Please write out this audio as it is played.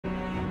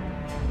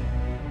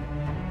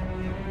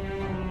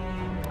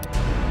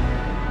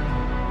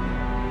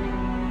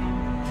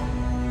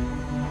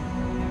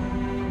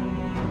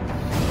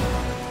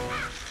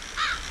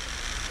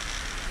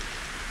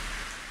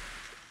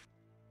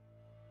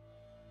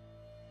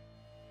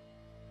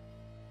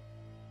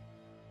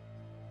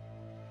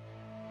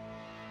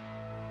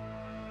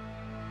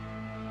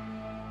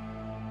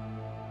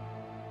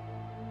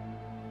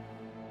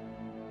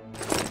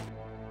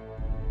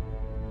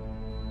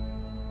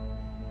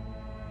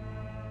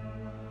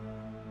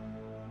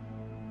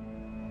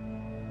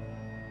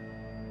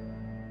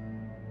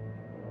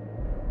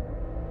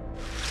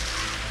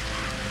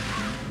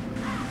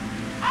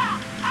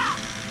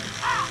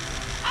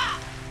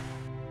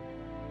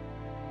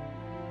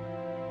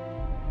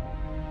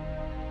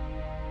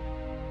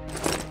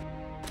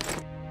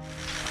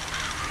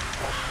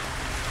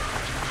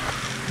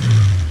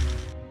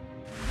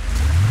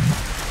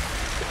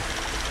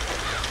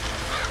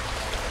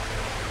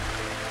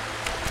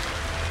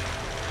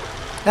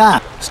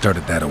Ah,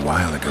 Started that a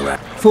while ago.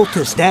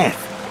 Fultus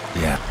death.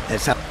 Yeah,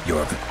 It's a...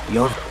 you're...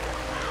 You're...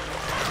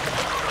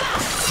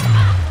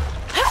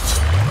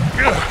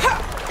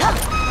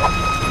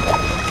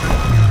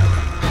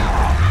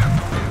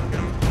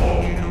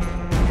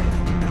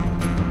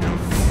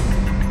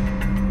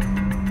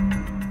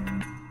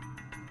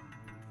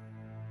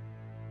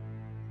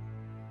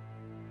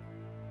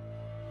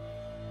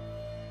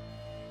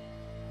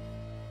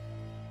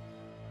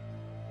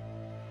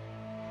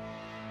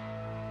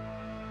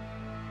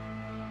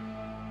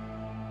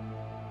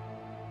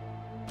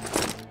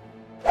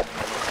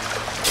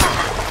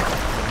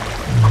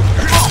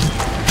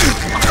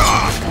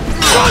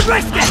 Don't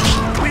risk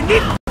it! We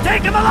need to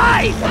take him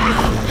alive!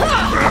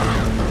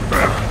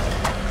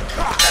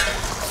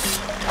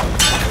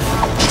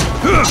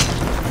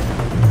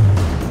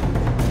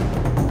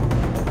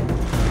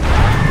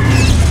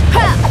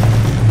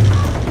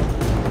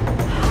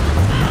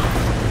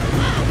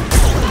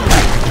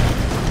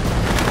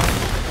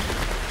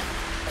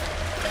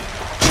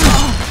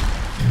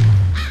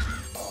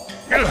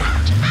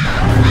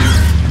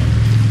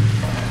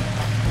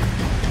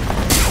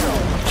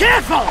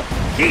 Careful!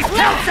 He's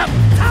killed some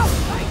town!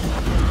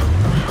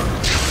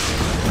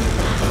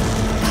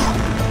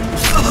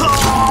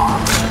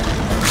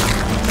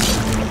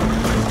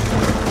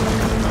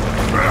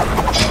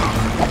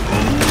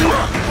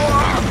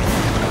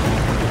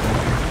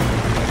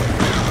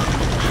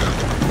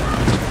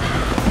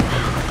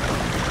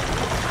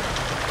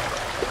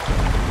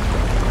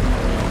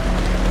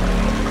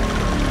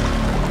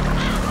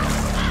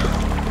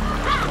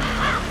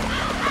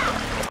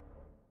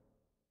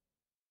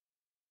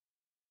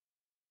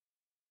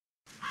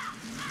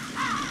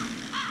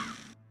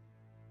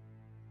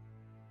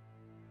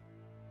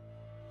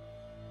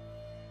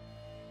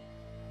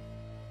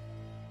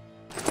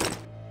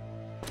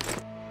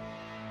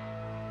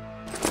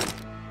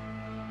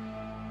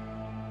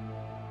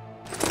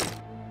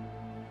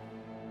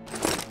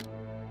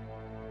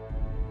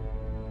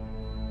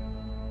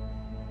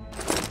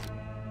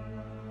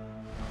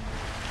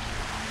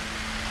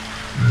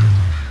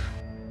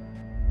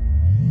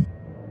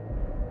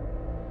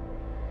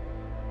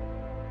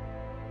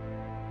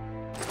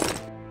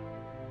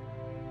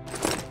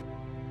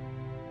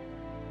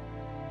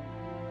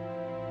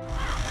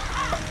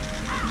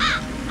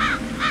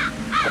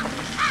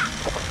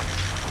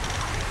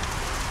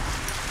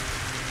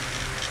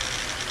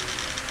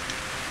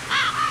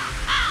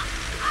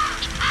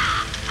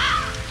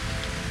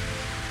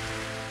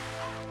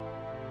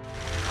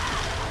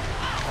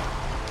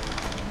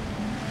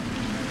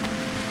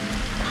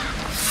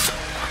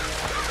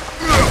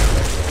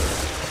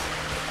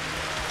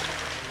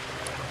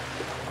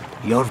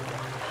 You're...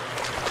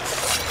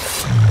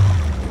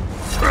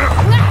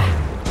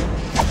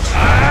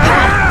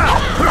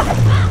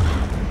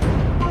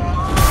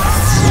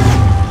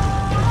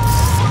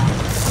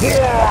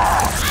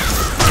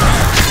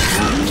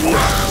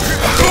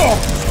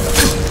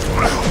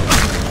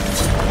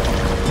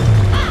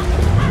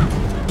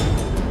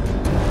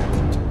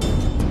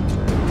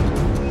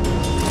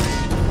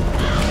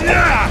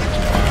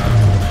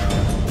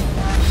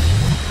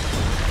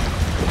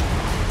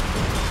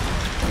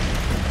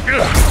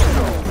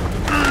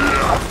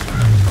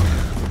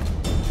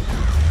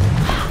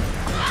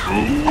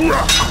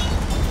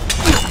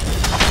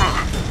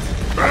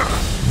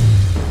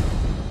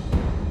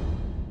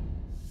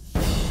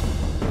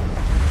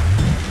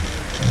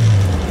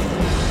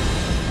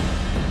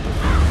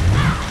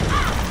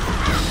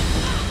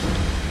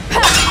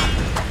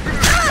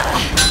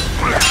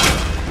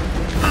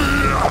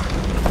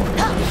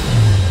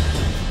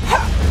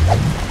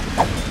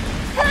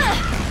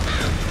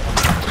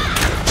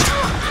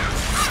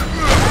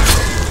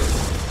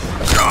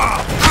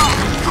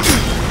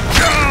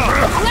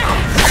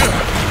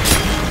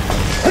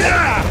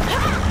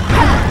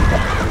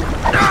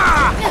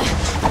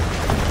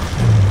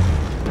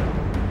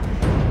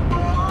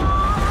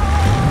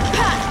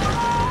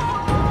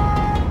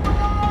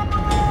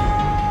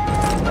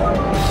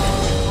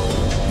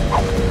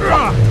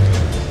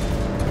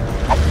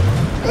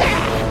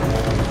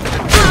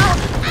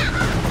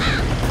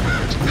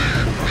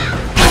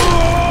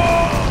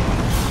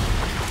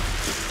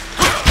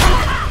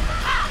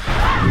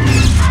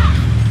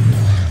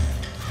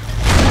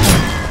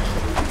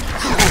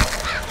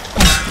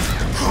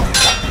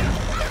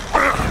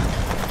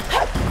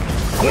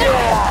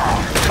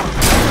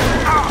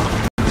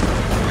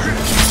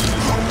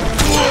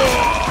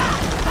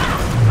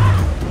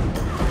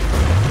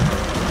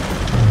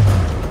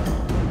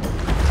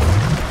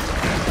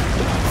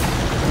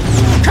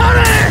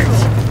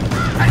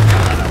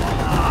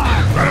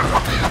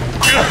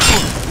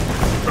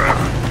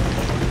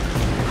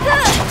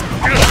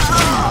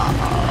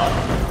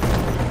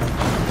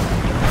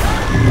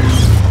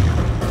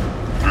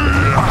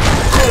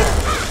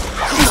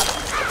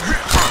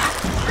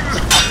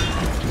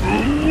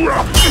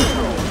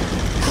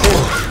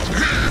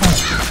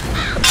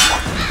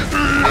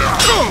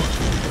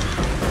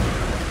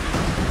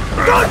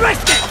 Don't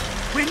risk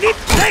it! We need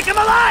to take him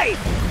alive!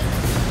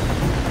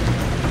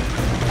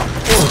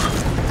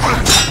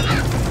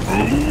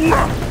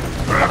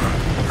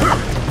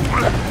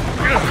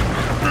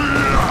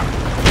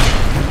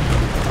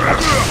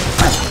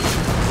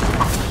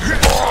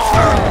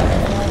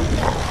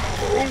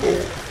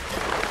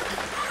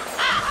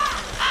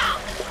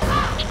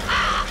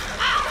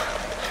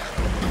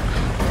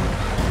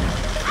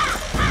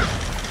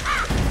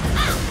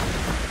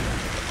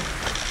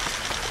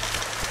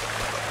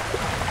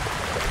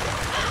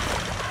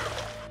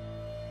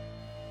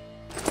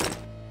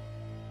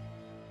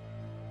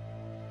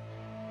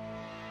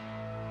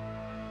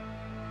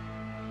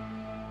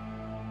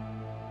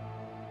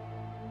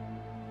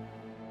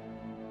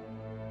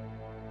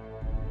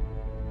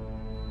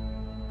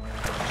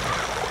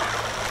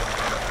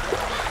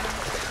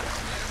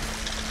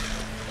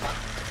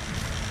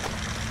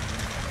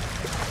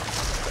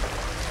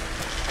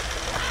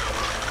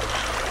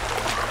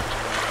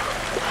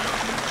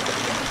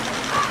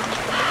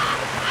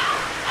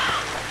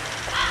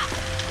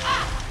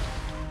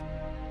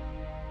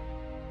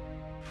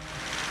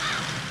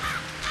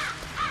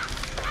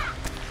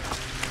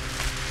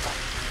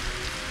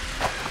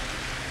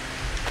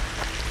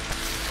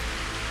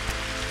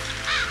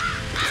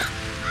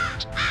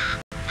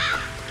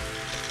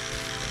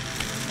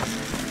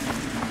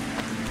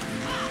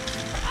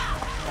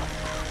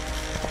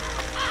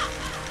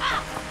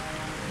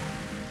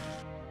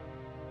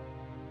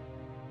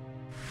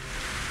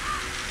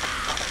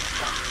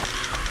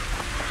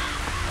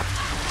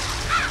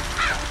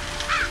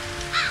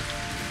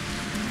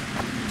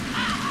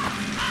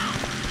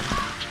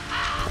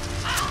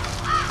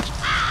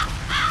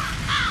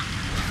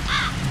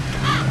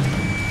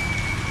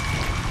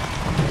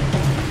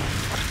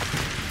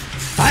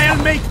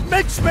 I'll make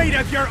mincemeat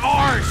of your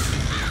arse!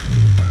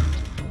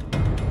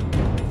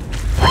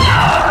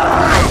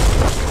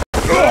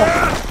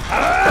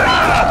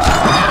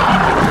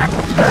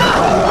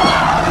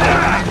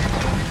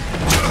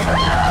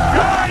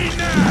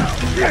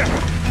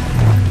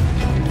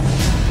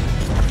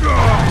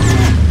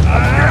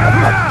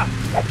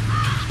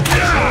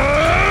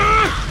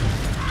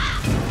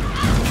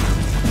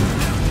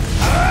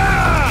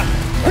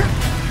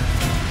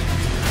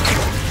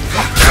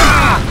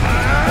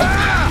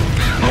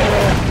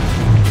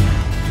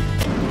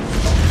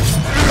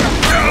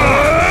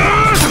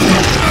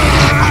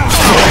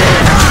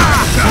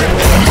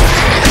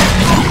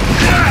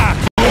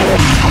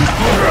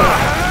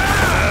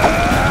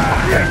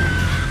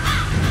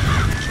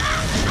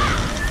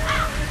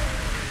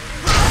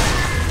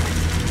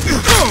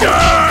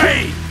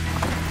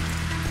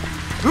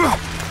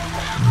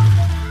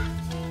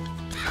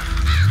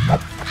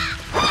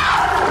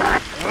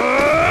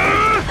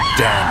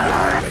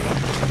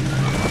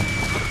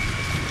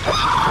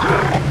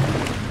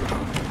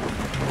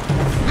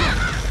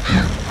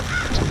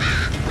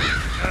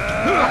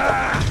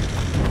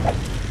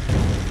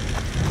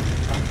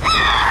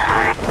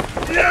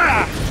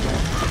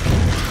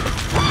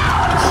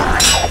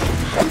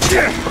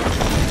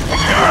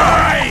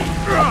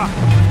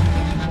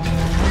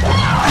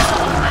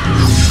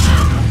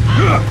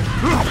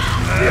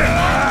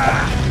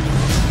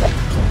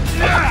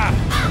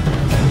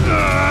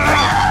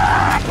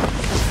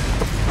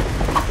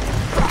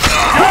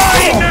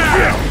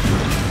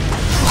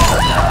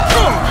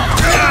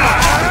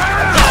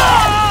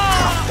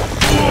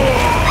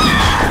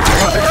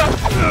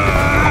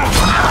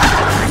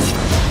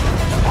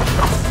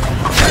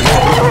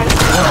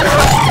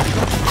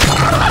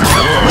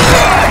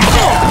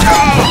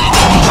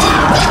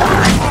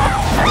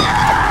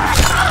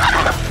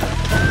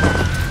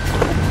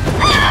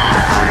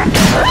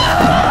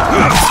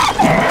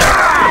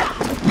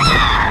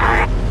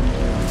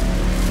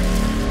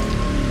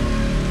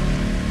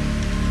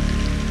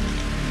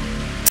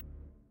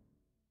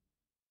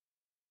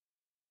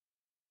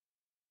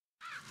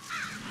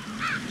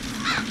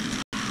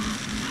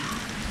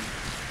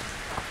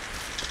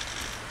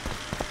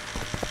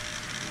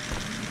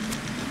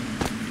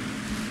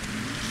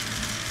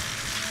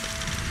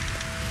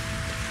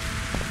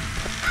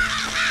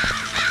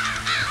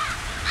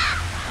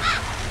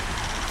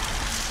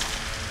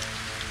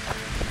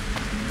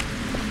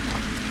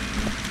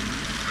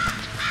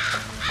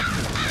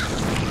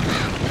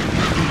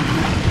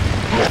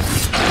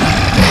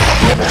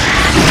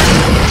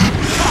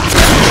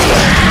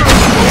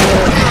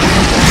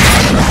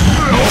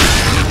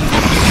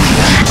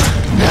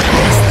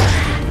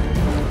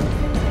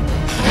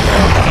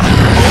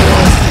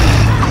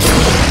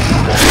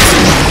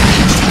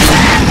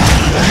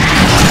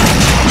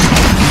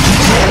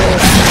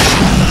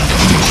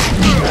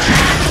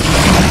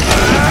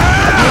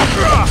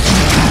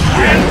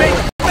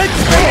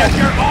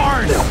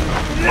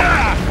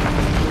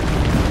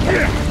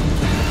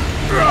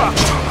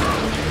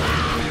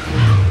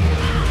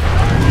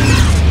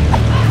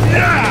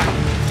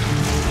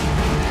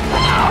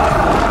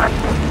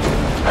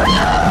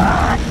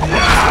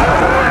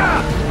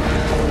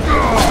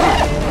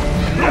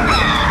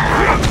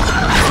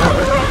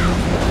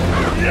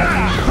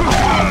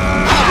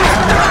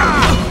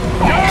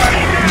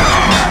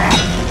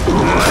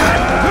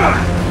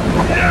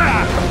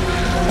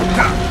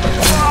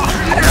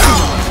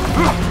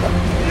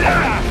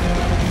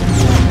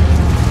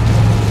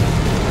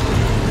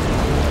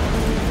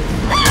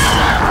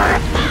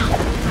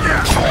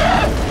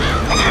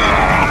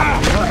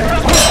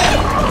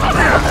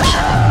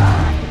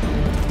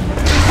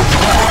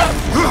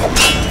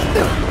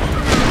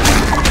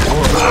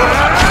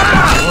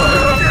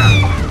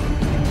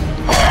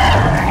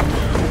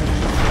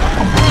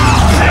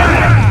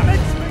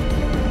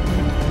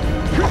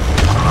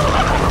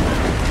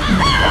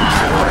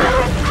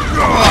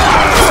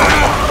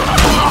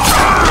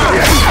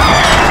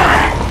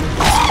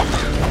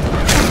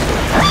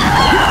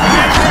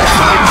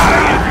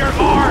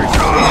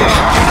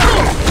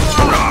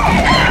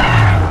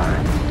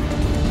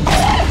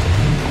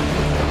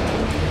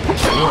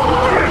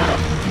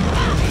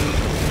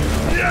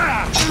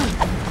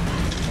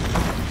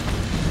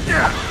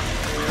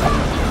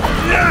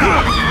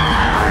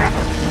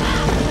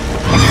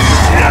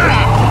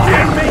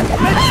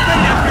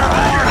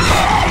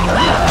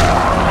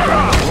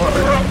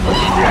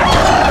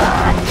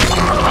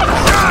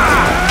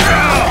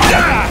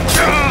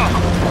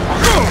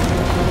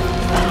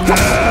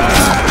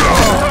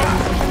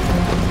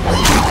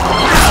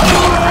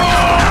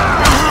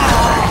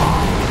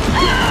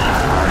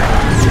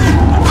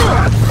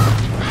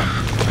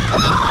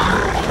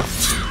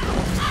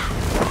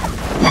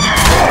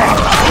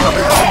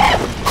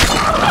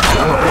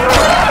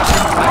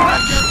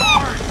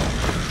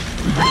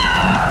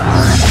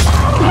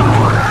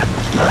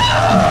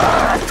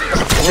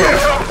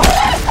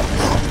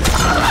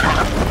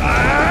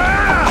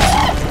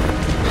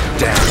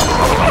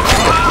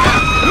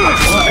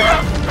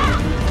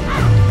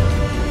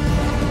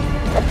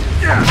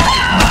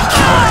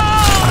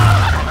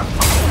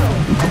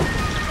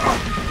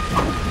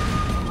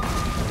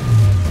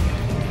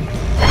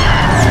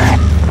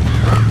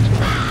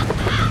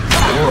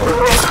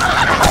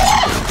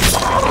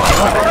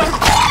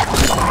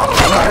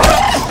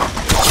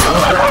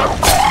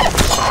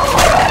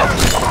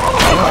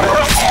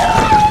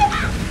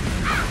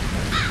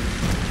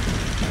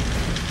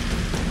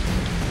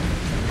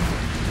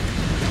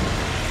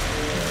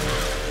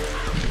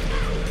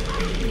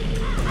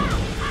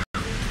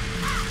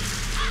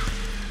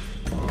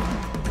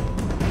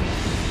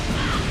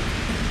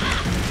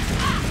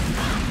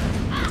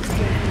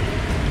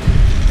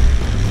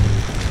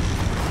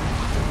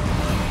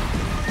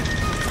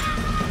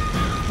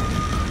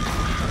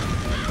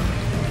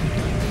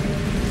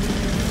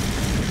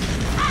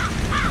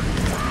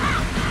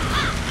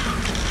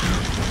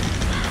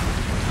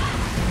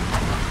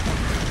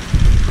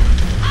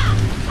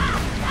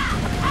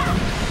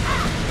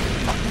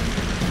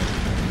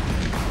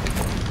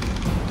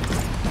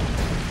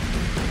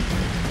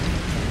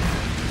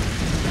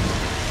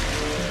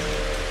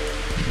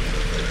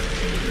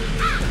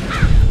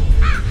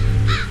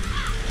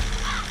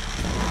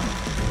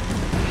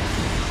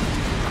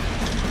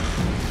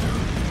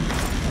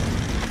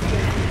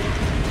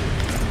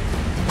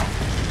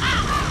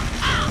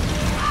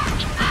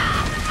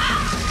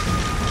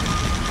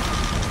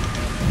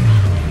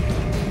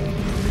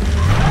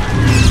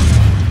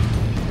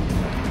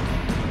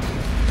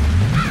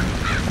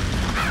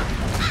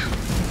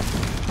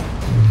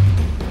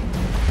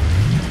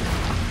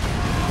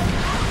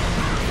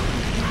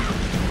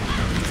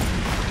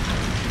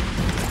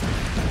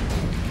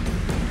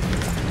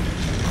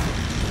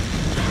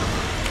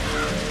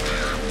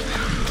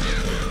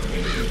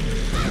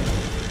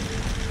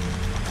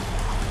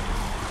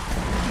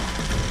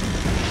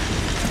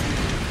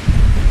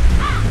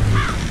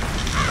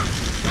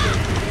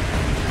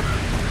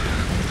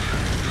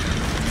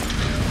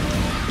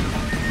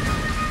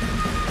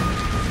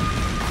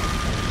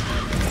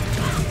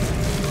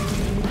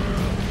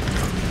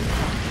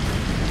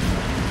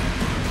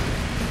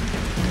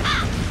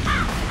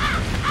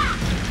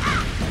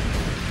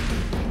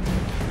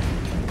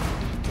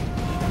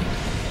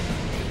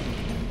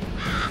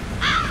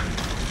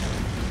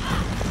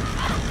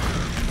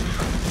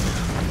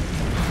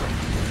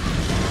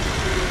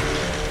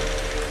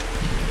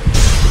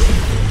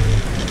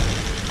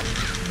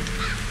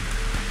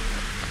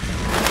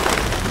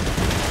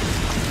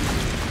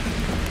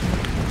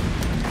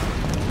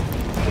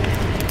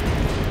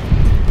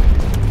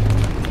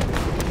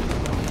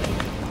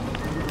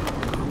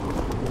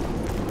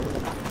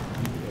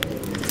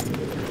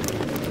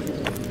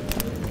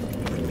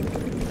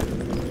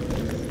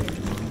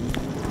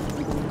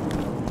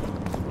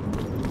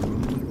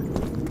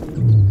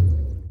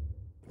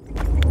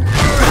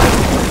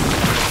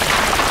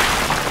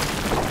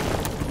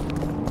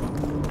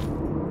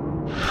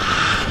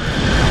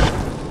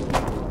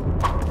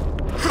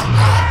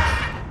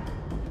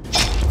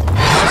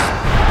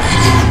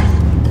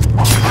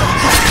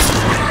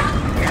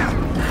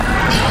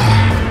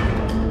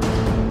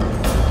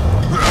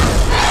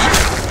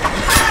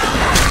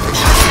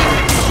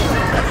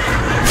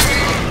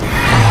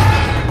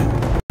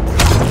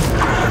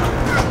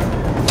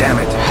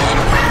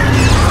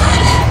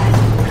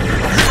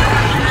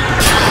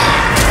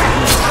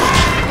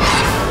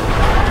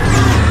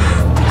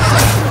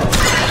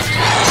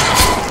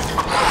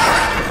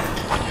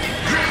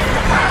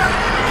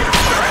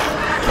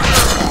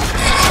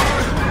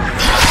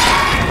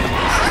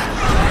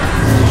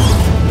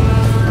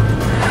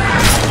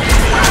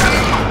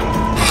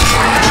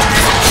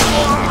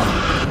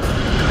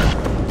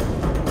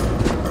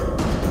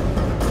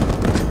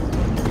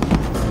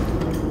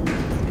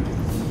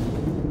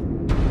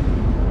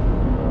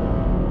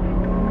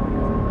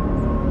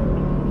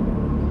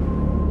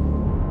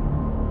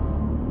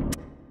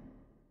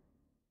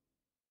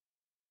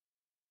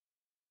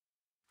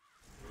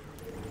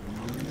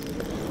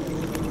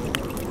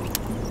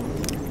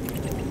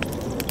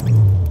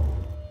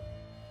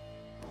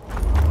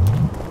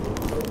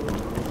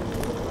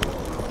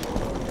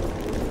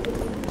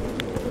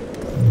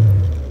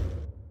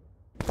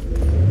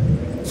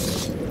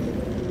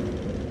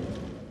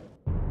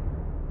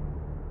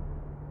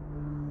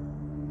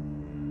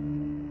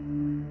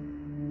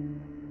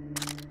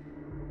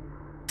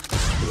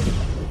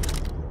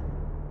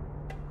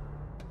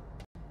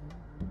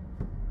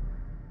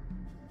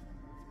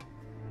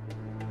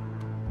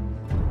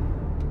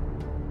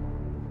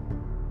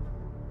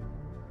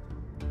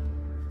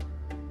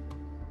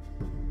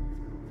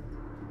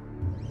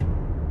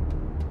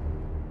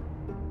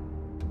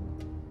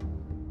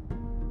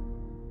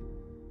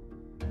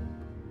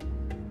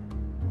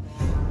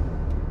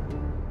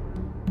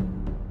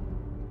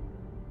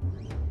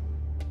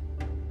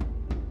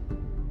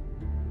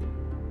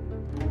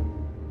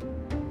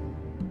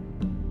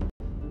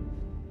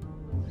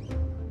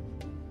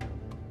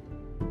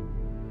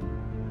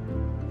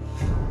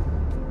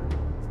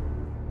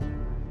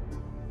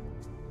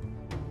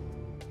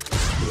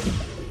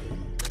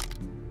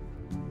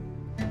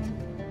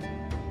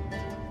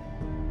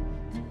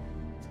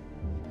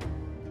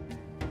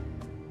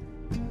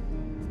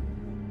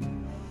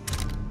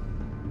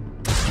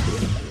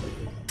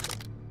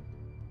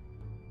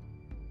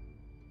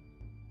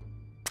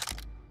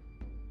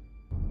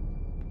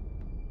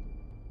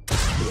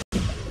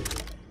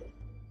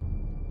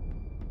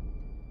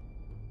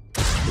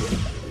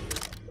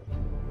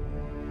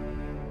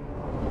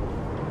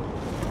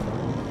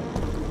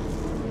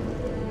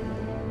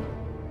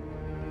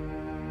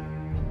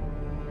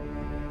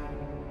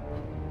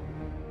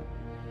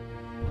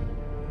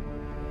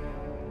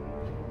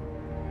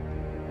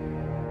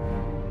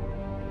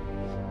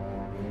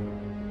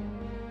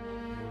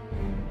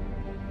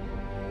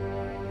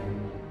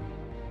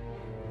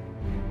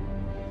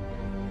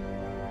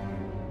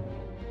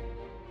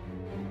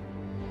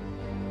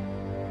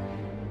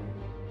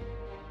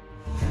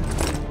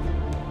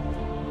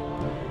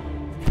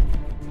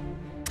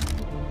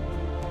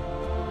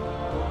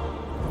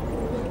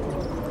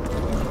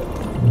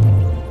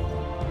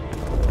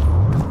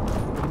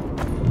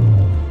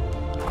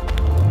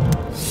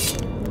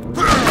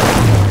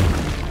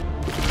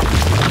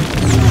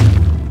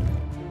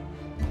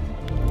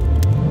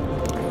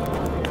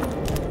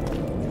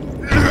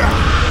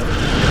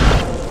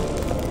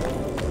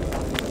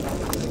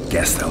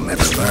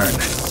 never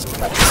learn.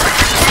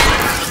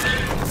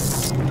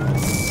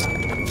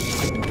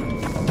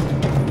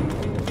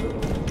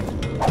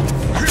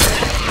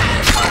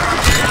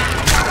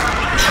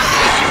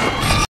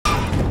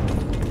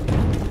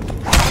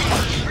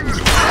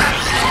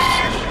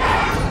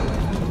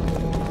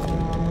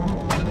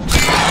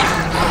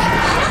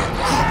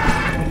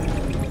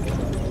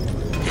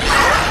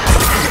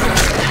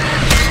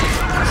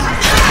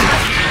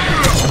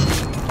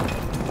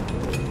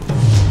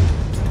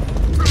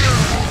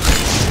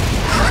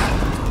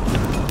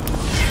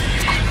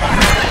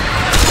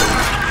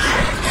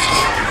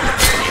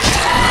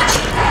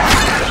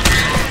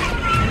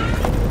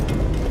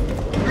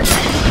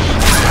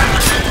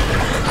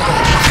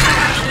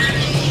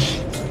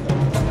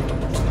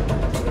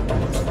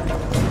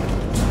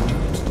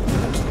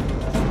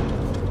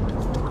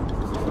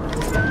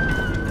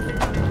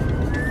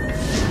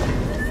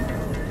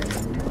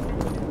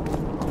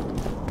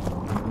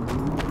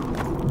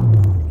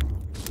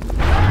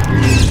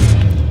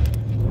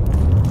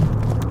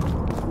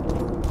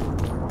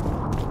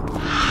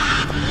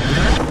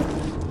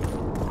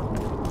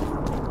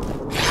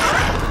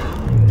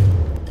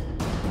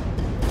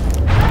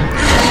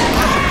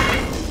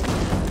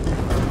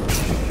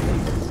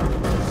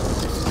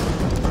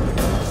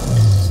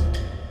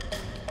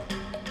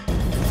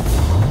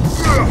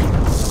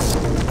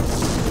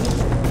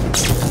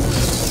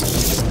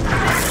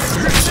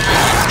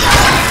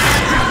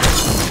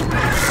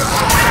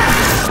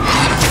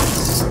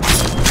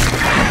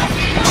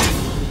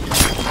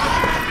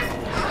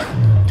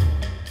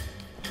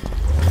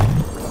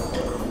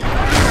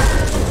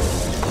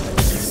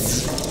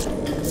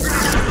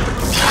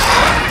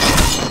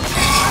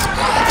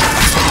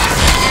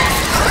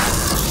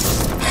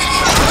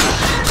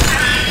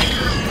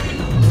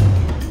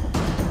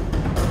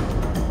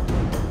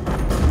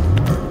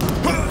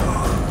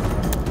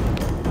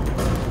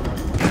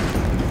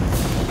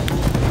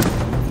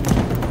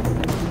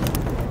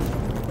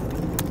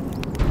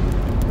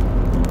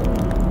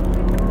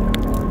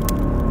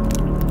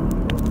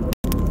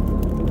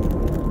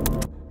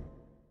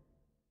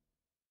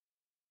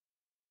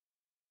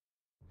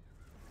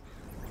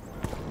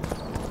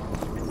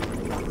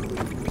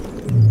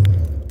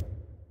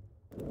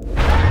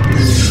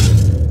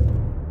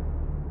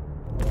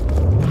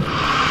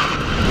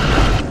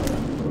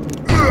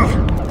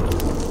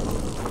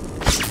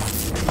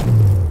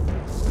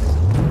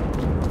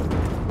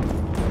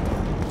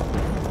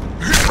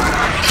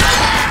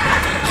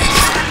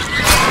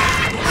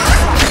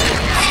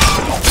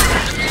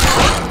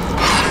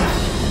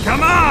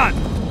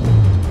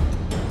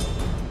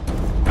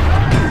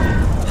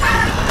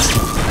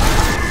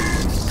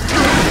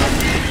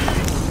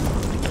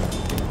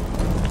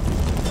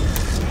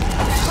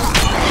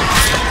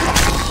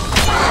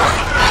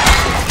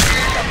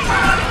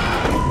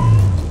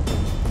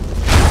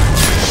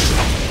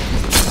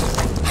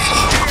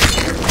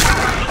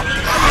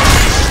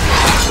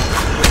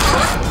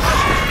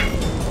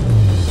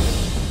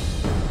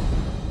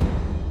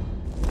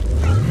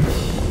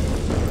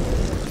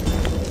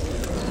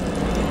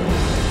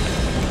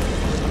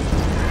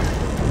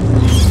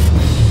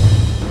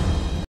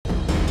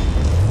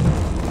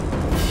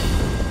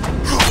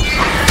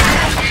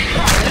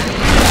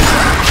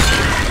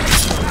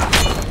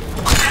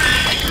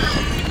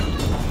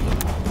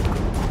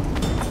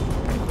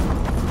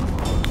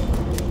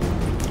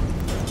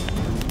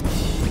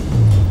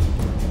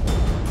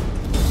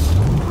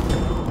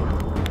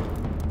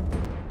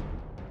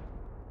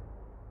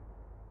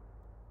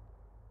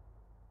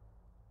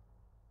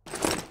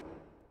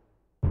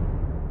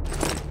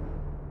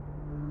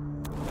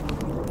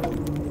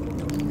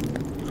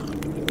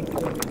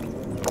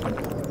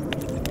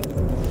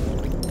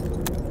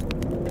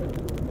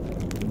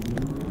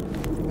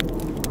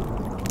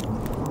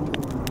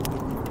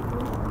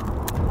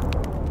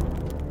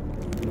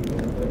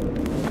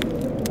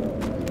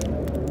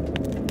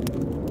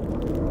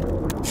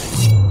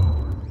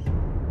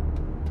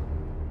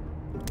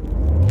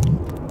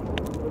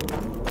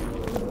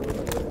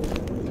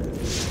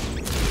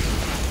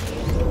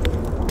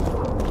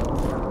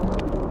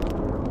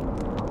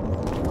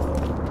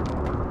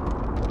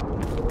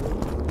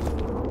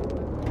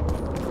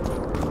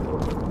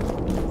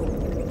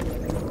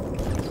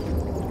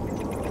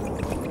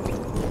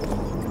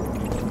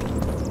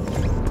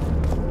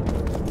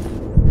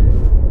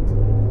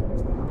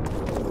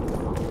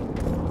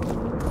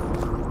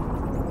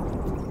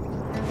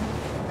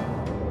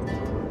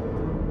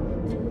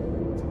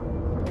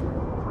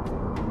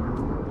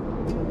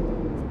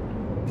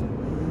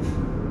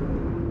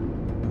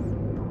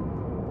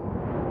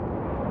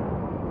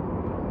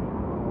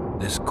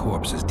 This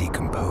corpse is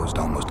decomposed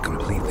almost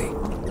completely.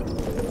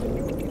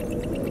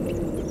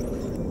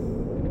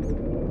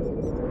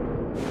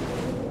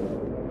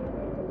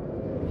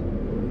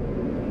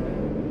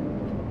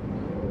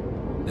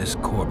 This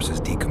corpse is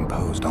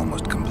decomposed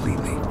almost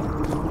completely.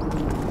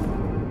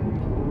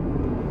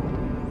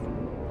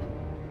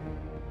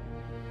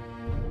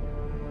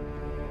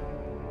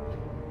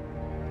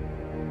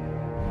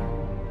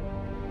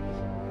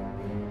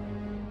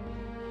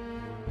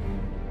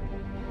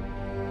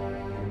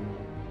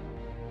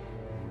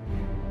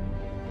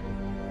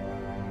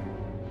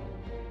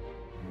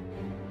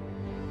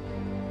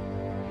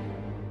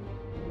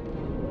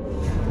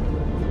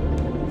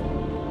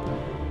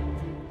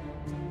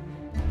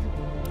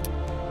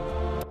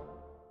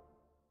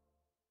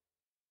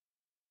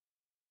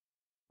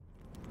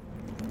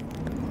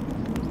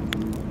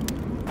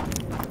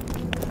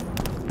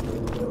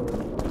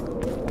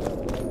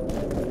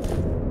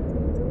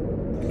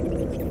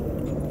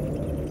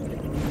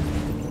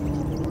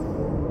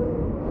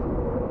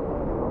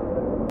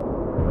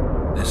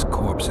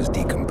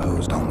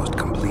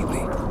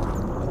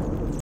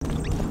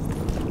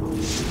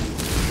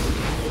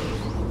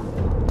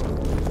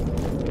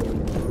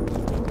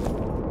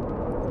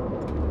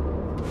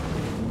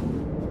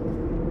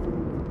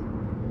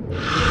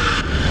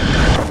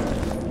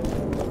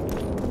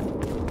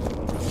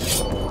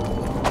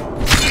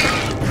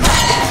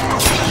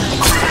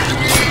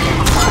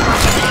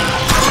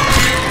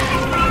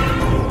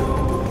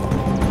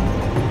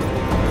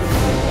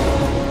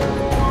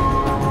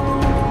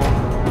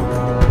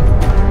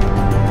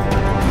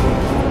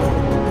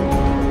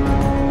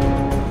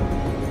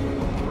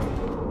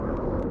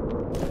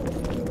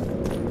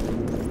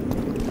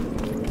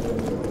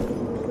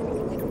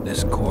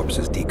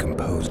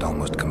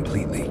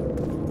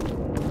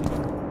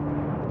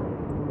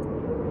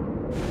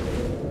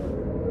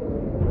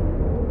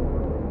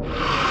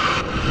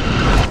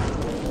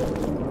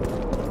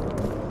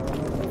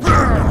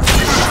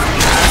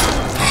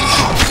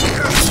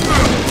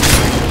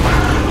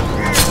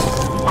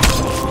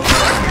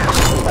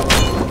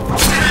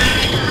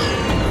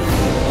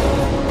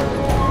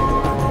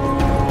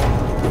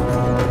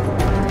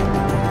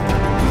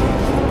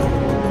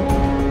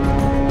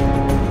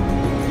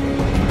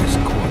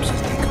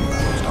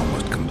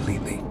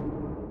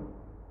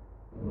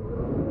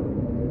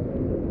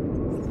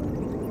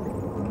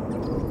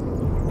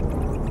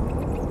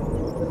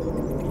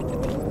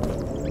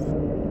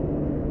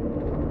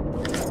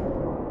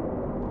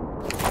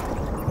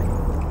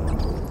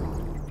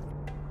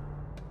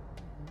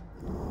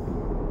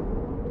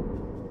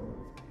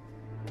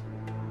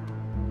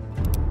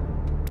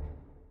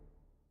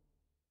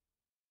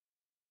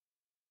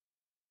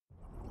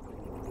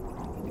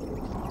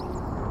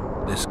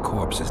 This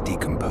corpse is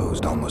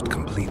decomposed almost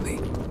completely.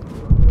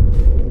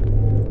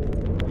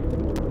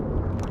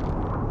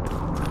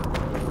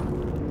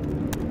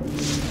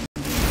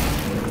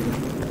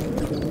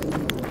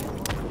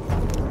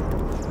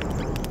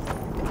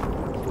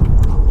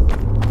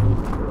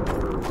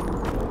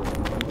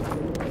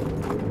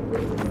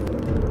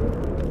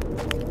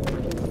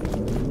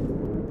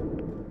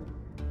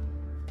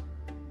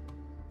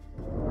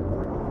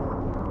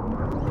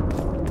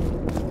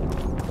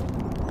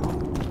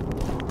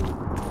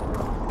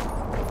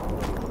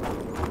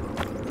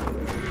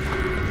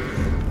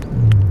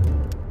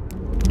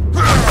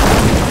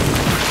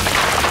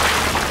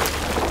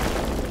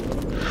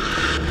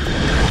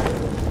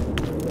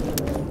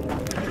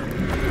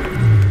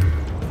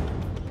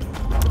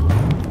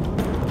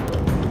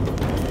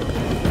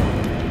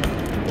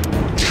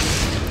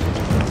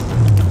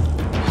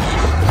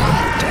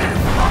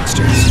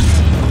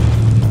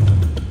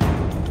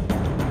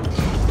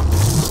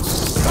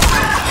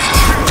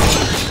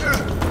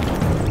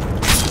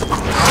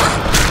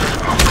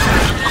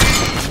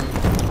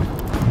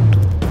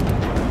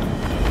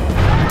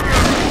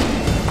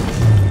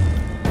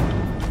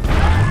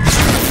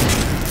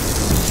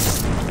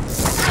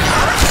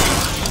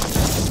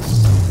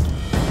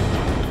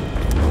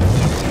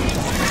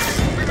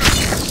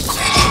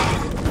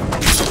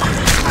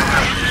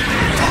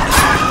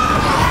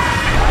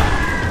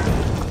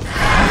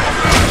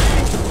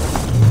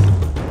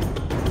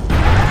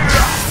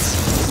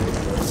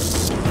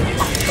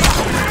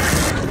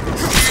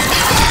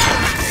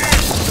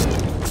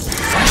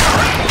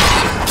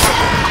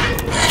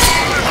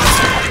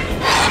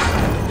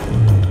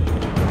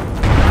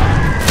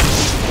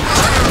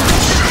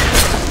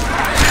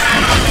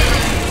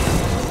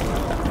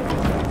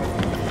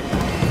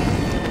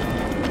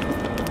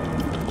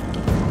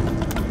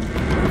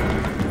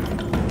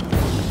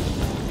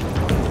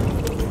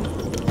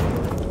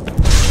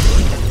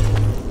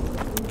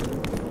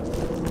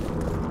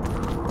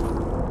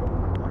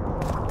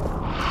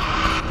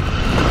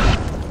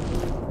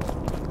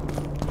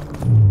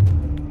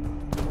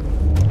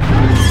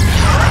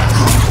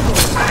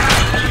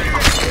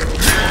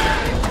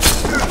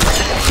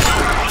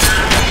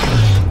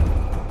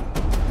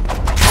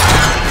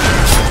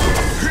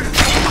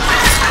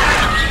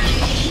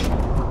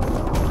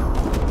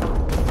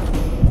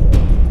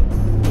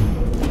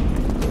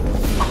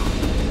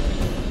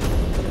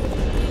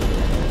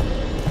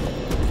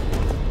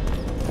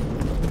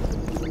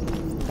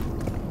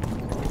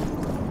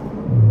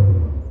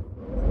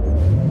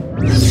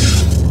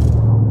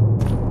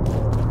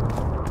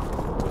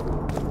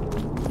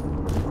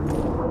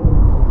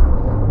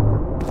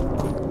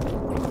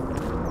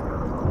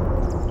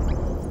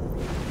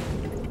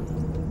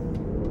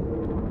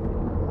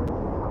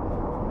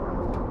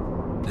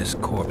 This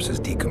corpse is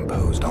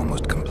decomposed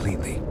almost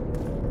completely.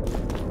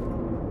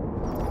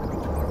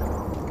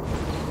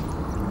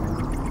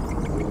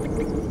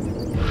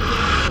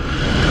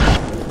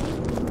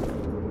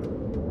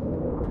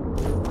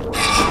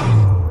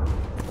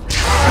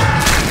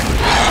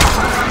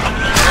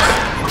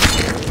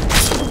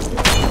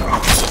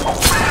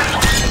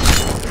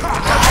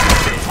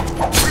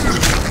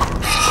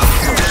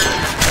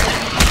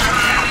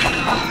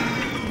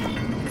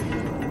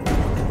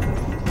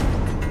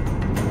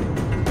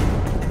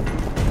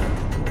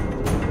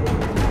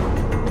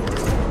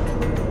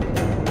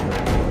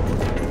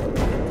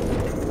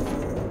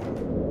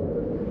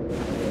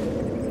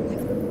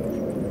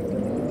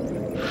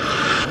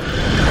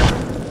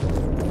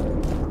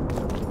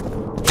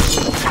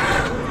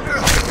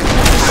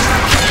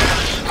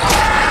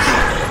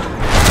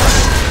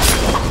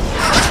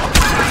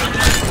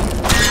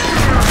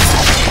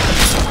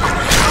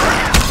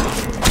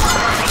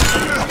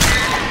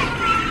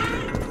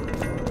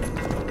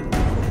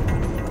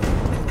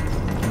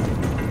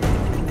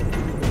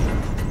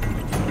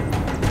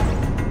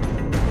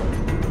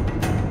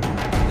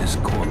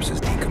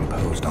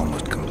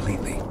 Almost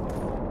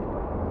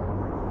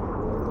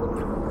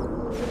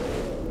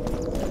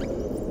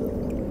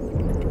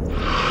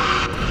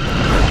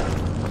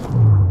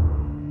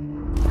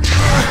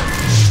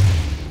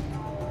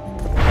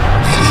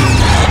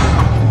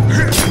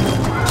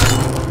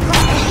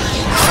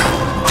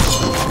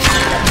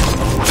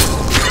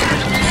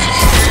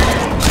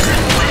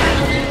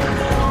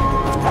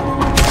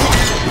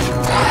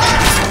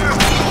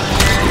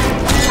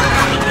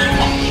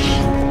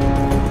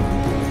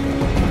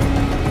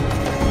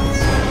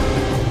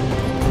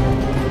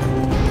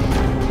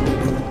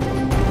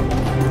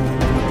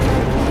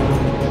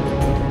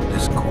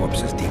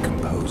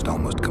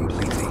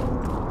completely.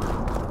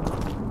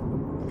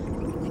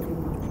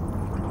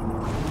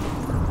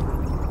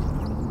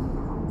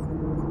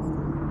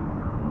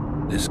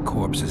 This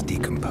corpse is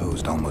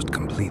decomposed almost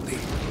completely.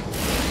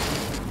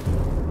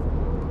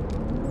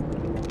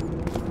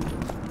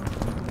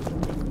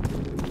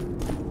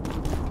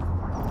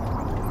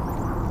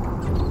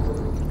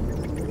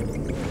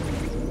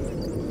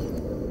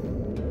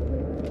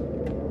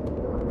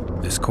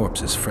 This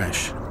corpse is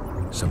fresh.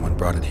 Someone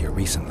brought it here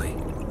recently.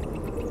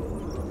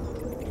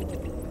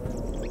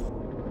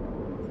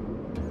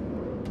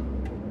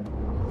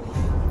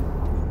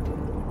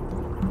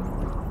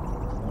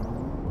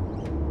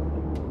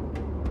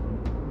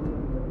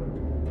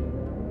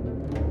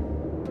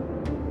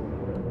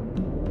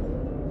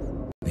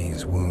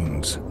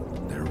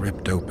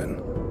 ripped open.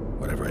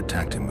 Whatever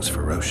attacked him was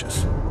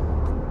ferocious.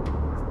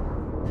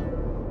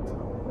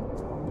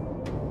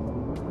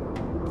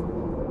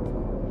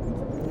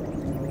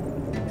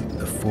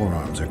 The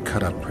forearms are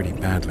cut up pretty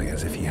badly,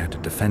 as if he had to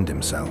defend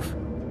himself.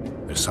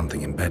 There's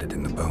something embedded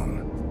in the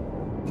bone.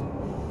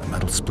 A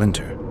metal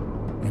splinter.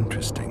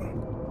 Interesting.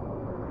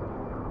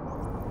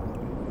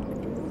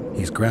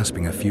 He's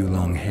grasping a few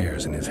long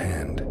hairs in his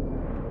hand.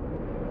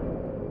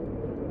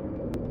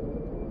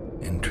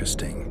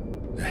 Interesting.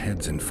 The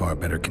head's in far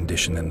better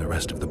condition than the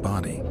rest of the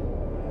body.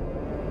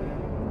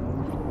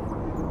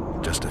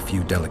 Just a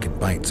few delicate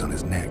bites on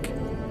his neck.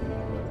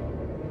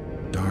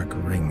 Dark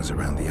rings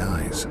around the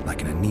eyes,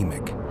 like an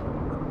anemic.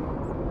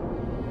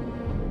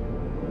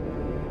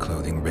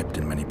 Clothing ripped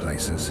in many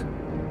places.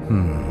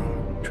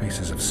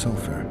 Traces of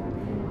sulfur.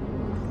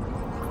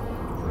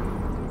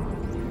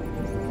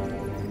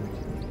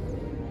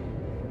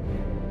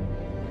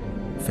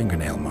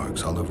 Fingernail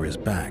marks all over his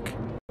back.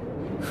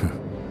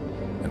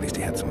 At least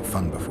he had some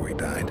fun before he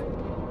died. A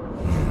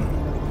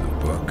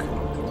book.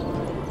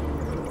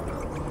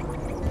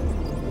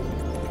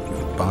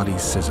 Your body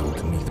sizzled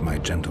beneath my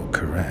gentle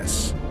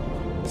caress.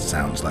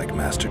 Sounds like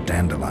Master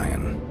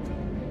Dandelion.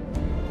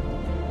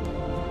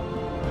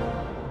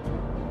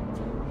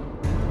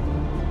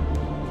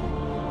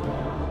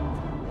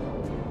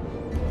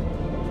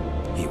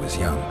 He was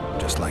young,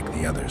 just like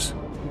the others.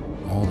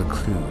 All the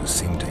clues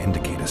seem to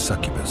indicate a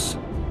succubus.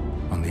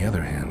 On the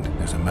other hand,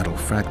 there's a metal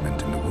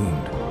fragment in the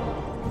wound.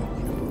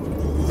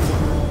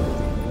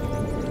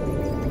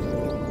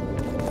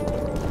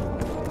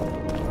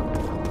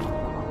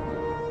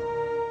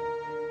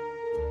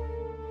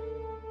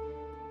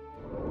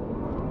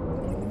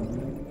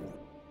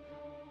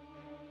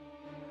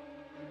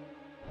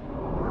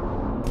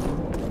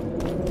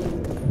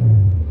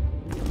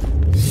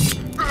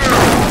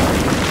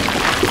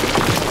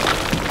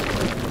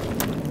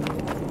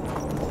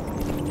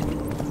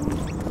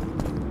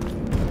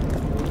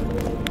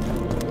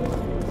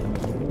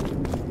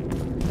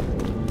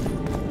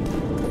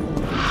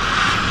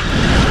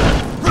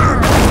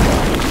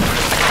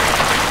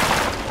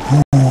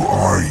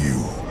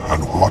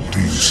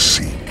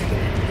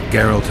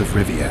 Geralt of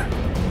Rivia.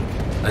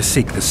 I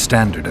seek the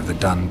standard of the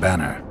Dun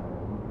Banner.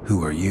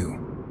 Who are you?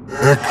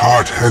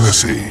 Eckhart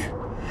Hennessy,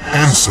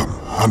 ensign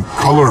and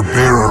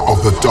color-bearer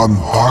of the Dun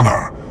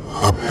Banner,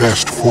 the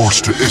best force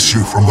to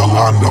issue from the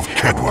land of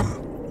Kedwen.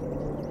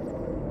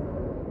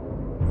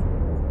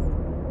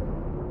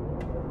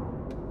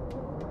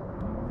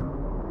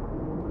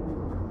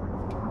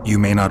 You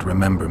may not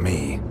remember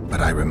me,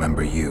 but I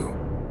remember you.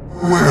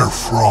 Where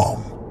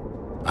from?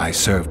 I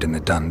served in the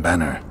Dun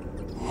Banner.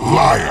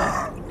 Liar!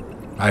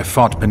 I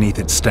fought beneath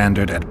its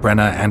standard at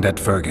Brenna and at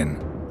Vergen.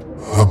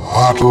 The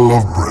Battle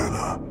of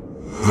Brenna.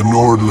 The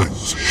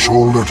Nordlings,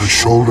 shoulder to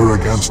shoulder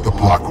against the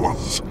Black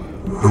Ones.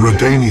 The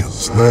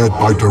Redanians, led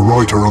by De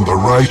Ruyter on the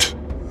right.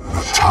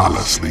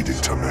 Natalis leading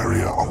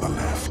Temeria on the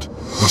left.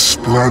 A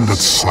splendid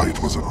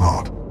sight, was it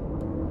not?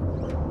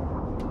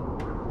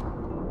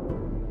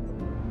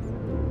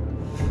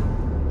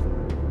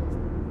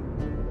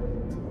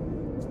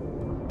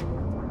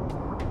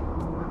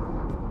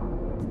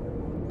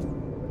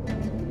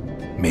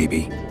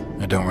 Maybe.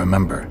 I don't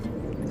remember.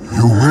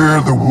 You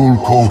wear the wool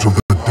coat of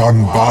the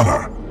Dun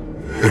Banner.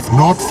 If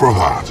not for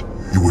that,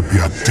 you would be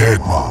a dead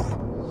man.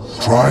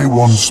 Try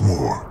once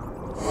more.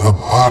 The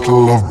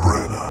Battle of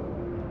Brenna.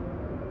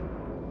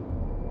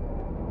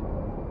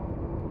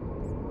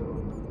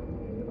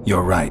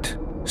 You're right.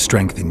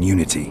 Strength in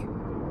unity.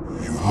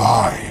 You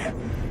lie.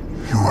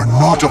 You are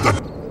not of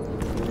the...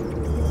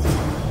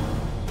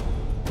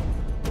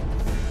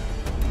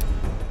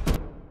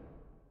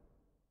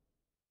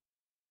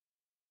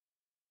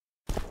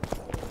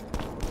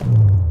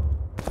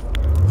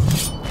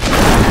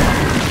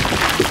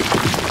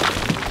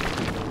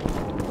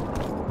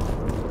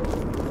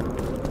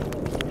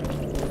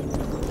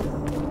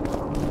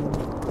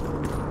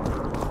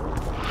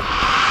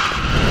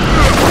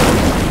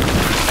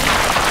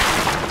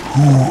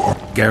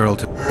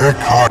 Geralt.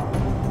 Eckhart.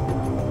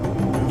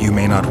 You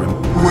may not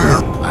remember.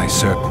 Where? I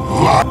served.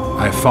 Lie.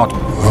 I fought.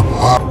 The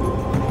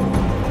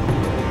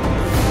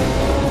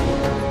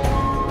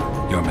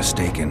You're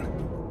mistaken.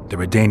 The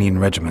Redanian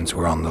regiments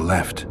were on the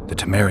left. The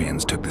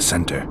Temerians took the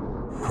center.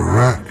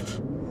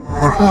 Correct.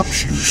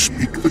 Perhaps you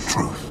speak the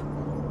truth.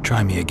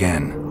 Try me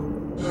again.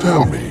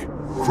 Tell me,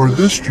 for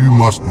this you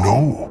must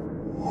know.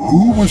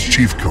 Who was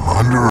chief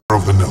commander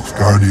of the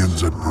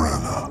Nilfgaardians at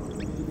Brenna?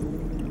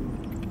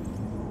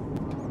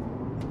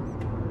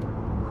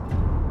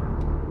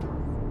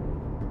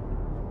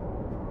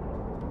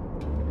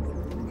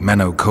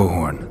 Menno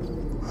Cohorn.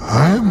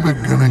 I am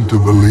beginning to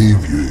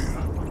believe you.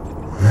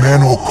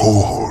 Menno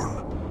Cohorn,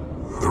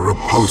 the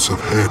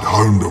repulsive head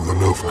hound of the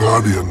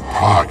Nilfgaardian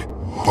pack,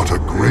 but a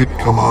great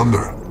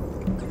commander.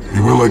 He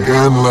will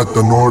again let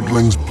the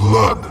Nordlings'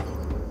 blood.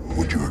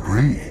 Would you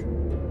agree?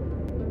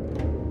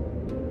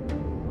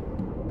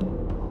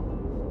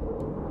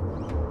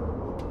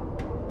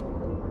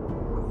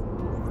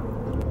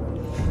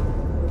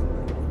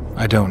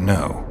 I don't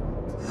know.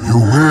 You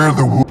wear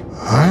the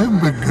I'm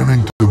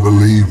beginning to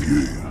believe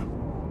you.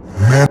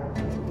 Men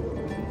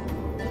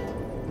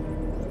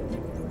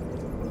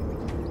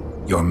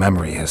Your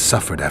memory has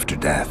suffered after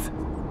death.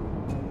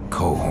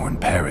 Cohorn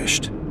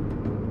perished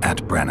at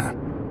Brenna.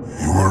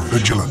 You were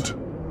vigilant.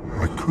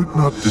 I could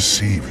not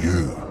deceive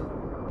you.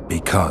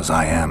 Because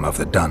I am of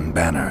the Dun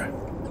Banner.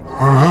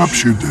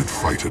 Perhaps you did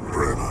fight at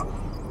Brenna.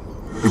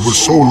 It was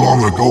so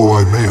long ago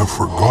I may have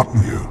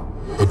forgotten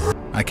you.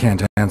 I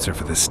can't answer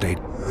for this state.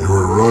 You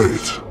were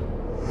right.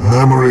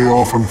 Memory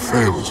often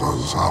fails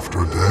us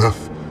after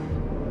death.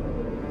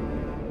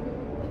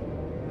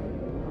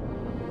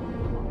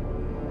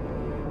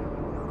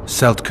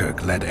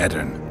 Seltkirk led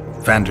Eddern.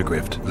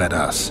 Vandergrift led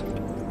us.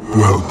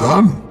 Well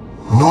done.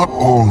 Not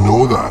all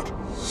know that.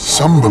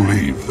 Some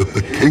believe that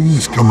the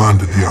kings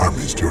commanded the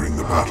armies during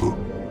the battle,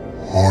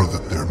 or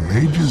that their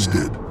mages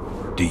did.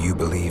 Do you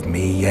believe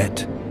me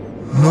yet?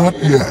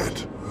 Not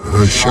yet, but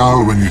I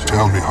shall when you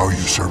tell me how you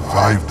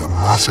survived the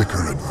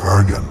massacre at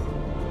Vergen.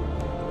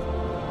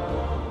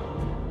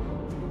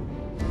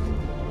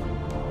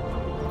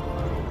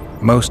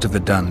 Most of the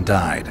Dun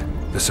died.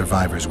 The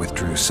survivors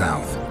withdrew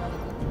south.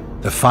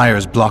 The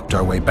fires blocked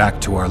our way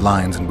back to our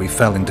lines and we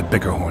fell into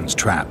Biggerhorn's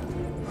trap.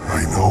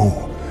 I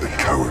know, the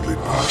cowardly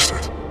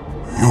bastard.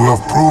 You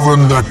have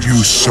proven that you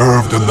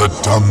served in the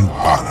Dun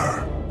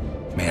Banner.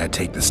 May I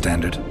take the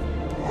standard?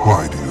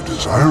 Why do you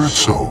desire it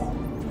so?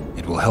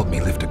 It will help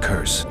me lift a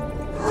curse.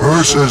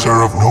 Curses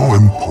are of no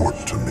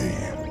import to me.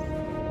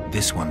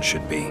 This one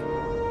should be.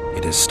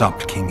 It has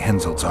stopped King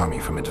Henselt's army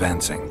from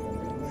advancing.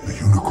 The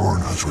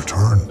unicorn has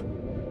returned.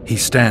 He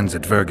stands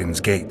at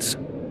Vergen's gates.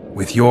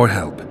 With your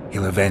help,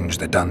 he'll avenge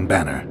the Dun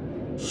Banner.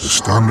 The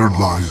standard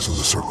lies in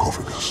the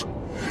sarcophagus.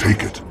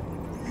 Take it.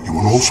 You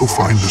will also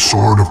find the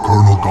sword of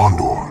Colonel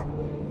Gondor.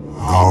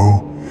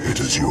 Now, it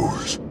is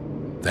yours.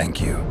 Thank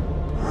you.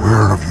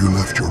 Where have you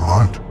left your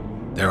mount?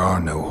 There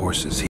are no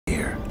horses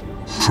here.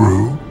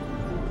 True.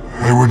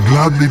 I would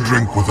gladly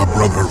drink with a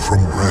brother from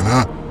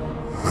Brenna,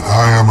 but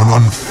I am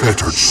an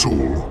unfettered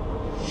soul.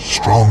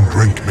 Strong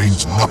drink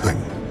means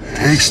nothing,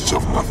 tastes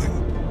of nothing.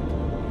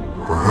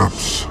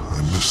 Perhaps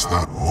I miss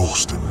that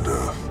most in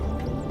death.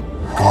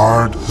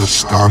 Guard the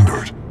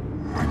standard.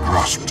 I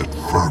grasped it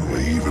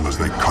firmly even as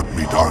they cut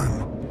me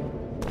down.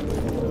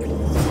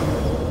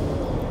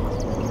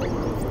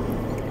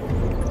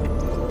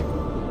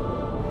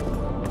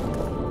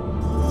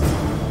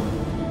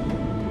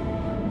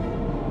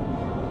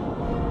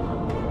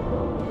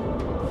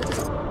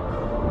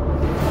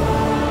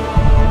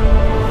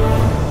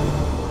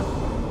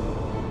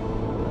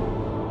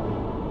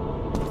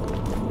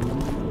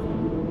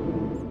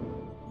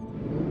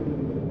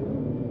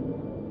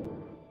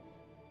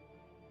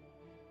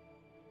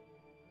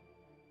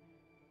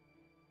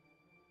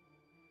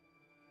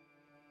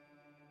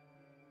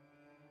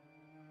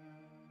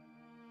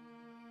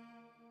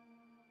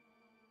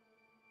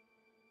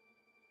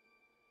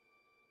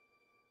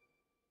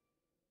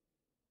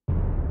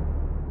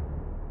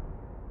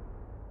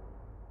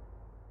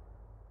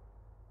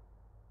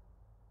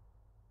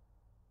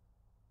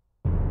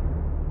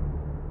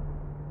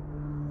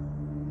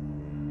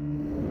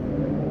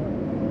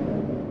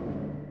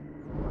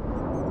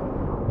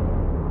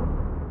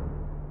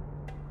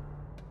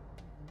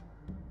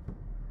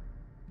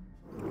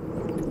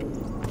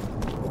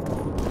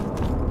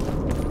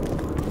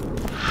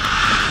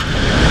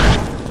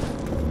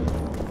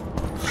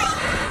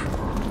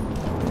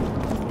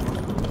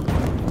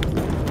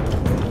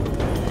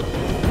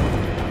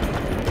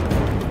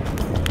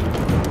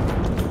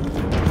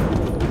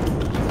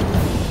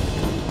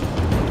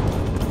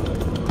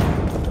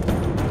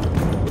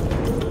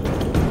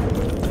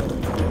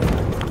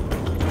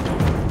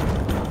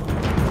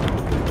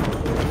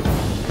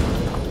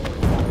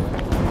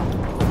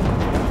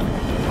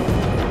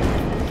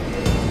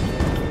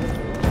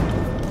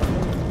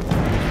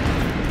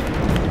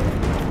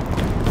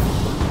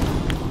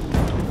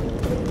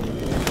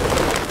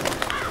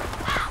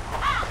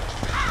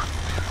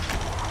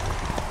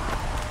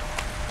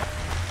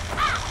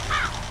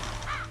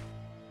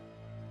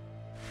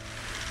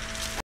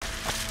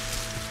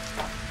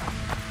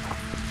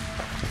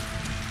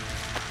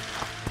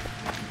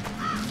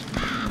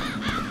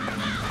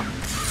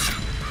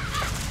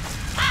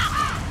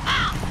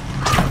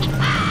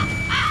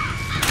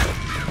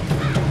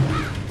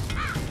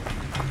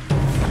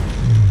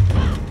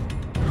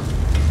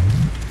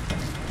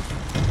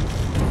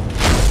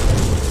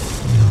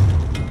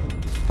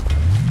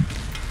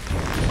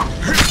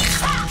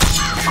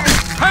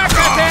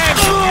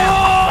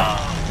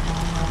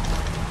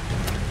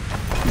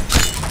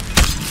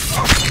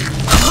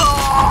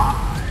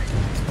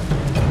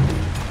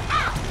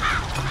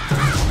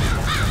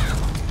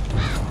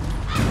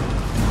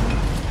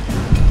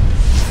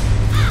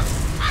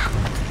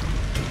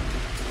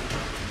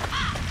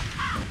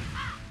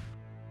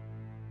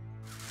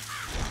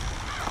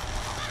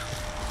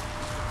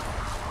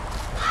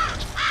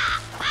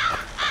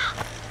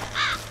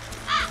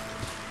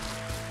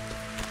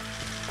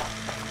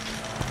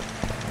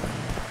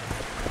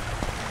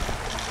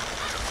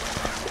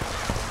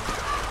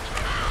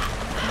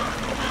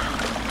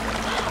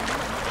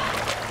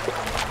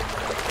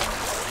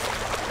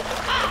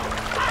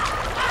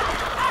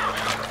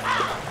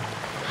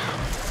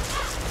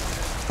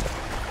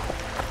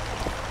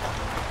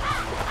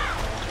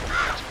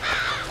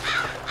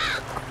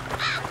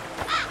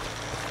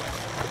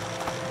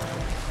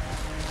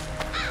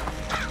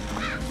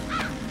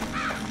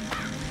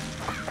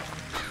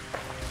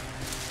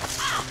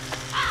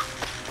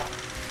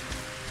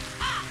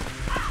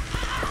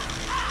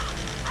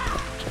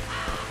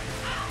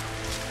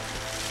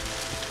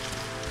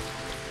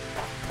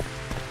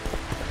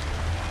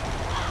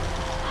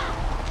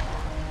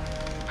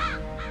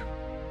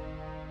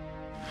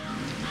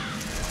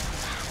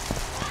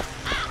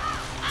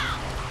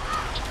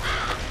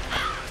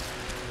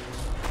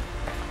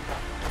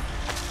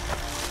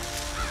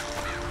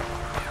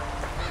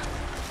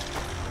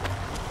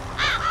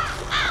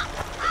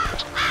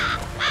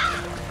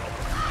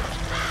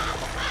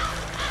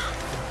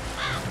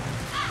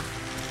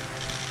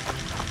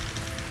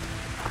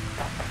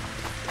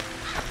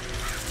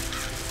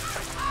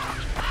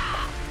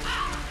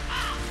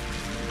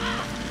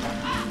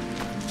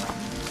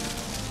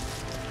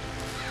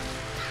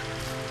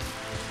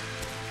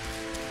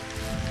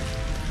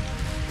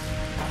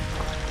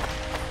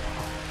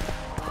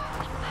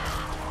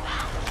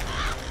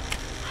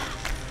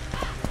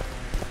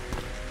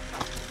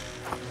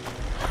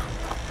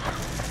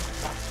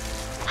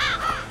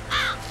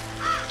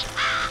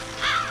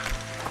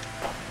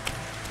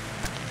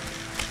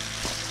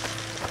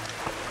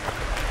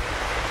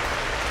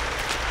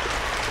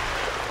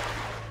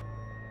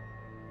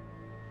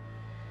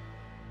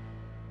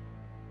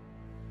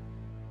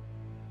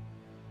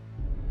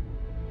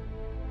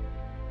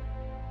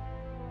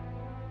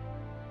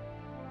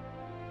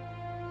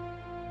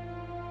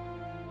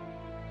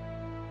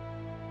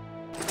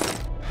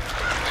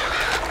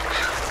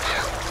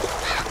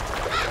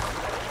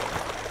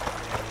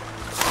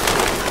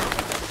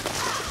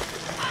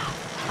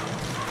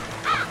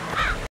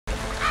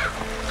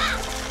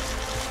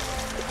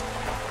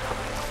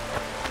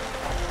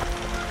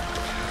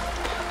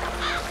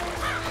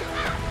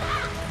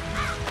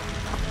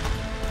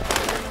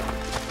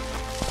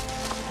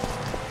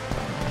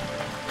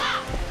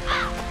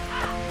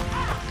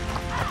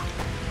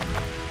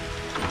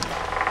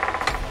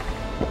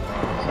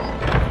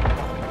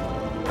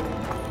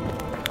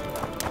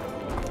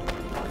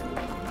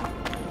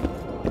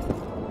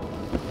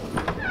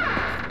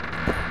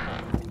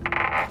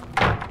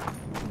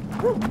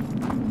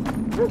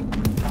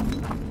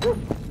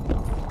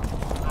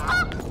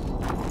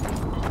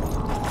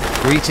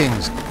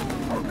 Greetings.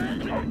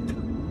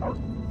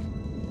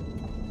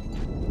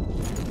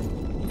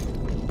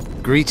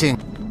 Greeting.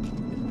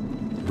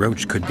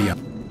 Roach could be up.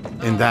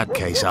 In that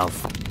case, I'll...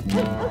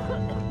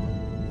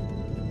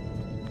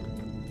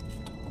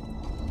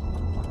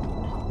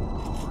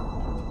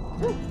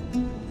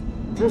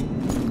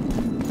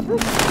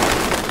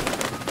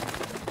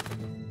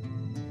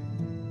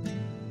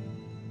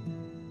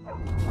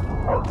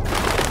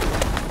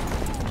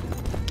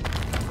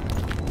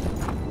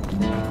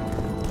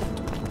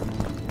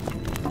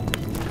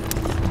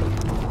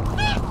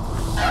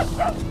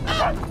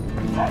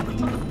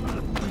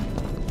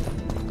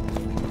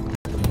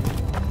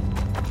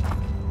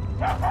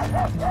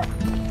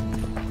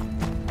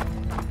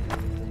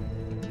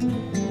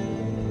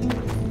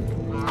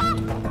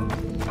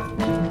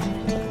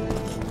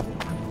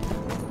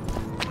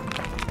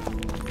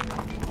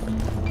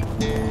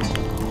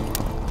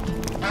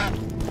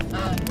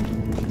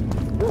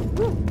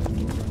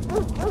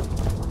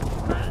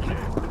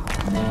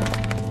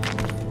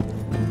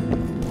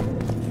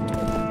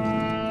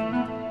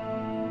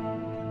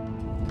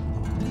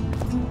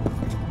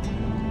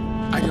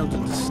 I don't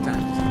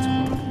understand it at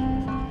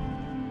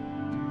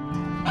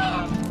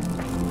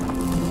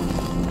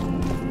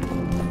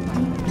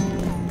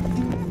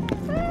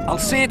all. I'll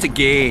say it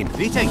again.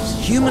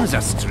 Greetings. Humans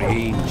are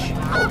strange.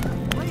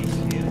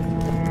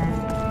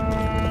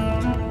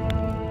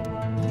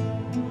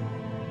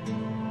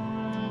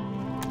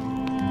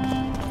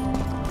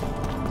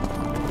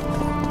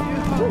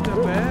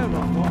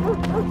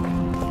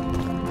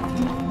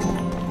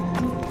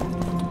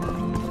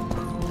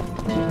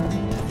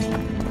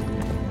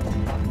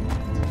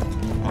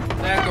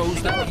 There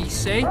goes the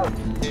piece, eh?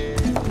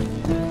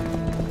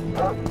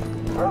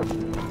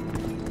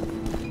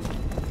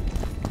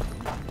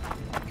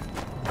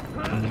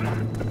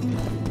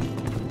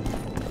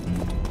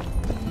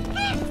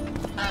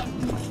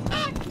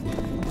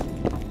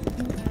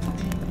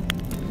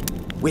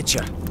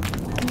 Witcher.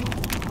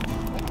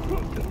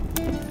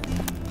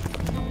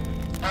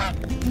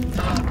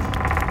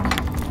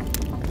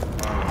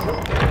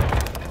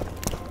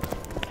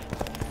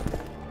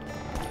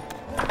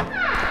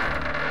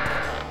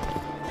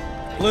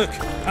 Look,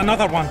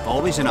 another one.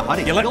 Always in a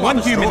hurry. You let You'll one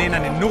have a human stroke. in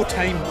and in no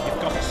time you've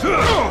got a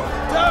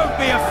Don't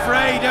be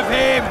afraid of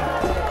him!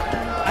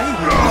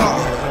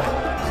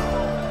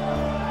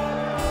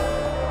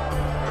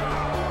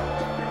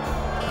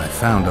 I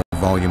found a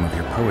volume of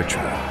your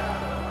poetry.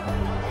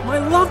 My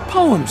love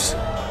poems!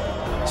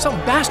 Some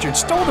bastard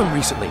stole them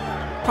recently.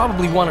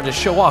 Probably wanted to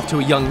show off to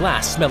a young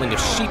lass smelling of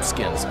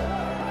sheepskins.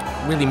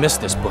 Really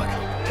missed this book.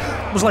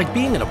 It was like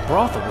being in a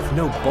brothel with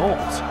no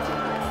balls.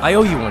 I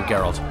owe you one,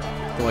 Geralt,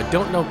 though I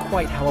don't know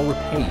quite how I'll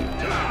repay you.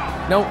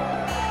 No,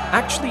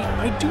 actually,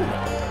 I do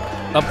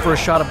know. Up for a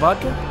shot of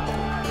vodka?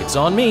 It's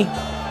on me.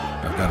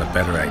 I've got a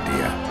better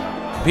idea.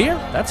 Beer?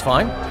 That's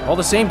fine. All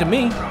the same to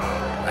me.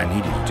 I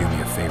need you to do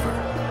me a favor.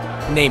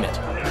 Name it.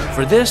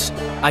 For this,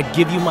 I'd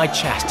give you my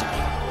chastity.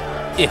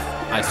 If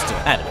I still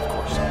had it, of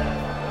course.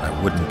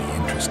 I wouldn't be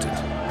interested.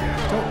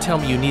 Don't tell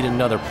me you need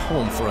another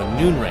poem for a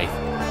Noonwraith.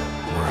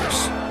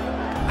 Worse.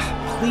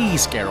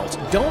 Please,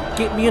 Geralt, don't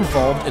get me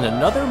involved in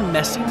another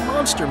messy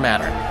monster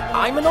matter.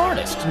 I'm an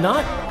artist,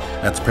 not...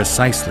 That's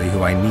precisely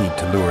who I need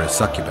to lure a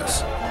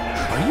succubus.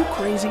 Are you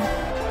crazy?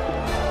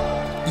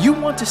 You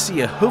want to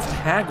see a hoofed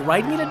hag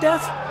ride me to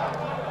death?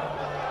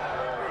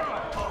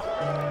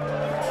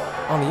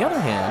 On the other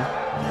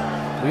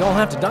hand, we all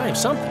have to die of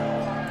something.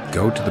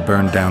 Go to the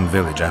burned down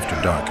village after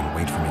dark and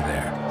wait for me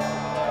there.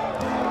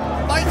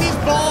 Light these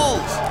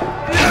balls!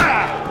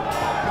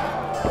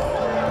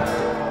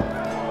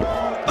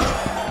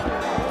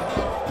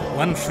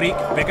 one freak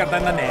bigger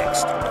than the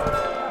next.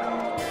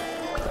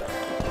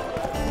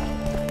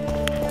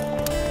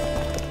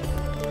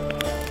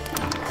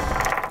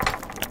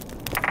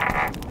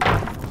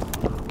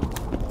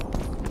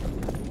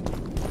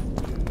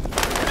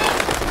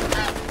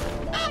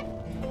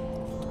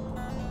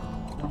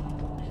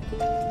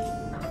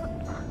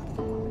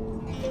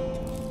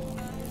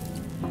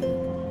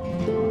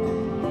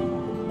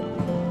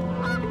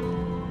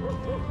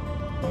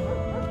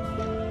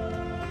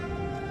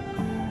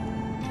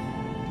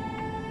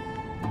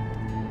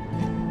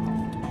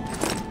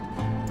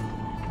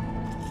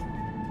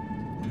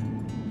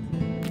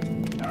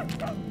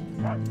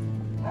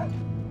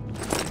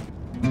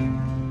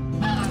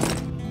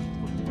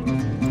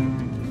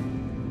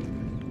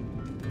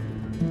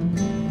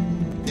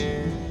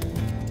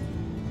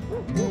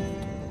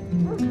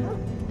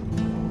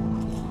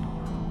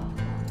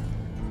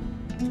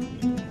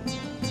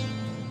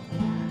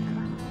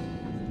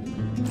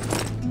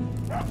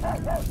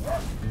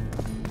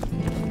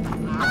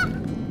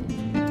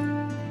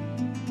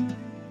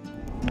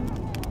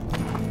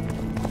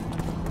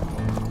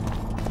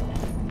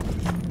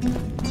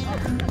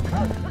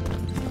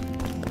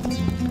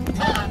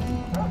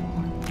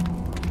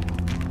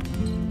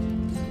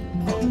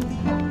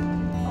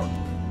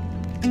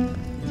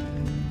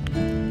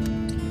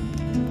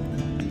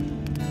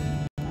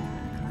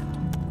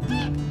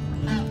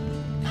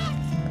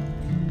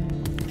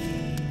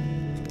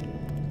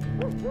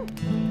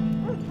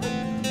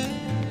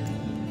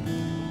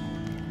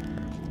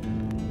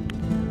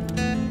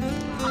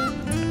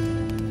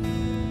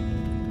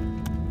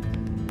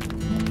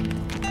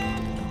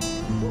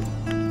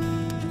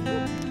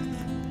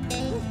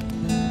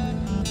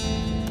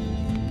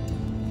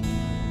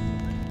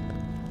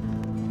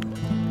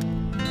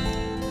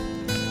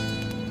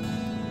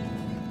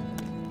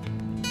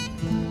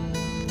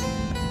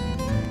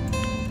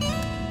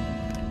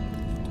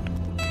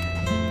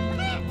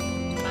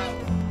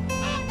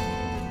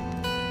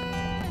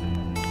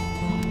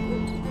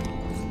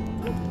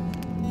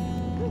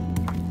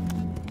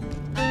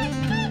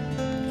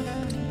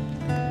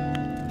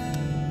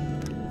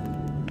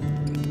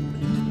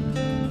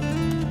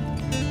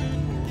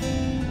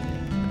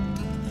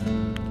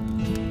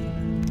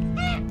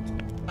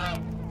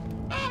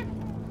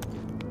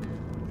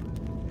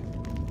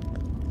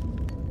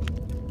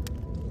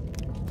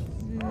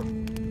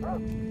 You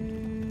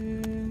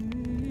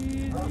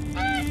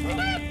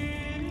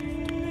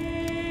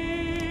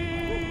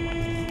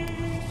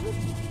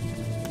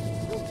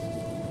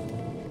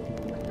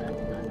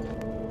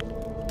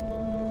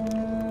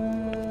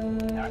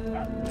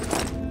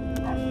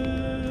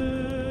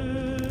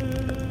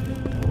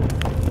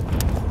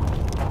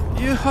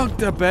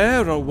hugged a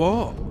bear or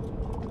what?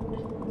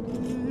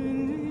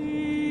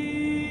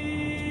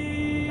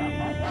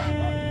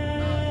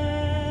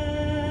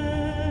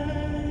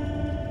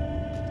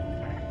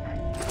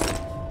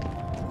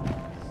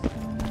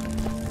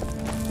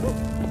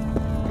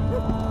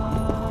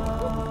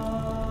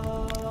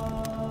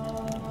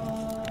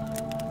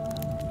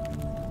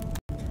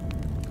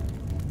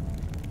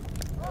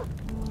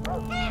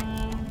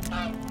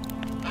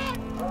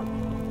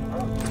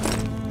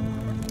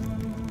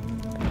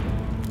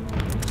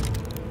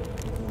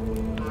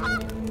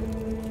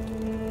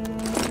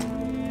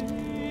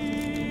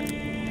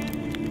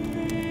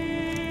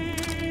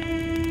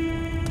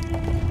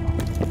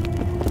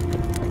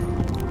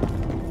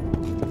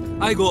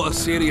 I got a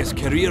serious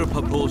career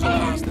proposal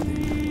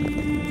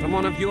yesterday. From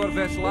one of your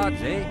vets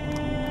lads, eh?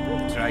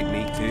 Tried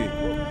me too.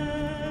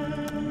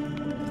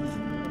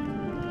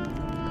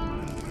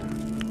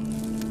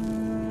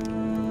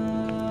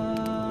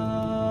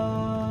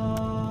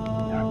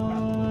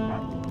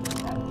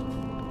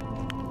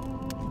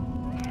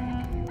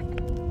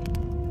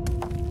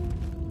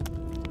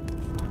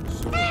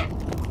 So,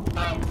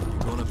 you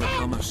gonna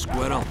become a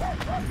squirrel?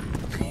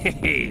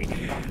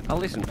 Hey, I'll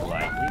listen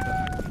politely, but...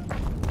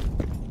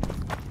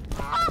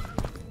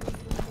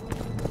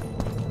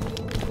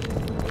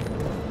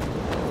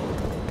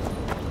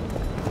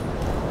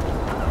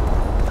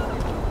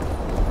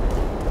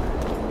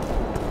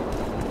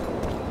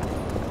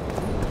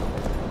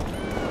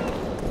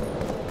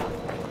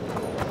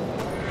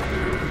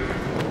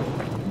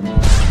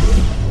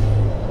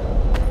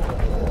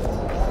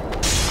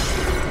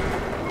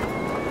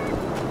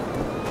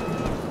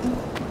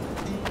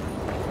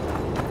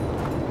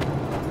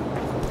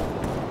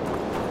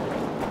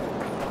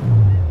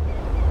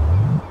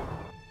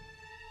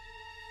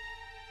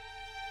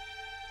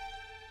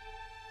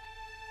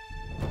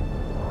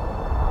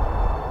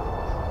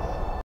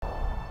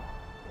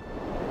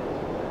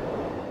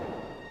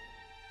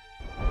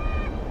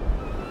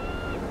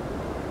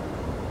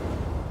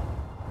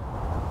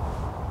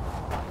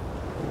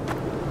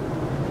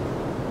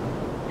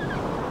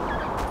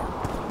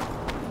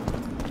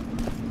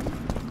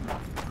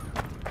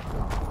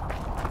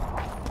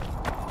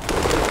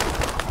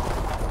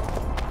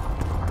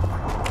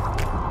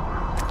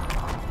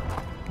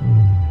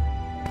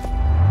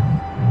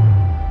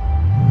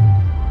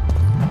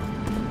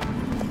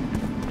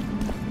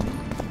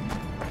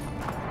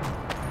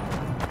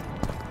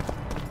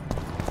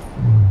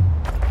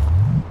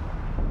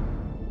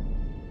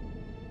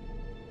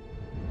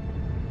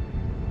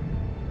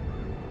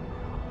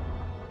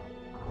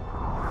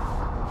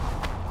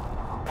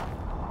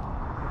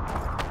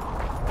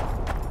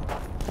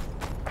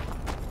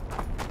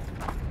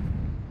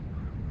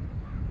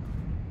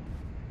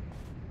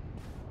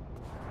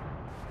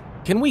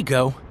 Can we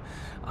go?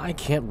 I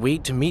can't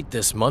wait to meet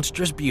this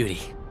monstrous beauty.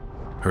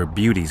 Her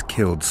beauty's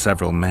killed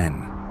several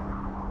men.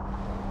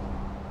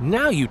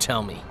 Now you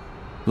tell me.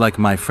 Like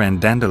my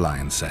friend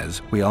Dandelion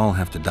says, we all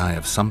have to die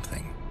of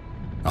something.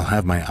 I'll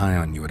have my eye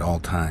on you at all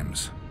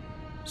times.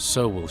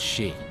 So will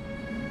she.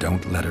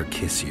 Don't let her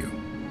kiss you.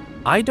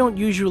 I don't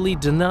usually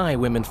deny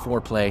women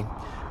foreplay,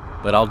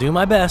 but I'll do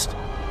my best.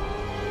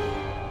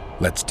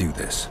 Let's do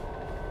this.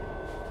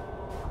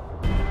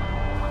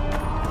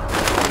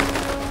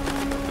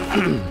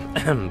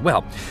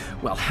 Well,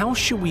 how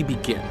should we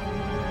begin?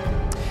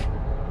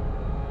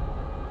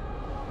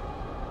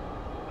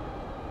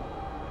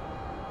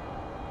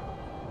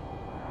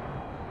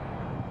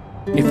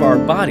 If our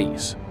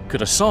bodies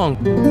could a song,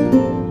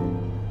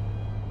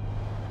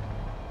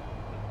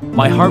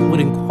 my heart would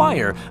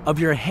inquire of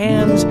your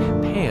hands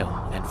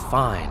pale and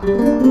fine,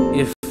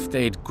 if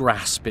they'd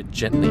grasp it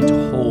gently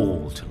to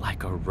hold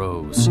like a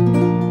rose.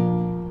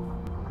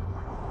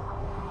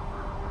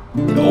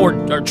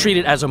 Or treat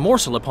it as a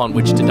morsel upon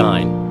which to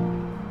dine.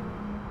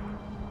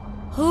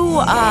 Who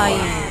are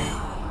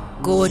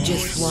you,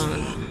 gorgeous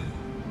one?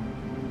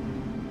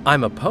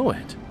 I'm a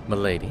poet,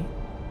 milady.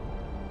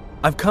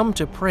 I've come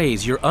to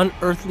praise your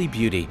unearthly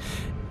beauty,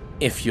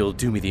 if you'll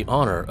do me the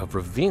honor of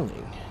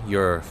revealing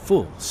your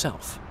full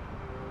self.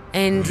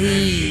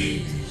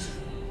 Indeed.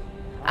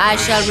 I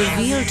shall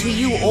reveal to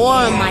you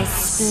all my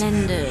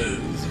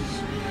splendors.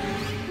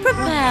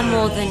 Prepare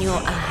more than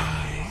your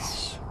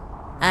eyes.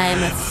 I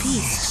am a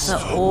feast for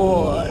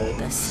all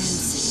the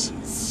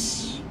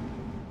senses.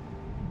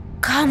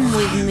 Come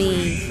with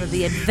me for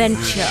the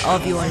adventure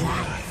of your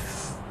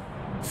life,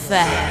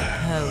 fair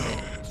poet.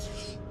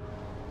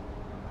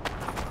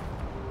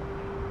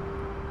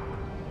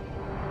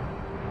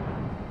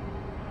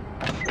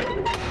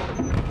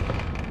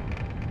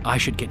 I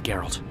should get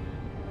Geralt.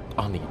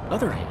 On the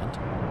other hand,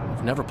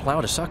 I've never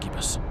plowed a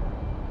succubus.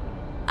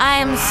 I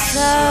am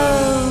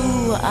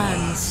so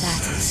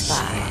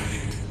unsatisfied.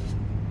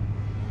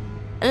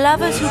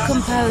 Lovers who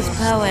compose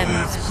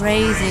poems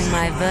praising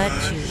my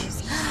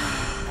virtues.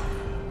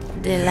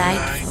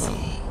 Delightful.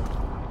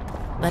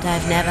 But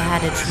I've never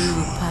had a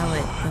true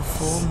poet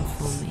perform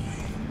for me.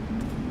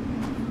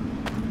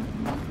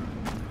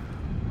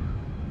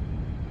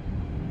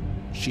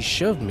 She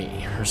showed me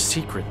her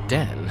secret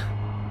den.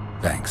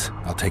 Thanks.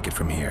 I'll take it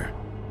from here.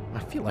 I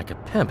feel like a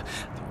pimp.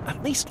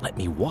 At least let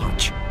me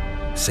watch.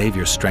 Save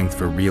your strength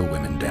for real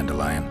women,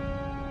 Dandelion.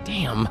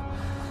 Damn.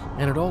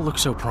 And it all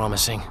looks so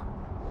promising.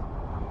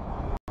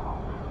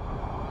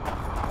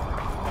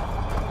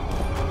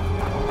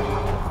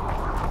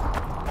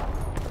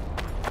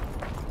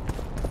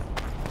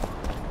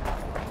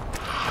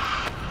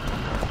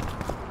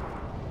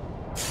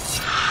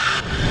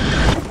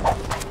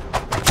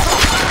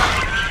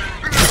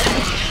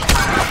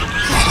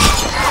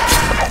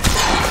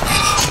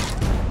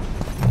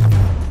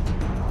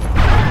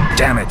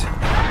 Damn it!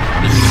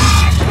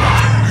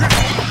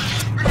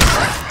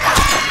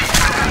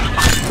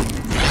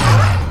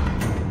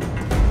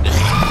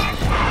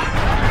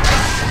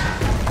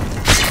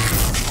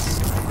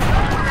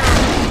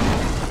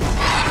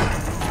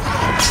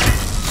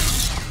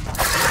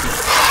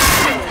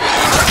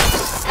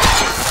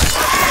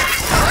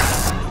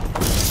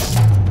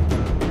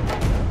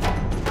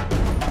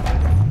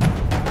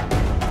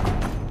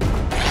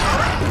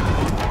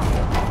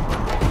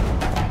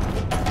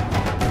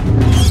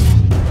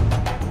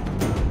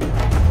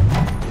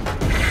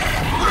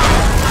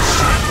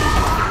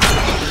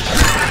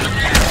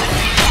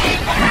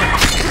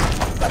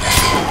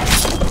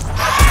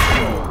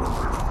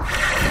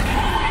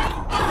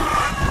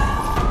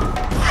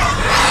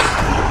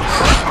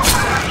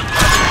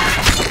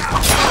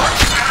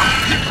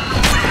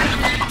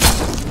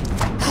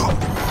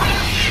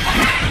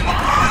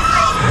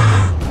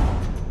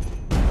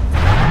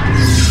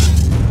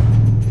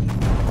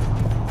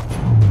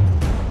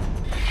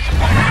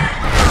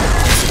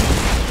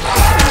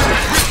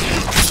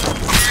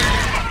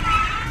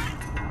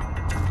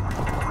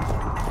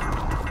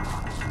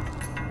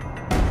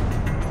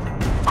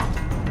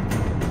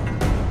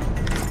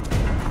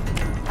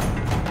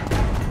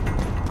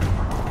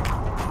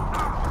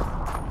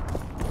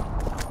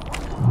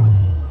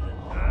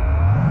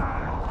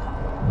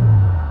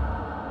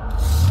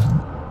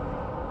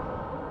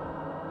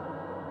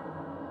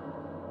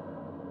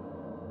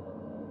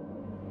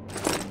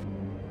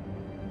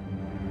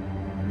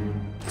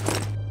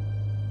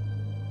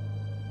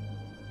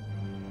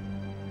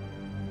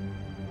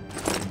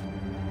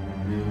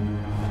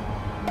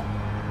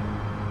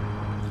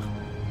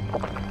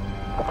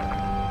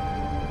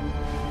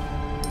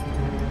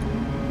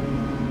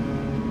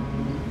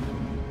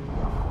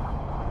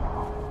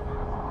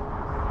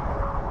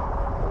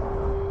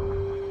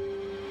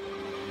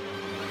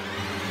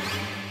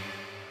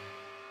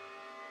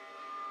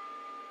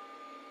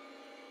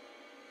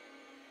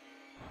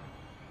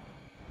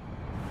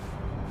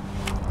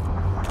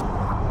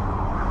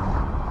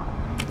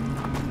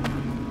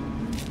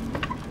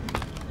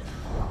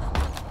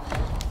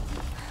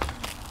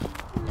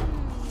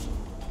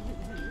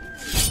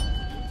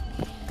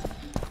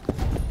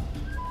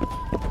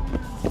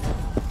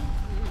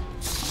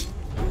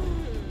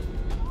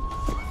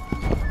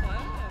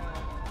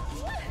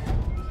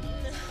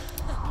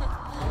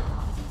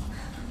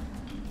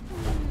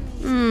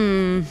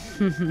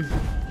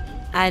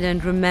 I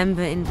don't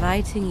remember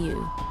inviting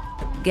you,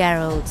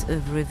 Geralt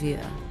of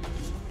Rivia.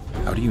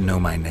 How do you know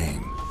my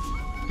name?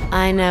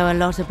 I know a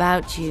lot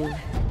about you.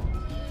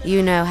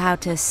 You know how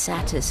to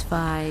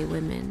satisfy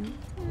women.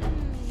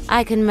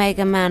 I can make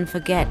a man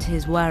forget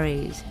his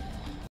worries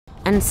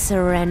and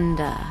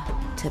surrender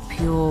to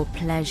pure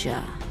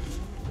pleasure.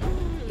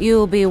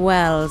 You'll be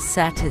well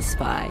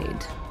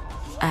satisfied,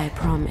 I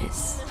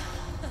promise.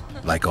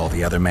 Like all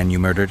the other men you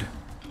murdered?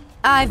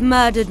 I've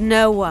murdered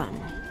no one.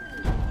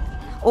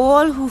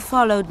 All who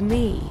followed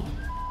me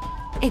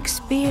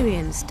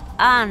experienced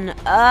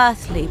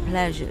unearthly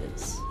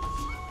pleasures.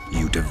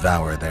 You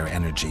devour their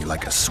energy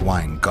like a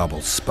swine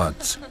gobbles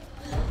spuds.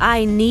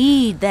 I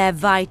need their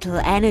vital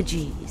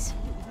energies.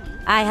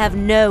 I have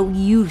no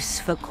use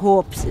for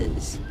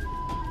corpses.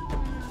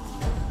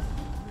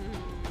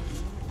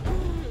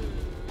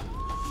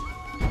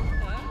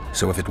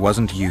 So if it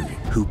wasn't you,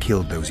 who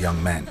killed those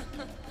young men?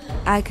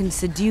 I can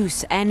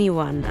seduce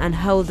anyone and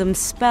hold them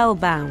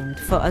spellbound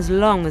for as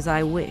long as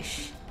I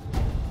wish.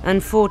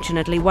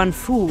 Unfortunately, one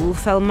fool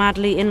fell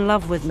madly in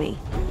love with me.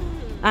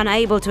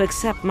 Unable to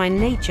accept my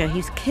nature,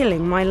 he's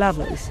killing my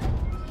lovers.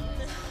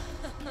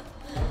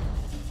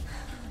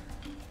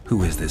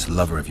 Who is this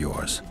lover of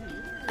yours?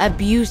 A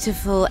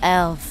beautiful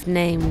elf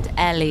named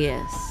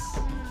Elias.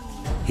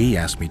 He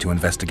asked me to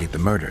investigate the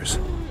murders.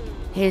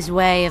 His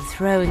way of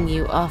throwing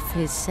you off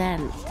his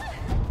scent.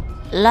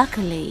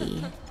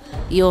 Luckily,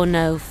 you're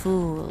no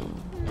fool.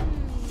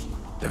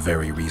 The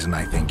very reason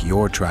I think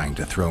you're trying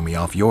to throw me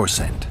off your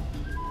scent.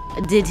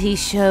 Did he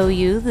show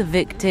you the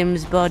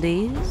victims'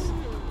 bodies?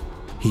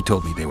 He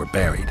told me they were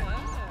buried.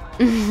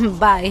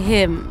 By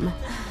him.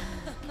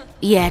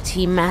 Yet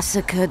he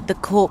massacred the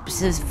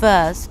corpses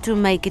first to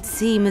make it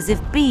seem as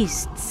if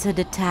beasts had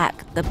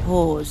attacked the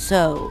poor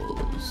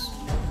souls.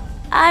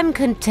 I'm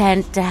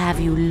content to have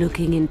you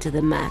looking into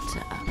the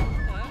matter.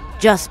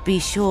 Just be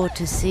sure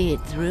to see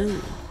it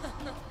through.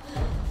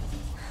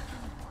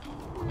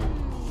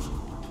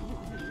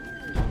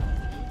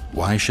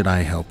 Why should I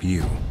help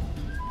you?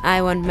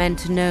 I want men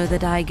to know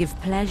that I give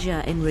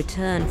pleasure in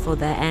return for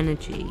their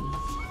energy.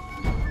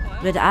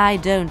 But I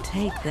don't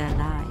take their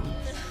lives.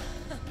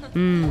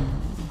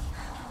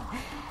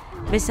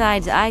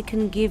 Besides, I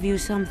can give you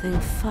something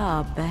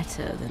far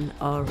better than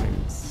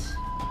Orin's.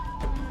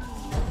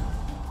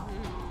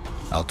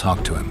 I'll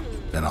talk to him,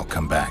 then I'll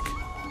come back.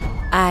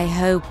 I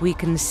hope we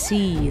can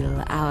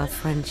seal our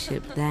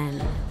friendship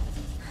then.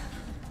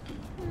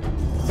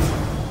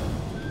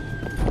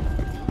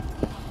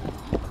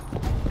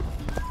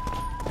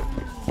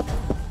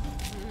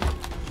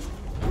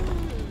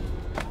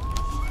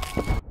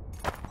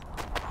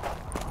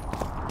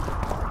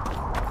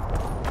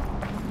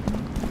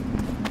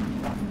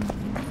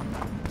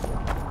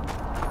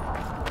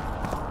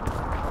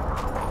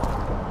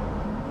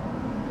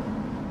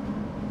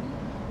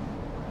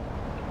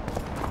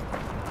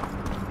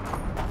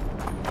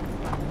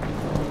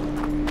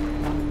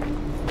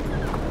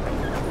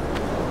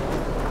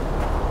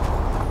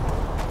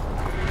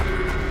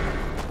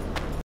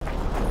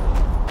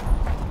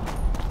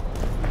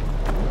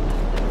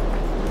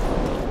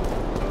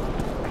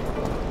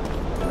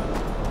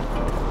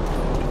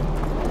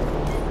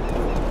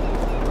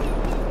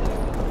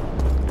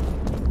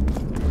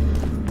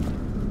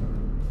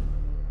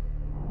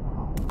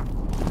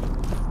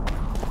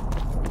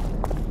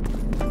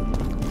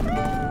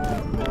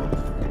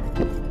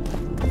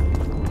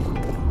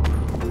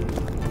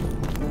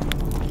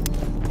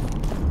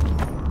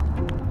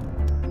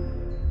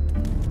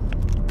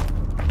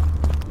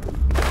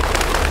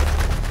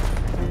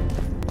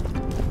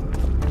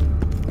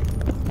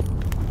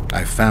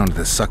 I found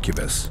the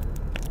succubus.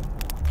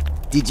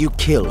 Did you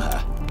kill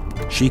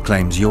her? She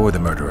claims you're the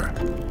murderer.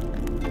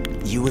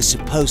 You were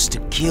supposed to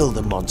kill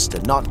the monster,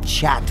 not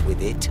chat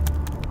with it.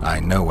 I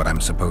know what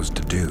I'm supposed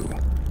to do.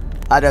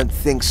 I don't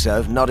think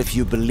so, not if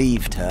you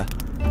believed her.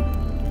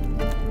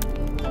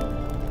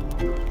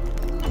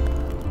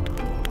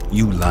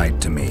 You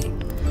lied to me.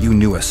 You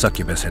knew a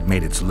succubus had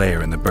made its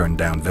lair in the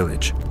burned-down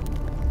village.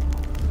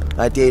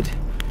 I did.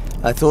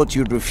 I thought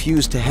you'd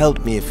refuse to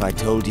help me if I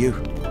told you.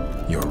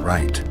 You're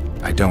right.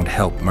 I don't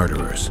help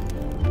murderers.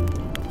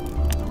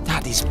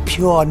 That is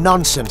pure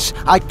nonsense.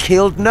 I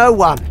killed no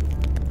one.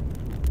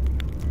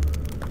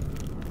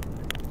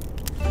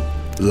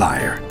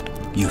 Liar.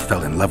 You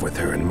fell in love with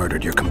her and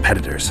murdered your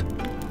competitors.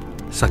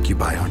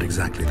 Succubi aren't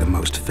exactly the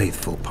most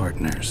faithful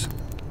partners.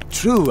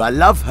 True, I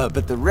love her,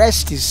 but the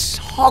rest is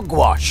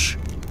hogwash.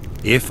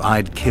 If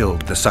I'd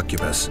killed the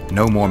succubus,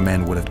 no more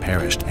men would have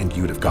perished and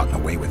you'd have gotten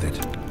away with it.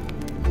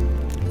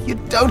 You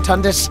don't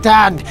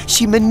understand.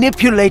 She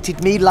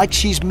manipulated me like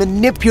she's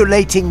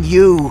manipulating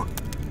you.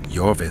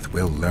 Yorvith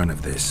will learn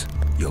of this.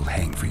 You'll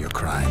hang for your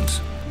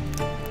crimes.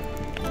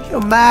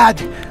 You're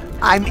mad.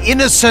 I'm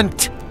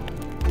innocent.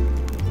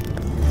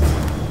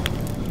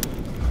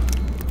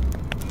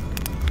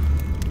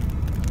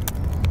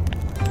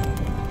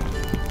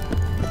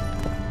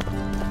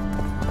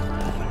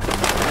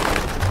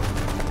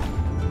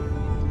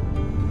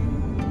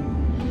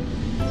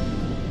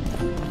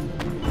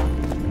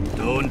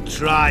 Don't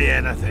try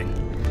anything.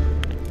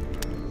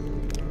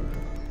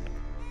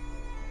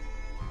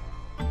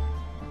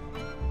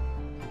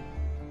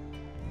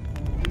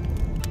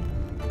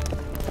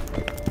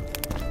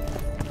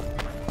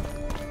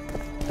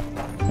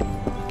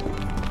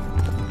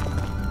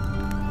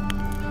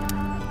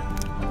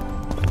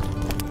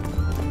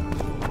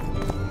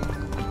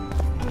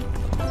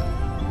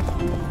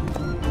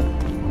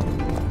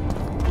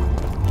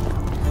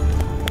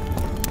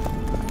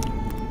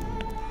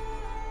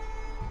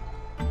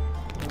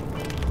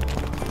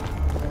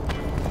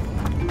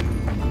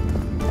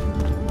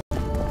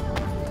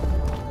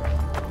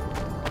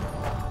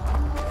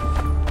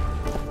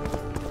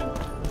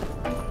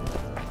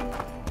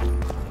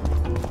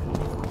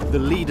 The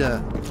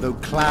leader, though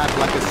clad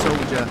like a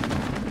soldier,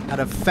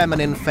 had a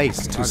feminine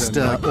face to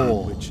stir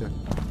awe.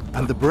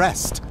 And the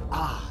breast,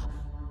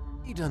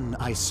 Eden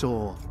I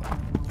saw,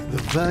 the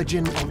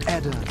Virgin of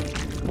Eden.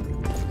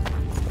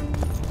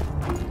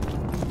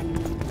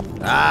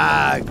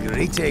 Ah,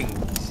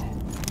 greetings.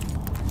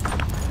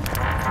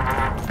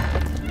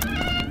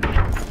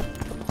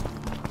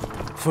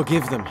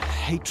 Forgive them.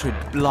 Hatred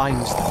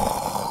blinds them.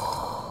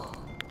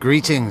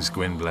 Greetings,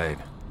 Gwynblade.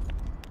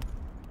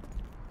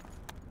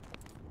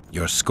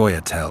 Your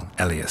Scoia'tael,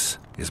 Elias,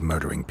 is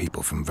murdering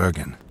people from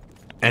Vergen.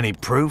 Any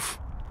proof?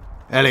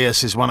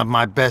 Elias is one of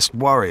my best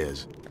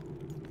warriors.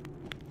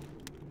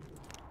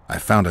 I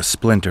found a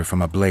splinter from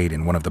a blade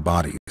in one of the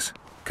bodies.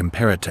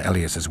 Compare it to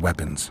Elias's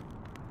weapons.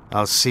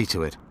 I'll see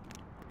to it.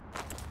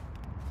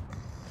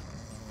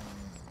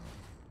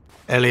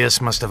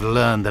 Elias must have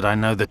learned that I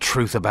know the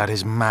truth about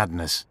his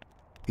madness.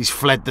 He's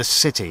fled the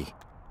city.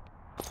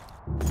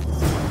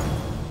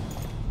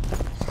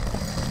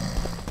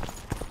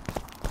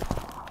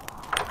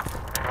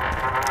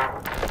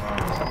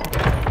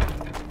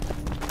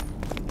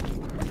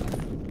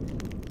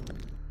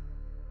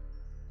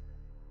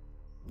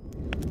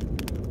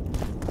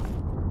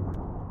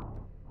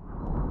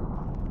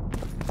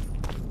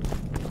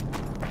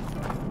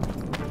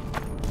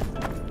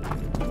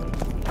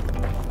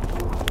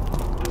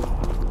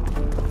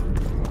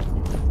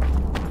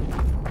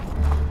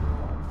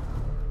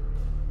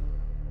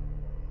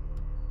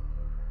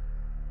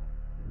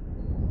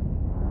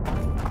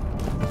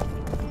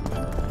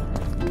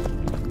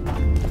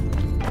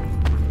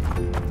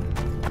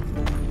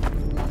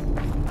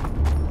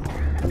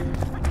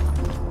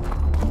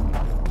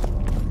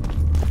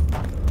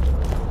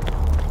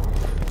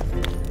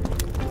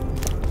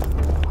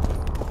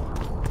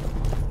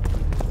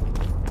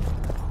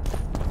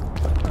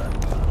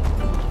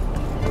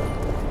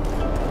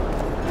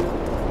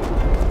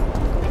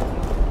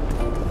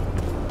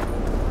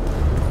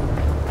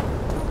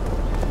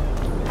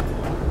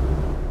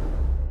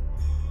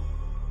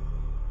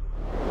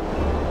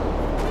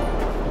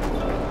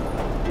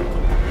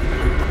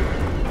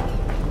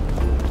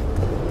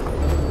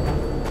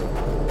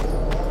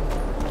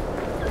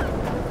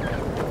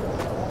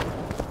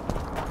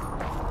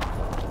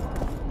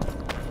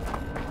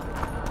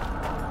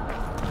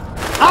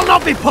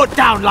 not be put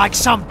down like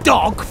some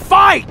dog.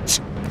 Fight!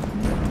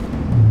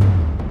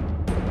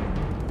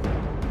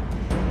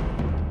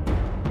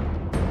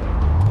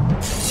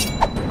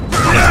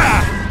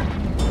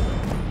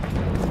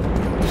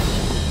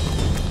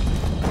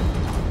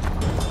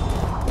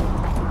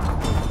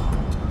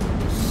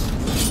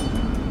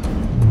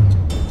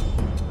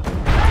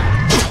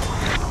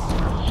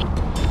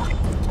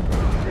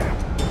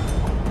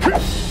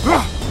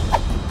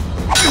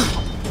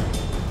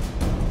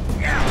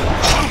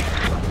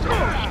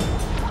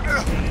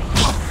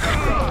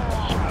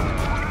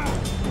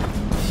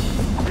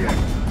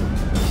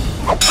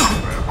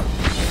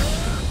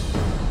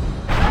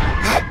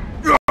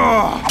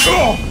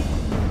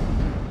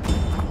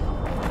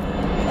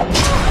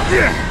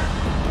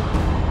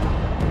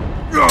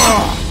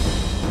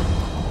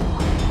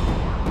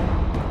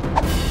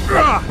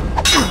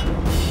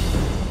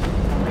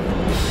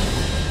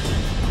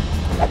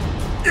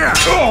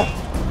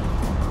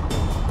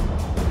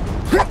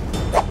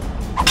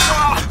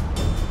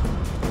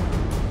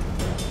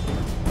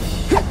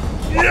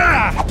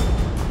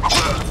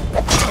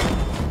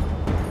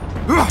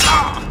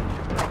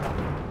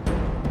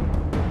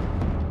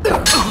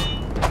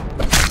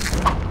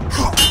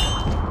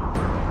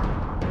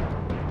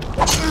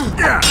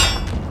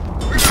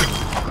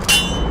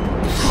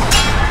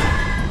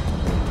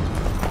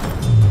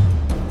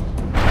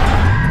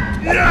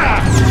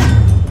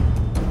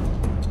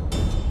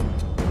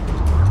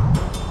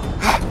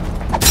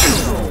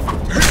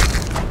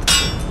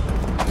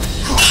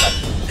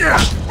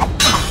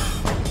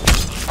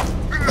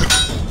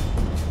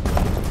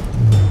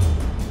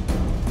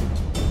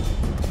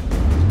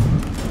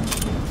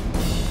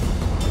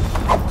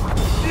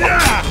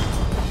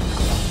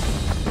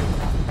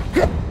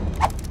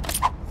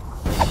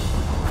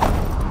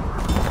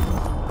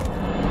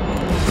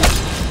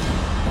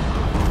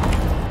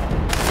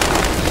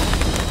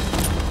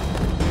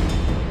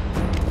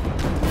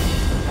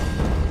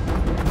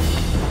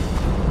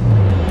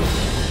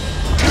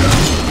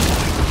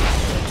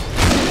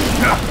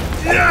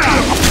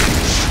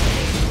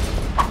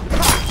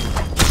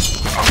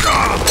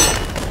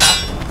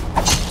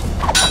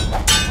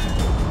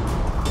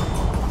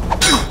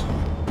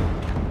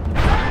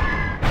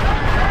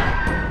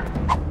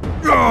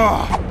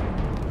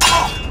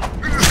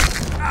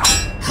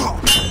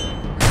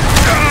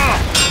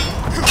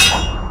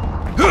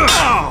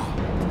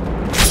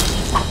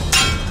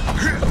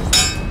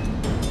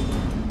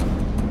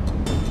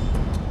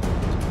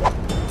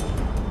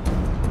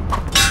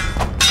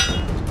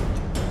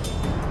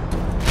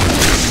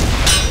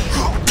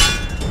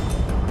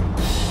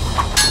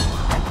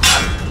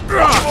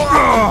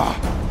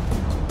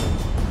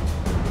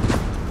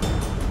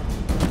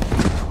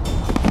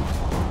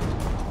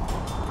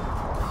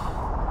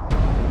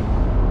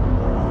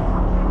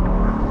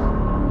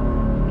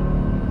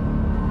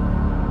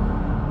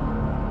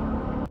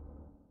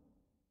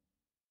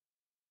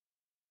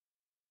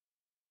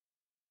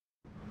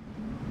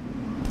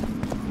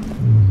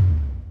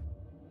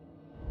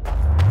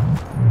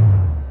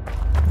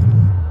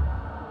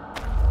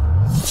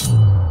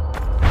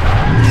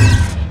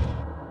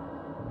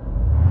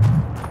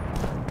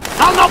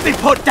 Be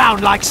put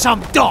down like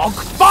some dog.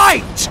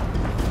 Fight!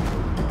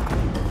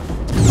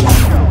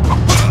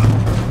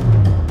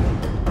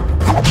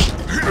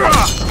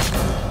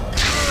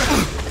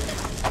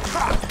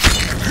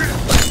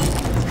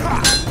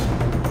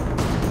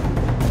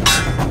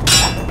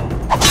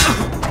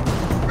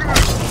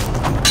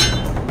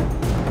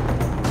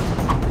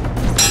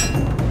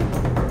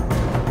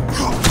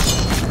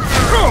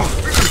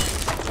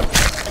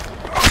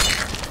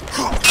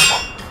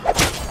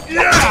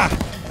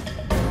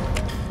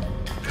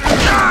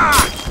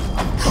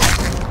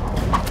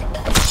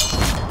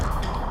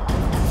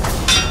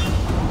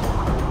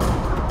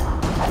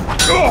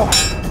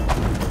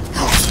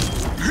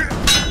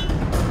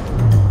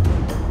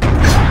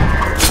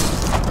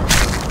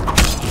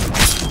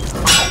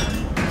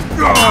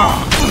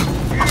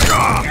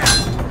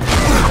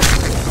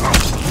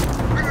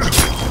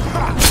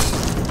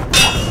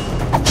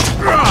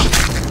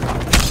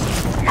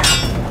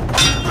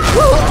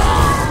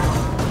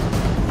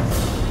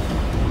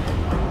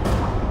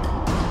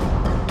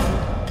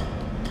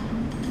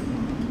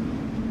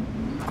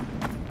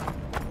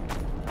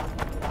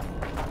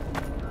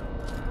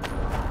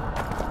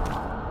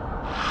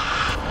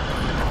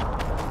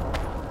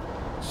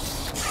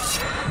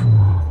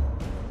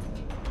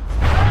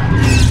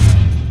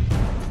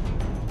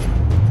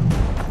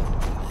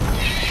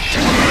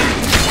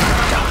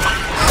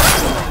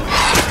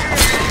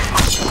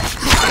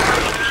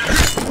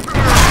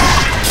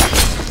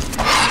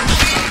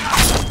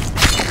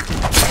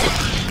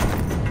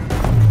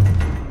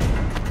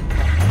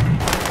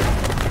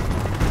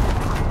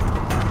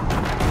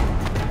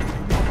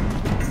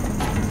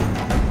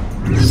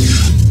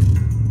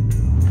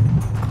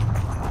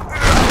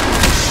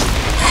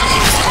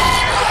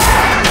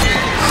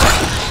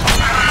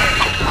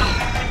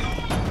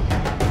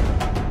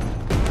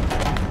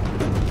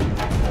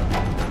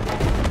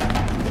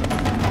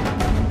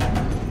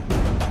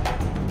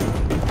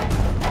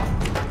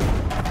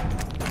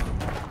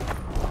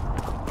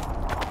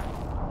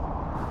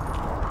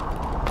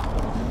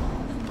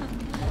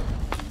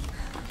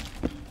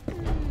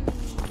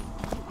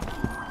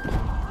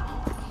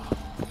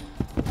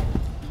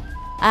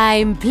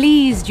 I'm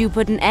pleased you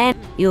put an end.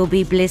 You'll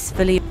be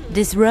blissfully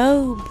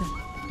disrobe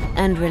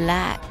and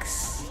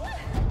relax.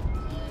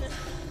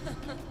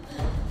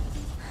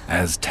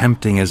 As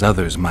tempting as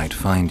others might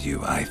find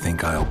you, I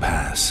think I'll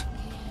pass.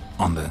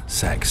 On the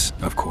sex,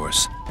 of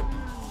course.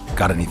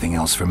 Got anything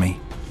else for me?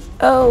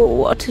 Oh,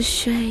 what a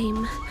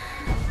shame.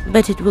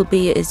 But it will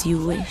be as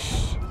you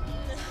wish.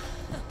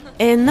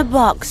 In the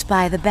box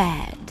by the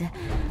bed,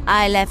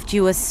 I left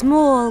you a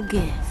small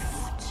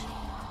gift.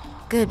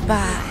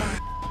 Goodbye.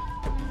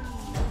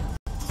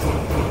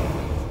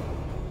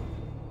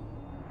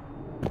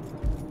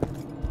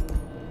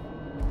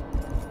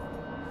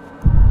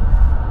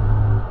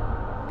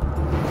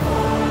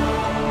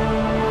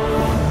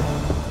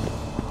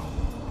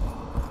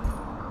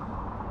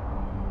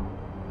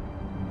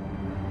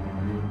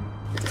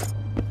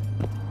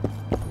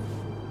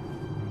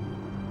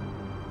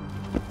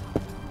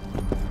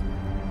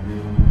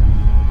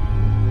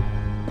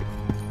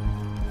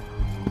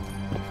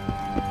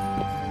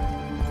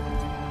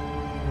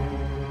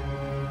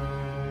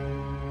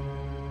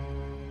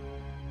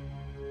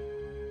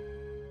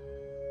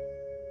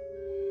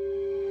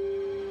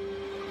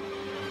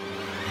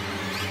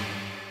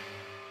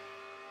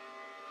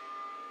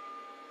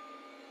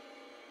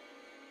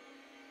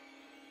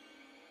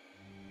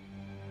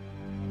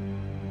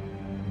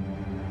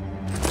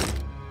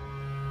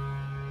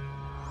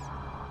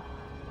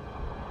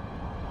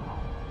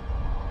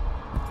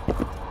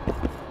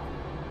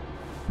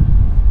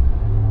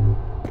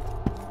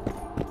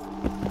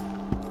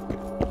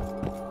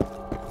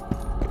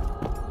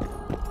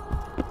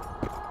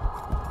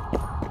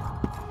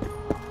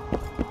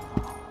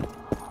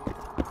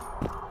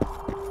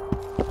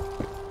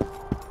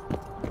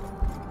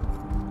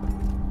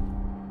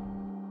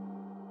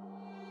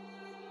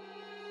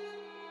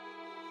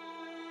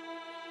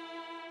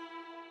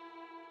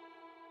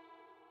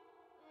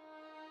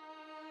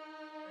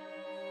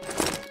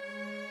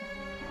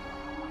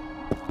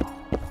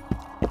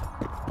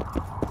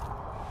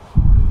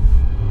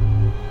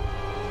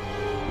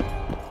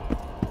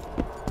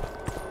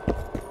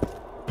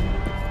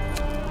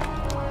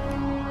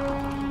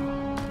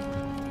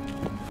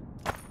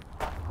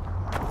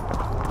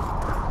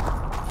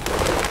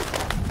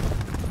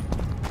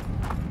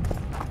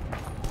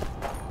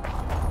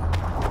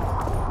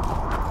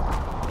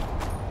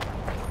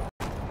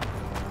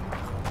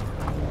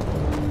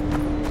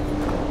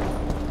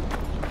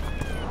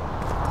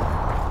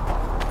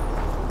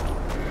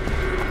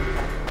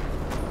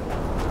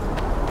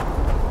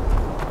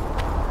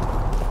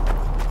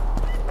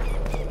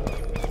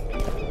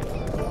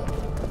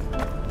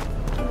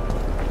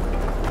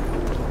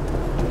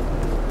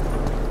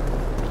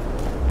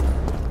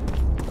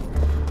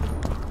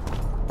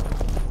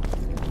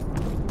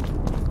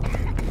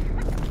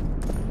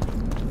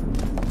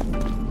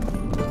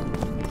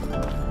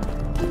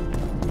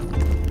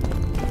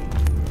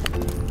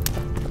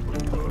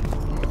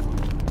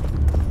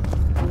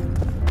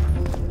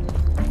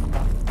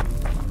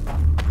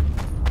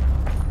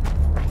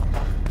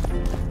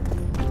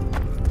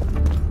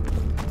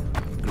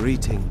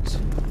 Greetings.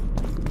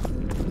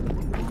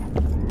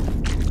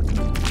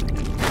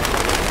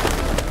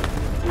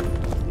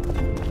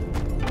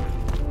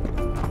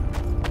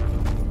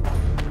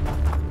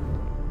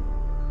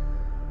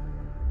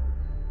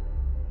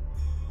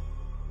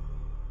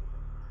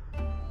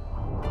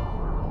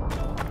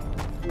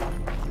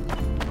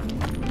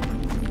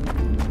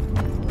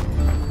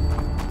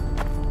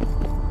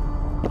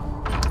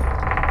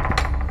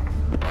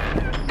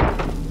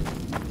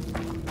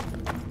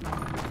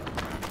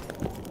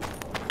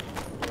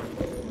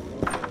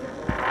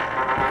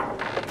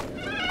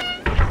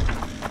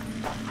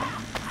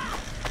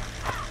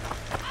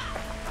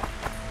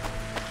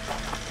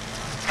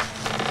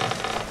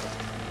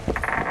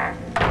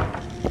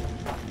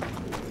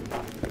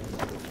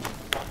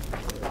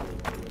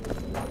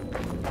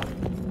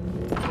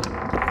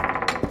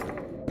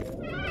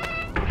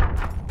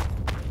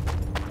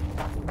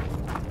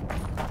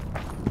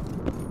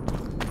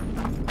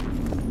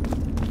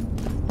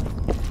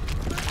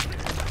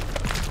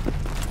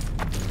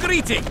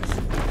 Greetings!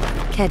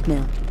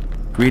 Kedmil.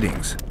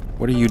 Greetings.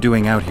 What are you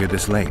doing out here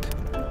this late?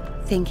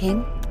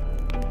 Thinking?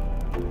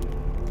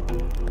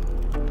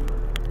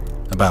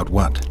 About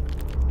what?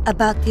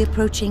 About the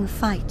approaching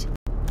fight.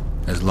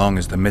 As long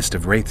as the mist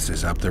of wraiths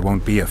is up, there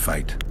won't be a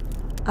fight.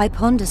 I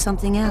ponder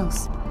something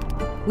else.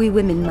 We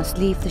women must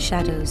leave the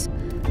shadows.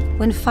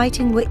 When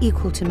fighting, we're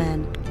equal to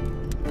men,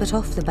 but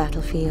off the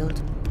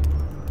battlefield.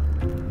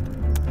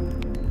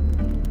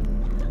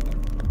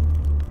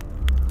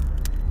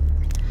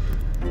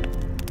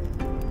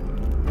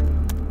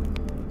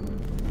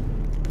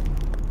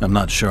 I'm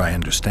not sure I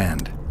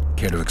understand.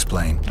 Care to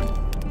explain?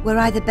 Were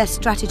I the best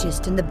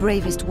strategist and the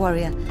bravest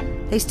warrior,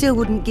 they still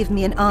wouldn't give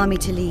me an army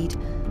to lead,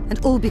 and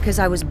all because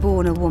I was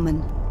born a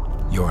woman.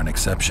 You're an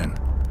exception.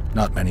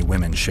 Not many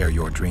women share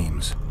your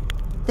dreams.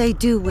 They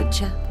do,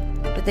 Witcher,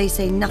 but they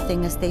say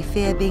nothing as they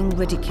fear being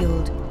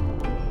ridiculed.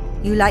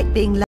 You like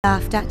being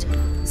laughed at,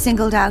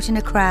 singled out in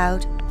a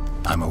crowd?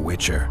 I'm a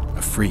Witcher,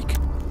 a freak.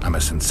 I'm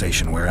a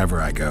sensation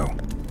wherever I go.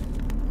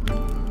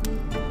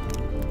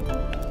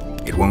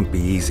 It won't be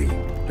easy,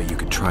 but you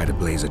could try to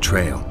blaze a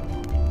trail.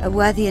 A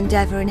worthy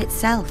endeavor in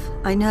itself,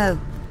 I know.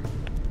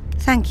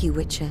 Thank you,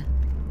 Witcher.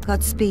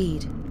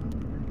 Godspeed.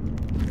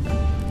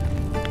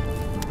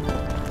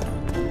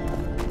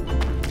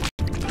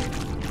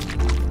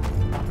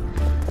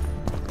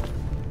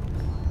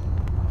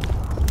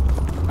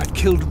 I've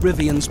killed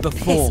Rivians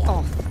before. Piss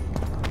off.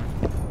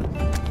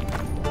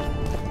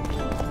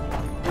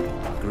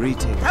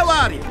 Greetings. How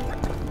are you?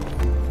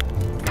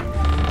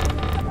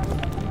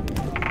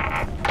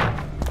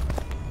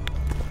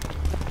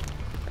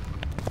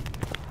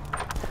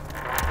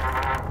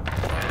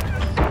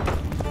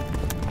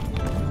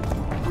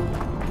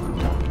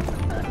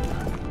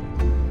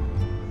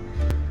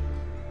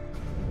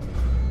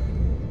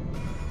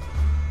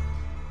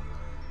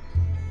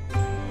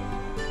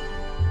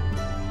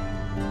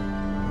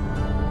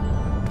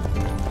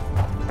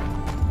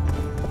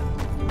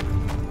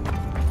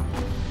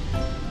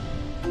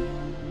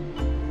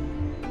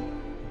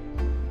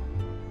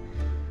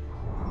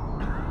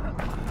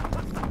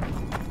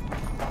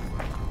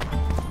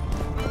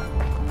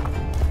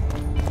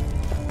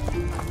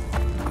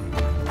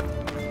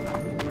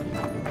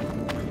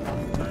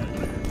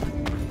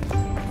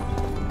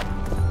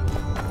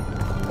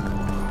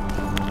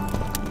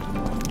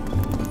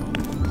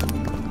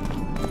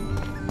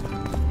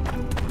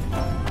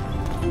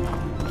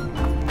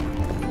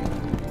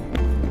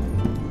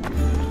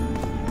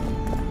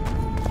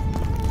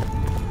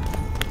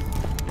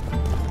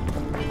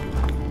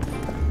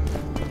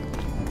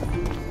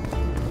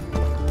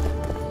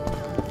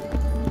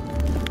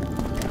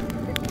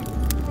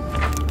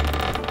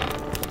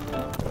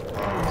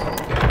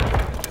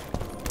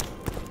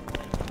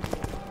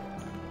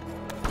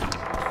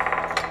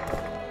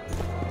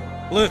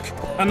 Look,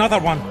 another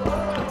one.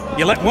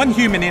 You let one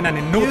human in and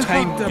in no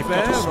time hugged a you've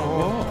got bear a or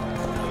swarm.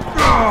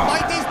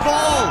 Bite these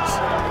balls!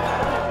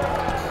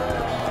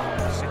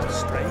 Sit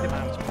astride a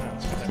man's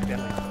pants,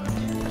 evidently.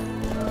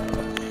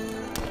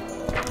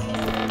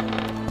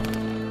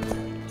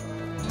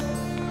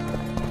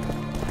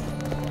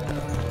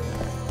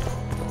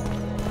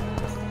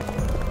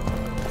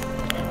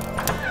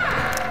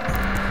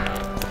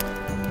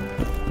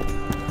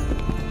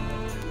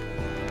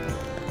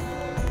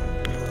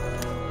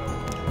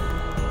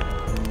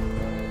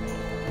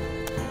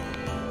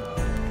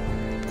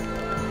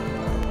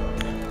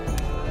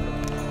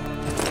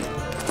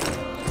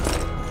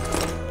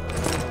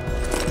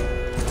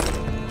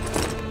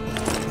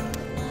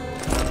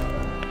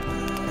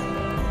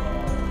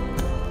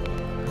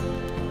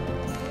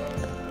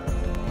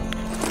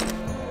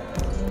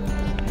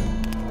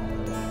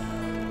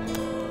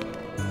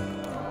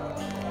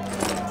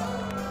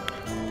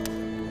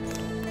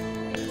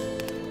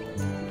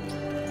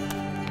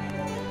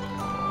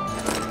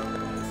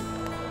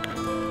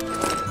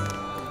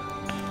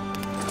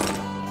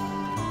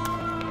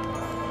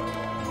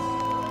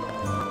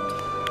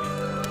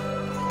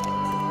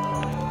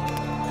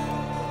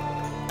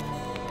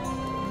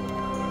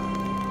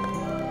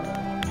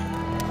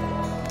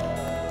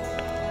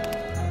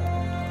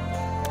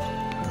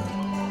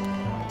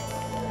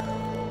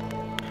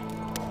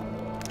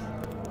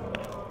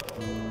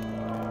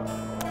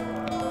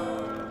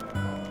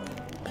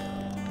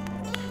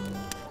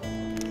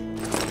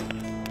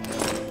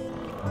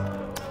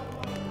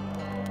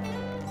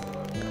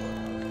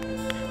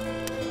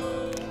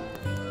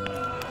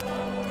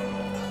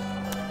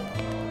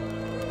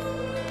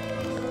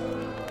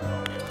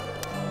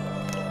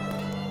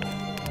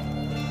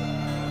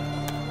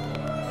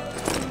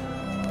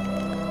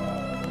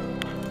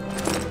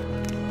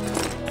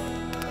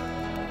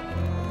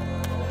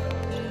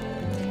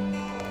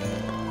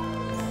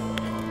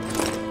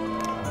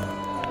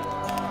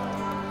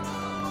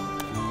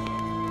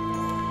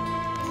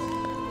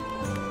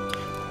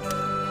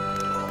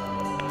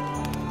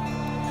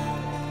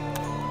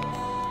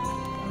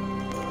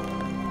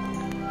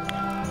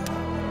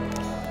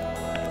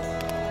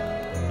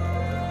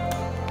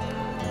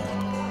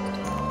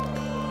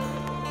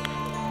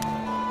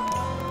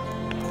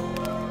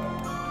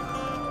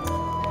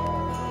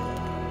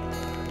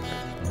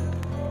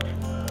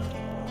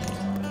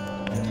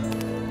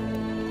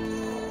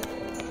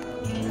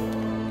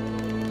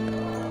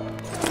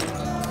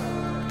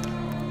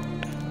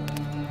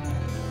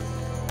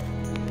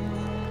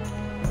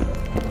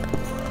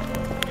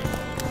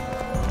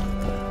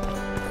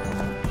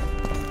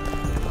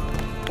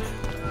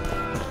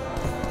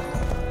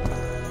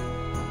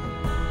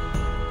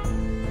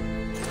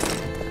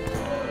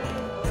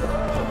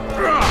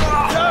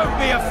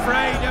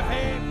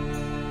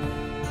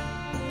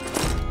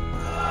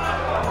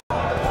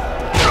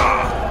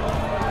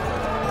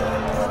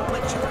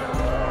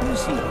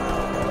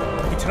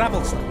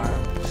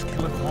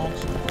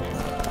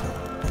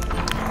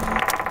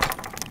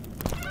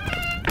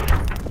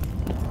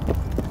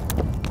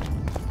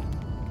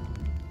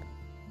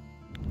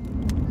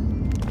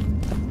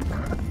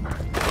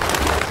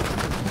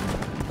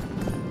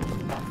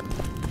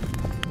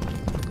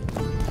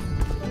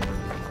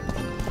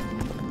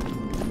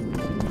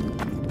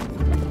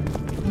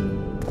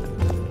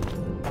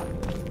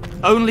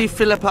 Only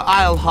Philippa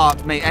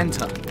Eilhart may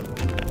enter.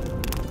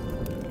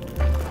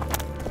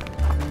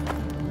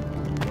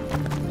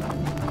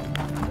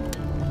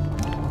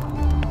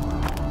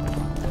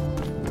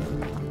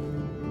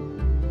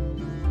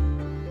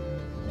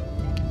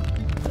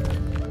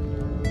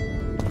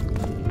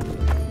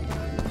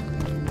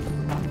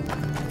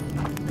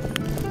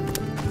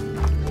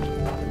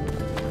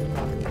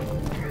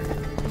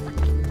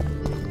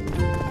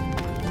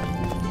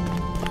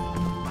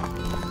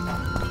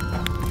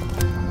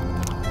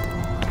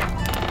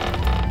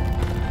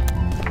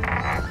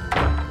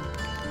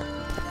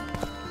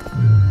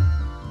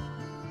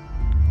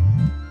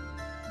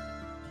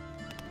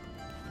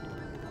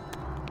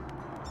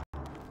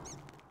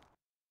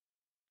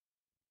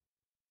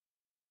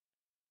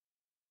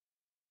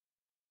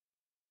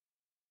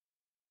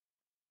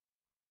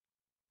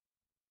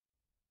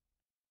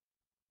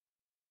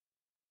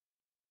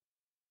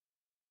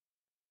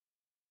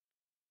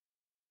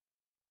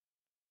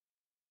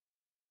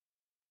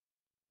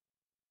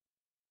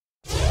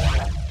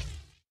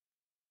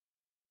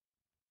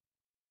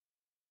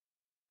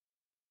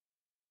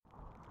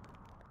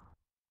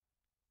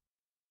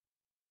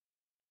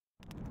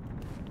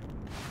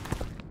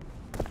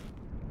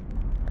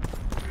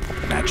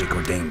 Magic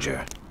or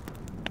danger?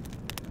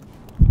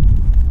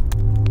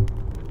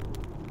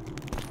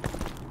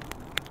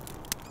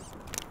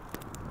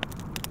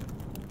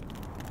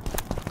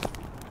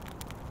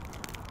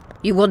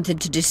 You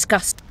wanted to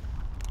discuss...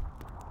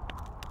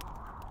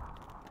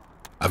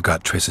 I've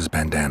got Triss's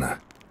bandana.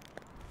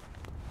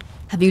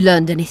 Have you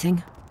learned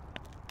anything?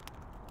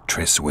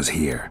 Triss was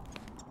here.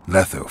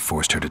 Letho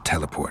forced her to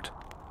teleport.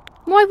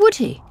 Why would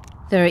he?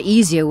 There are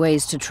easier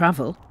ways to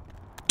travel.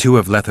 Two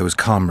of Letho's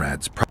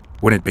comrades...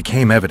 When it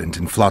became evident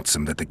in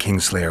Flotsam that the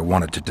Kingslayer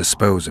wanted to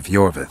dispose of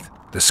Yorvith,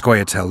 the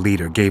Scoia'tael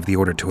leader gave the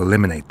order to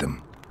eliminate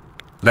them.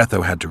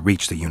 Letho had to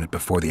reach the unit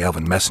before the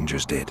Elven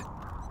messengers did.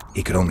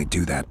 He could only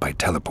do that by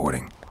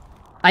teleporting.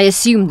 I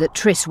assumed that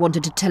Triss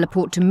wanted to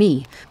teleport to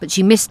me, but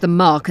she missed the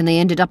mark and they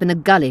ended up in the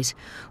gullies.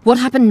 What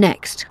happened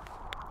next?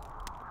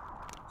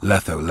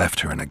 Letho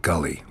left her in a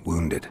gully,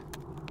 wounded.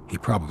 He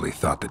probably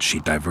thought that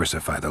she'd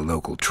diversify the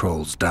local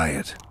trolls'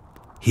 diet.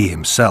 He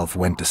himself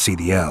went to see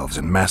the elves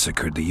and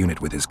massacred the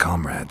unit with his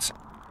comrades.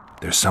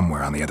 They're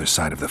somewhere on the other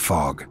side of the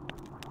fog.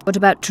 What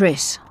about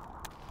Triss?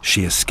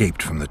 She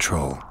escaped from the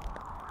troll.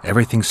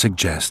 Everything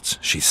suggests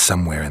she's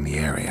somewhere in the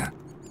area.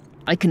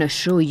 I can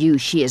assure you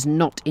she is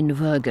not in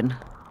Vergen.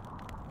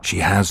 She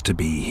has to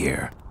be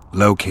here.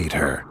 Locate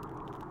her.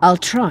 I'll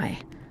try,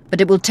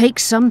 but it will take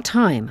some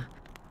time.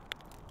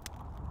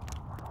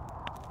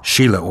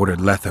 Sheila ordered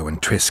Letho and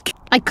Triss...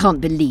 I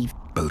can't believe...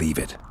 Believe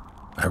it.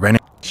 Irene...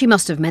 She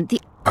must have meant the...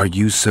 Are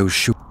you so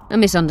sure? A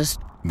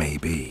misunderstanding.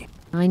 Maybe.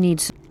 I need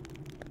some...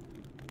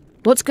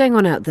 What's going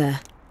on out there?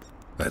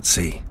 Let's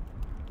see.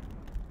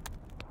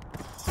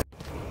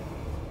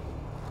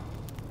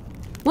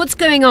 What's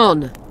going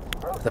on?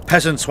 The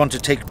peasants want to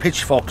take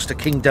pitchforks to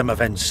King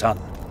Demoven's son.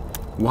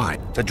 Why?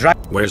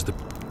 Where's the...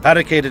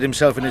 Barricaded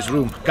himself in his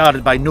room,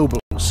 guarded by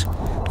nobles.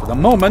 For the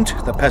moment,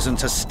 the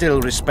peasants are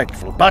still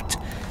respectful, but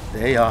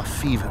they are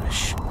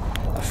feverish.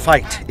 A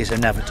fight is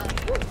inevitable.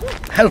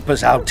 Help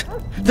us out.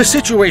 The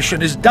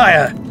situation is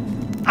dire.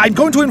 I'm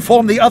going to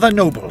inform the other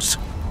nobles.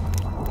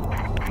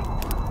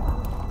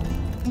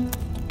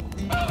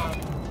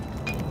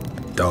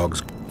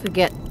 Dogs.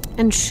 Forget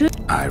and shoot.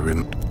 I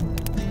remember.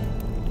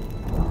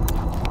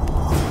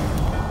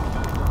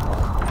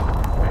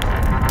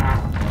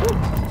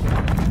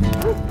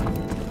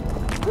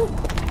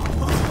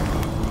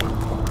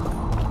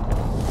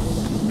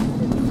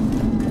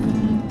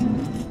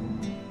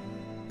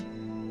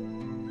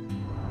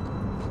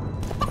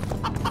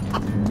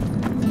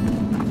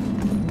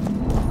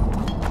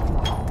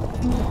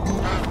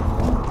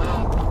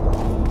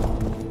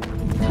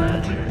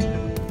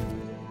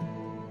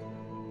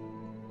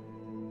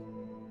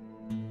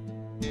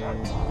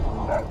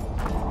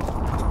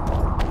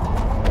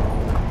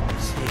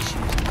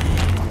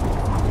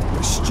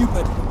 You're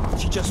stupid.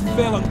 She just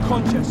fell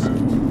unconscious.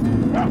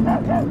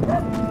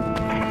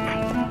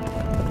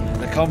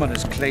 The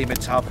commoners claim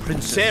it's our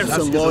princess. Serfs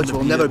and lords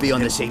will never be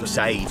on the same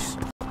side.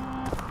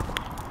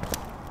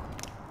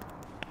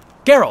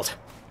 Geralt!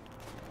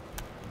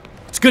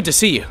 It's good to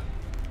see you.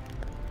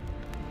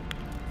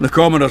 The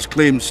commoners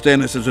claim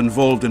Stennis is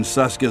involved in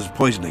Saskia's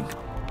poisoning.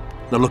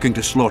 They're looking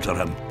to slaughter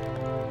him.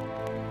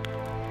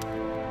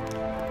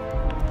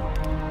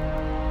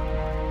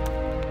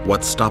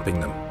 What's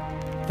stopping them?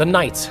 The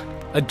knights,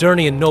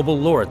 Aedirnian noble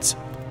lords.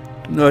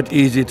 Not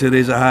easy to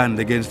raise a hand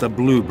against a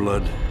blue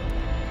blood.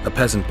 A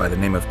peasant by the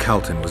name of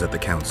Calton was at the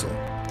council.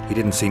 He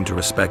didn't seem to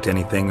respect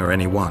anything or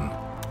anyone.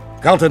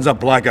 Calton's a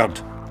blackguard.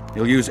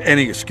 He'll use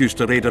any excuse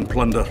to raid and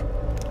plunder.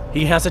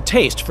 He has a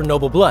taste for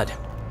noble blood.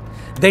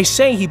 They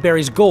say he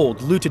buries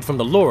gold looted from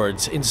the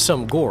lords in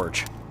some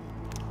gorge.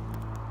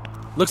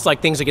 Looks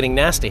like things are getting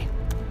nasty.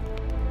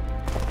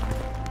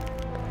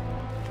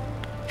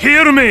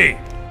 Hear me!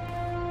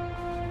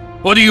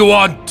 What do you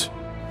want?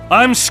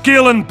 I'm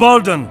Skillen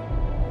Burden.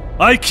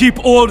 I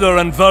keep order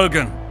in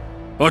Vergen.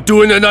 Or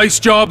doing a nice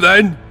job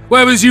then?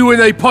 Where was you when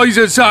they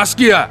poisoned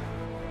Saskia?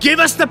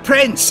 Give us the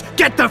prince!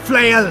 Get the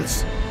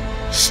flails!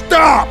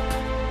 Stop!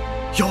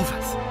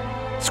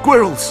 Yorvith!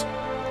 Squirrels!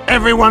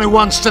 Everyone who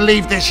wants to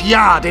leave this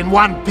yard in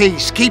one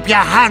piece, keep your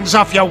hands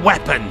off your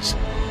weapons.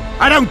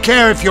 I don't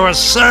care if you're a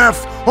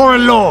serf or a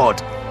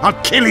lord.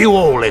 I'll kill you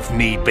all if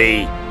need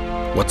be.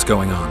 What's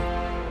going on?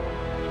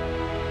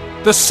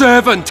 The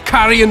servant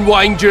carrying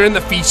wine during the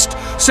feast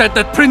said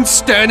that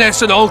Prince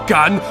Sternes and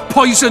Olgan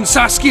poisoned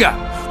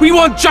Saskia. We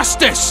want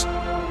justice!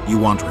 You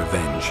want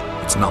revenge.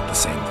 It's not the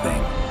same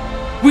thing.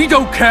 We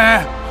don't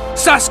care.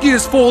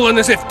 Saskia's fallen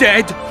as if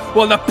dead,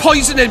 while the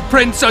poisoning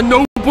prince and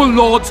noble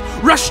lords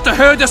rush to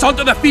herd us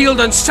onto the field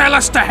and sell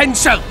us to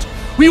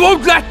Henselt. We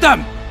won't let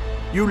them!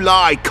 You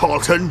lie,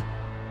 Colton.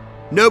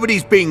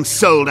 Nobody's being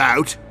sold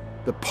out.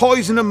 The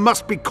poisoner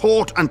must be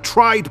caught and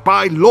tried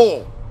by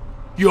law.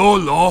 Your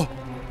law?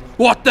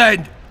 What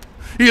then?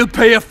 He'll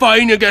pay a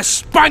fine and get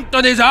spanked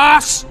on his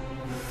ass?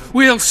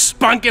 We'll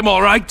spank him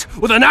all right,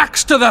 with an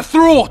axe to the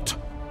throat!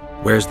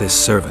 Where's this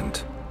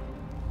servant?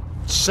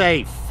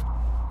 Safe.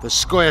 The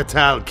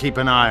Scoia'tael keep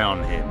an eye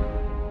on him.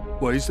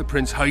 Why is the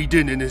prince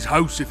hiding in his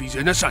house if he's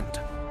innocent?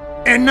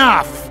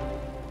 Enough!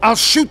 I'll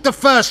shoot the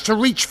first to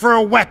reach for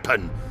a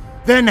weapon.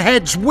 Then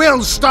heads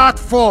will start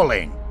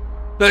falling.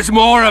 There's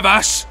more of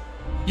us.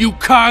 You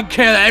can't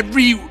kill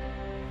every...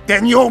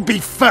 Then you'll be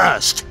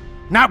first.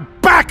 Now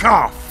back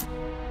off!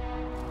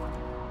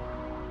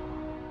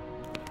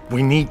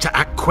 We need to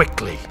act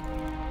quickly.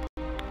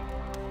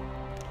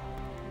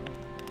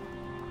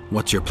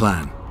 What's your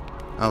plan?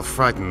 I'll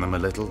frighten them a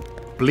little.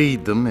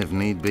 Bleed them if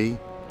need be.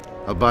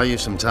 I'll buy you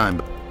some time,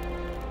 but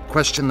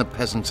question the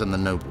peasants and the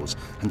nobles,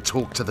 and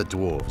talk to the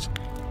dwarves.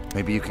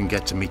 Maybe you can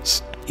get to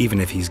meet... Even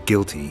if he's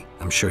guilty,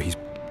 I'm sure he's...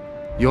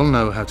 You'll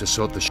know how to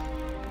sort the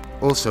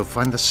Also,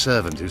 find the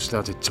servant who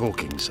started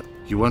talking. So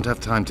you won't have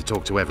time to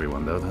talk to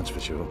everyone, though, that's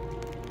for sure.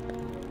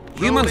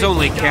 Humans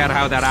only care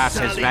how their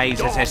asses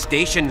rise as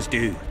stations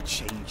do.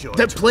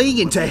 They're playing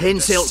into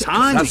Henselt's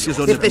hands.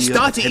 If they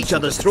start at each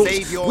other's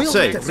throats, we'll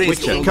Say,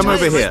 Witcher, come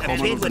over here.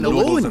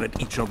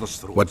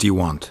 What do you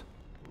want?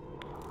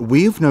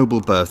 We of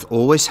noble birth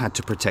always had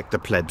to protect the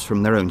plebs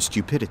from their own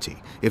stupidity.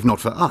 If not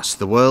for us,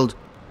 the world...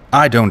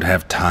 I don't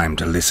have time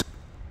to listen.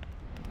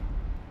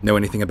 Know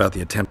anything about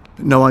the attempt?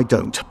 No, I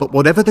don't. But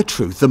whatever the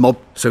truth, the mob...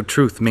 So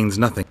truth means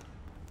nothing?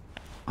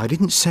 I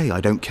didn't say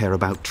I don't care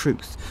about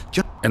truth.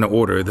 Just... An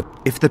order that...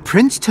 If the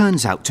prince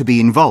turns out to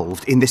be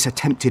involved in this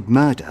attempted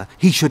murder,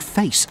 he should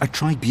face a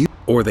tribunal.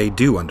 Or they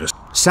do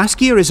understand.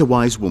 Saskia is a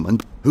wise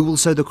woman who will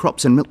sow the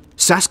crops and milk.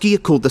 Saskia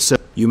called the...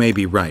 You may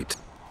be right.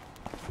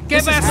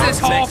 Give us this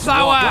whole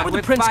flower! What would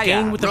the prince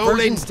gain with the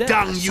virgin's death?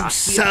 Rolling down, you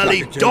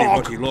surly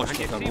dog!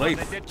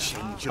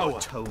 Change your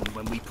tone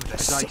when we put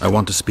a... I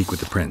want to speak with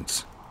the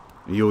prince.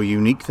 You're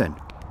unique then.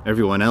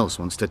 Everyone else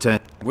wants to turn...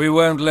 We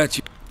won't let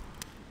you...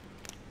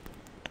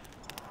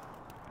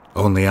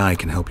 Only I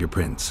can help your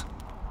prince.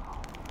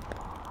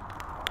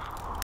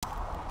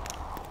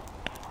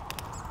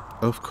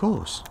 Of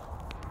course.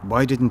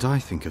 Why didn't I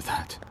think of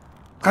that?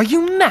 Are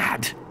you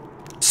mad?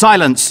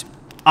 Silence!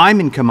 I'm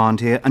in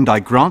command here, and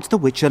I grant the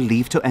Witcher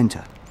leave to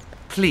enter.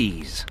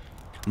 Please,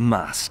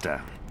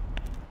 master.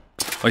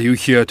 Are you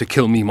here to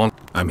kill me, Mon?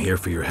 I'm here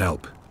for your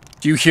help.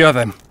 Do you hear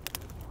them?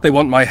 They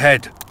want my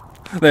head.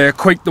 They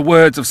equate the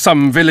words of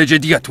some village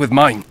idiot with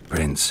mine.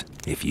 Prince,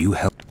 if you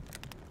help...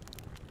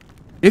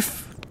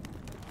 If?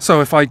 So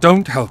if I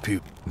don't help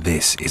you...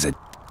 This is a...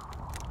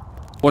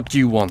 What do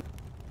you want?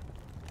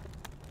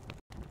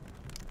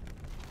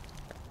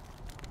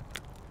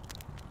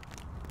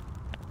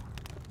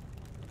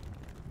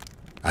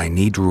 I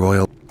need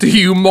royal... Do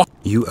you mock...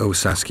 You owe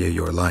Saskia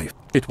your life.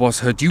 It was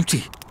her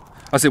duty.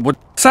 As it would...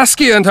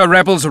 Saskia and her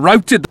rebels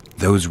routed...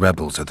 Those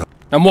rebels are the...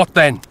 And what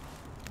then?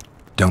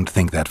 Don't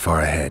think that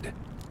far ahead.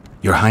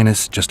 Your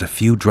Highness, just a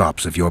few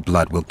drops of your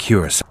blood will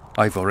cure us.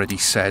 I've already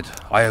said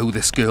I owe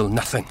this girl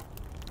nothing.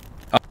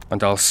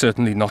 And I'll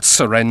certainly not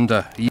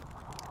surrender.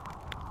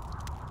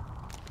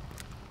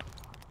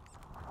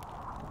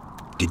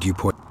 Did you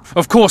pour...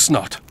 Of course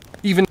not.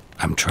 Even...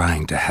 I'm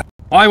trying to help.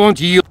 I won't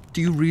yield.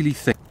 Do you really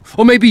think?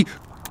 Or maybe...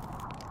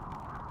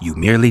 You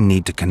merely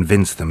need to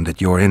convince them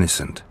that you're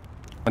innocent.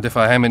 And if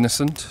I am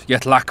innocent,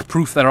 yet lack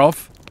proof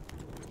thereof?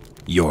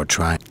 You're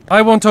trying...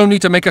 I want only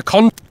to make a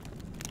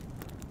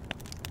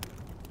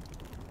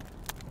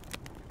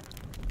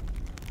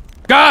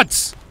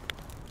Guards!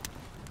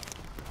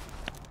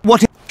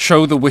 What?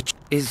 Show the witch...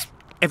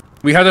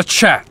 We had a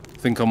chat.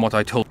 Think on what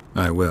I told...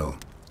 I will.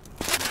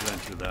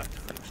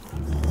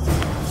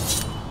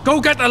 Go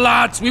get the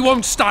lads! We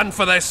won't stand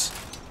for this!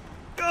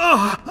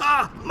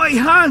 My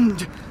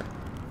hand!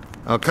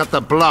 I'll cut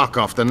the block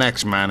off the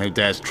next man who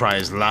dares try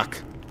his luck.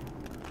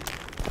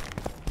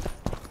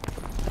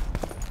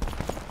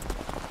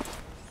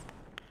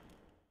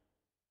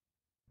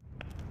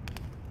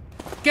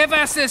 Give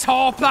us this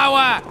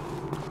horsepower!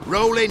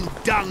 Rolling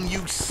down,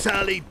 you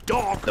surly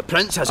dog! The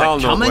prince has I'll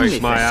a not coming.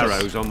 waste my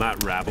arrows on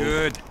that rabble.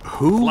 Good.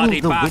 Who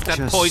Bloody will the bastard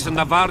Witcher... poisoned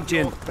the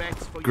virgin.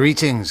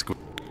 Greetings.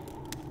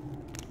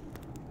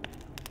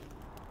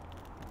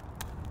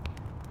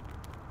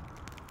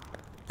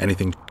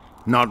 Anything?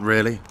 Not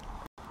really.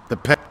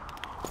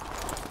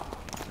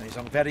 He's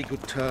on very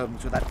good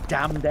terms with that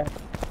damned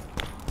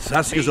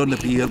Saskia's on the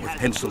pier with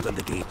Henselt at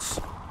the gates.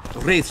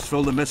 Wraiths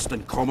fill the mist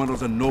and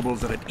commoners and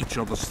nobles are at each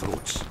other's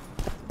throats.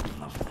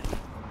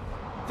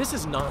 This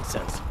is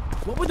nonsense.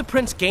 What would the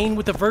prince gain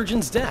with the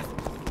virgin's death?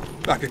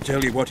 I can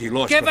tell you what he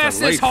lost. Give us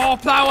his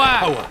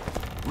horsepower!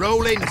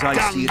 Rolling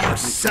down, you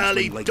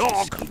surly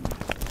dog!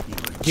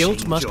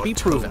 Guilt must be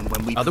proven,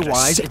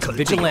 otherwise it's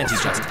vigilante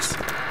justice.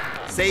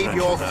 Save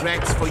your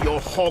threats for your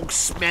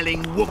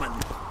hog-smelling woman.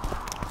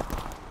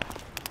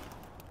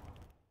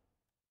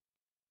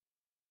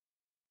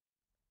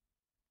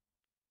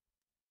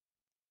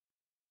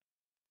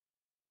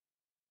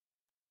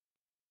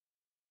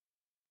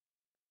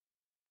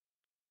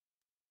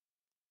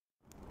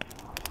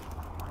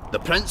 The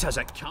prince has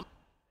a camp.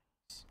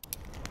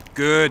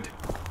 Good.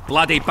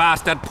 Bloody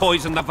bastard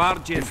poisoned the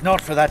virgin. If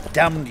not for that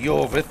damned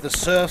Yorvith, the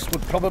serfs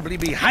would probably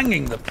be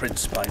hanging the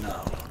prince by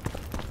now.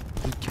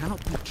 He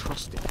cannot be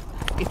trusted.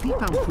 If he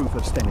found proof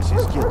of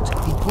Stennis's guilt,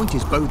 he'd point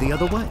his bow the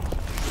other way.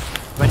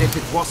 But if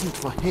it wasn't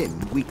for him,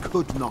 we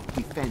could not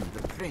defend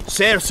the prince.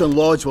 Serfs and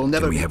lords will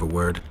never... Can we have a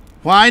word?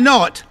 Why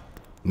not?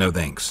 No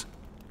thanks.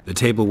 The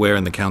tableware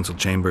in the council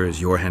chamber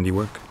is your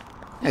handiwork?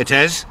 It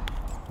is.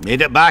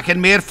 Made it back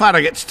in Mayor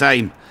Farragut's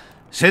time.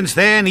 Since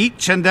then,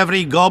 each and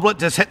every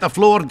goblet has hit the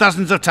floor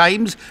dozens of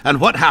times,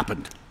 and what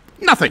happened?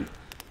 Nothing.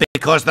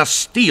 Because they're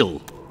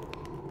steel.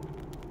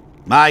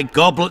 My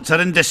goblets are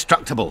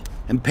indestructible,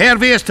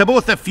 impervious to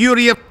both the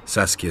fury of...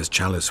 Saskia's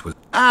chalice was...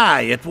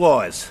 Aye, it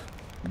was.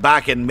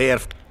 Back in Mayor...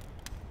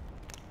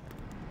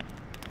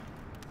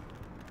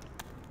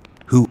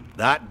 Who?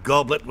 That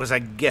goblet was a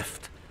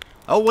gift.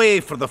 A way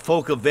for the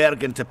folk of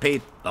Vergen to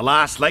pay. The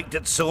lass liked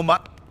it so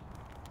much.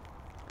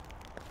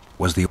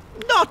 Was the...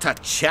 Not a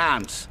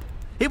chance.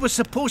 It was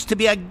supposed to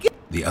be a gift.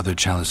 The other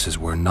chalices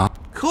were not...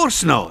 Of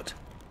course not.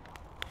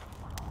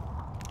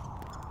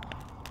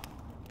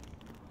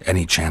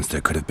 Any chance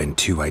there could have been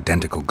two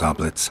identical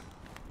goblets?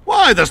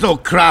 Why, there's no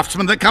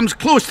craftsman that comes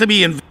close to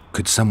me in...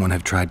 Could someone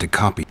have tried to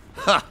copy?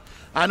 Ha!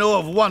 I know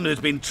of one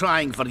who's been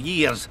trying for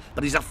years,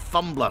 but he's a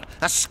fumbler,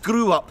 a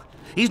screw-up.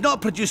 He's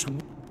not produced...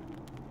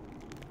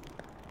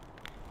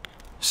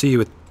 See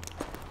you at...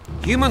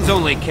 Humans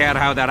only care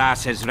how their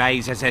asses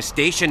rise as their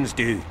stations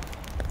do.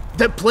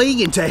 They're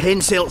playing into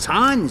Henselt's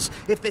hands.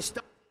 If they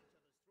stop...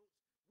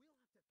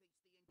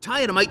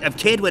 entire amount of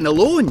Kedwin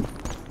alone.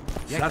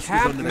 You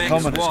can't mix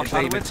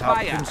water with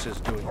fire.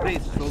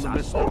 Wraiths fill the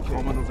mist and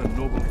commoners and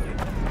nobles.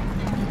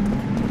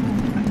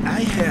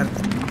 I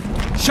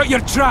heard. Shut your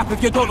trap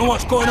if you don't know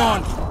what's going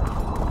on.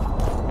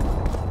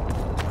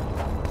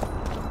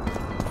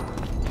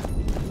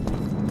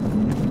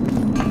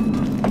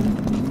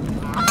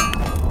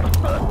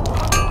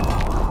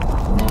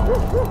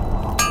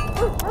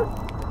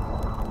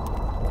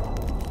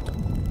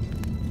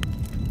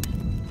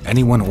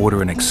 Anyone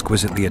order an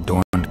exquisitely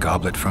adorned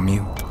goblet from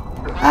you?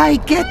 I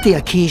get the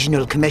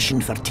occasional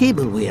commission for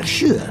tableware,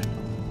 sure.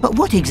 But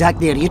what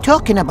exactly are you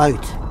talking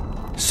about?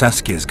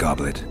 Saskia's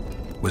goblet.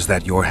 Was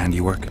that your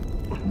handiwork?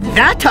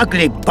 That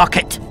ugly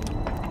bucket!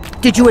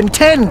 Did you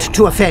intend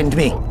to offend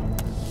me?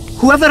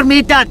 Whoever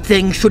made that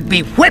thing should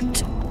be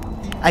whipped!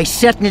 I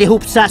certainly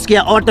hope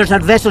Saskia orders her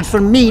vessels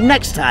from me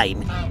next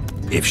time.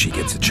 If she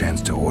gets a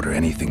chance to order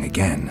anything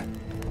again.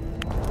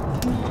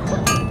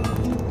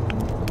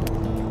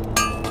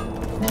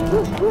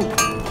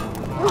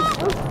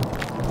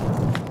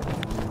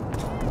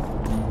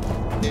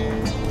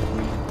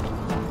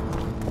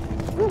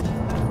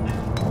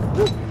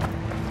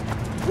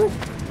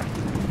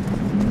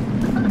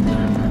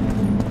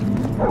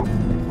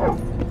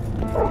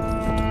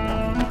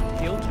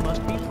 Guilt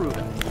must be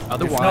proven.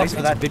 Otherwise,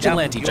 it's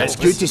vigilante justice.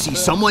 It's good to see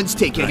someone's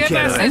taking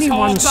care of it.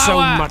 Anyone so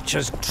much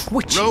as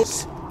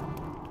twitches.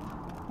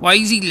 Why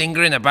is he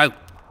lingering about?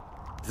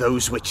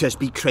 Those witches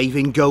be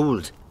craving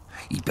gold.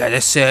 He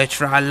better search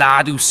for a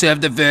lad who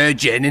served the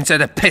Virgin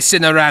instead of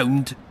pissing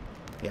around.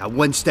 Yeah,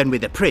 once done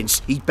with the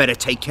prince, he'd better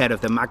take care of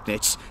the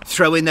magnets,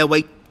 throw in their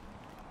weight.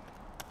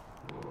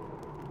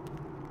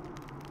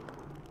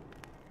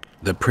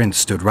 The prince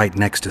stood right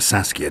next to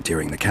Saskia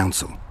during the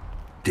council.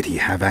 Did he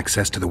have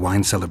access to the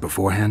wine cellar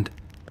beforehand?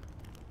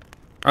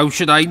 How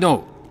should I know?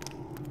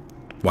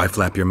 Why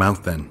flap your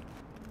mouth then?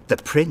 The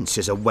prince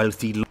is a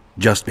wealthy...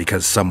 Just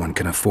because someone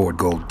can afford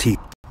gold teeth.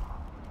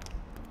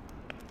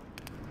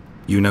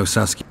 You know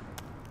Saskia?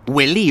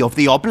 Willie of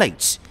the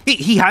Oblates.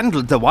 He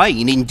handled the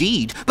wine,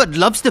 indeed, but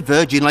loves the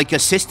Virgin like a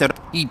sister.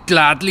 He'd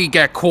gladly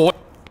get caught.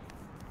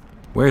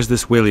 Where's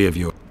this Willie of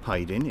yours?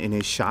 Hiding in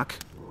his shack.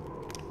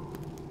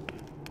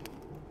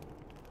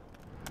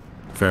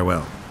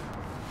 Farewell.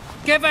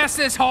 Give us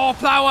this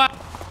horsepower!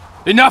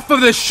 Enough of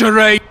this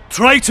charade!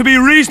 Try to be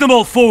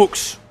reasonable,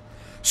 folks.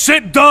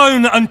 Sit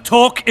down and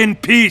talk in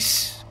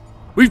peace.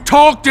 We've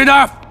talked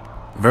enough!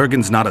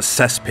 Vergen's not a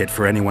cesspit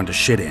for anyone to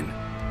shit in.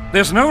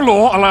 There's no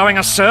law allowing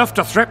a serf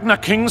to threaten a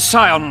king's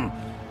scion.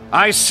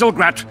 I,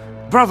 Silgrat,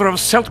 brother of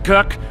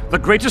Seltkirk, the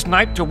greatest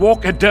knight to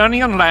walk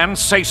Edirnian land,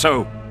 say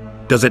so.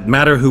 Does it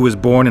matter who was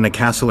born in a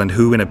castle and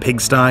who in a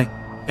pigsty?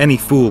 Any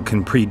fool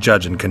can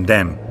prejudge and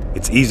condemn.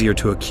 It's easier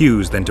to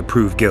accuse than to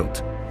prove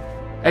guilt.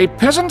 A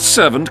peasant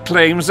servant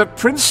claims that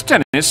Prince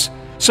Stennis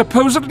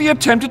supposedly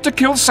attempted to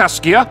kill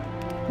Saskia.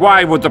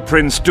 Why would the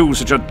prince do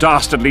such a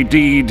dastardly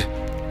deed?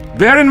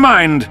 Bear in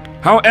mind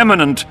how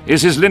eminent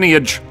is his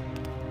lineage.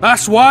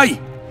 That's why!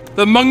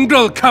 The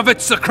mongrel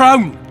covets the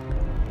crown!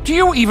 Do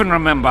you even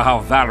remember how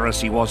valorous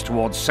he was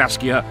towards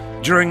Saskia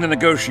during the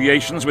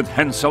negotiations with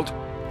Henselt?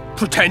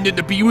 Pretending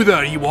to be with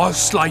her he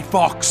was, sly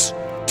fox.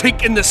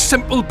 Taking the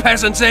simple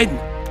peasants in.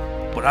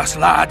 But us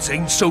lads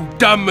ain't so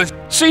dumb as...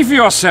 See for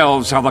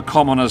yourselves how the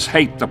commoners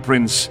hate the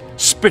prince,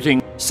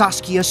 spitting...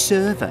 Saskia's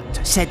servant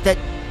said that...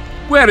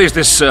 Where is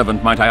this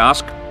servant, might I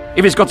ask?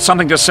 If he's got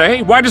something to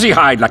say, why does he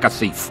hide like a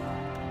thief?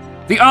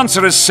 The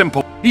answer is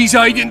simple. He's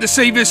hiding to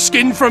save his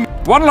skin from...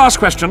 One last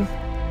question.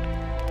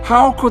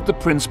 How could the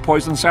prince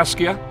poison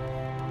Saskia?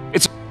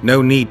 It's...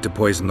 No need to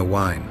poison the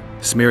wine.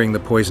 Smearing the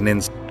poison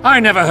in... I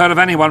never heard of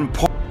anyone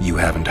You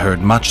haven't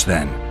heard much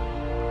then.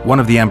 One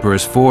of the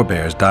Emperor's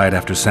forebears died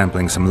after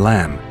sampling some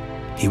lamb.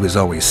 He was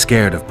always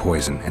scared of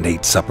poison and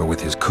ate supper with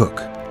his cook.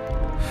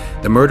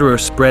 The murderer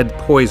spread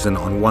poison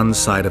on one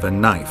side of a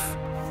knife.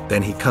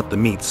 Then he cut the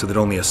meat so that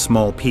only a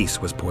small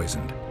piece was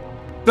poisoned.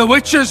 The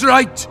witch is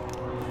right!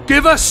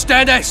 Give us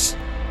Stennis!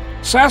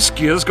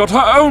 Saskia's got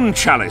her own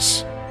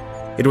chalice.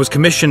 It was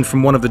commissioned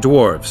from one of the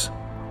dwarves.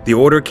 The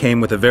order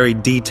came with a very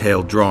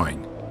detailed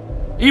drawing.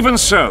 Even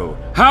so,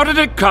 how did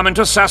it come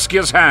into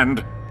Saskia's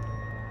hand?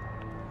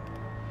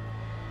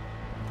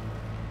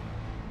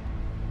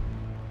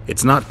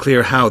 It's not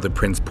clear how the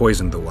prince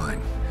poisoned the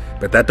wine,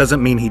 but that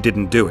doesn't mean he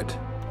didn't do it.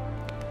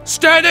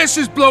 Stennis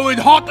is blowing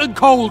hot and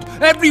cold!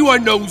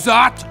 Everyone knows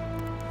that!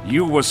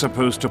 You were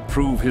supposed to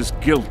prove his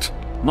guilt,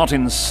 not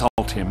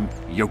insult him,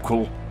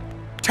 yokel.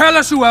 Tell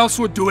us who else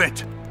would do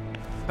it!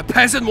 A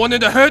peasant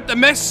wanting to hurt the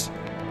miss?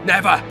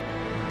 Never!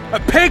 A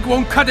pig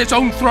won't cut its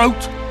own throat!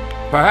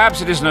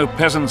 Perhaps it is no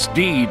peasant's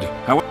deed,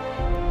 however...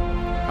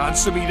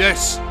 Answer me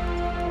this.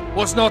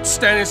 Was not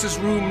Stennis'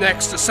 room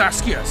next to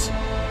Saskia's?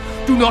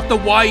 Do not the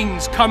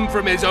wines come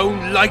from his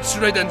own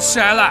lice-ridden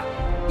cellar?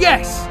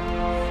 Yes!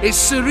 Is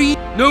serene.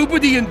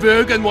 Nobody in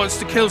Bergen wants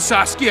to kill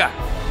Saskia.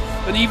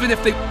 And even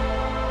if they...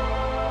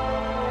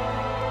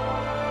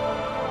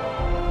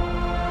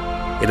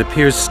 It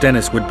appears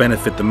Stennis would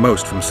benefit the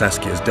most from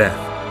Saskia's death.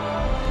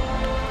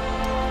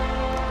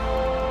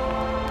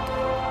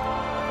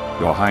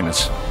 Your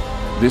Highness,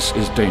 this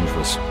is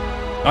dangerous.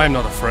 I am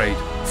not afraid.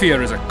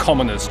 Fear is a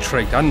commoner's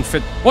trait,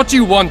 unfit. What do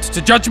you want,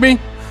 to judge me?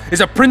 Is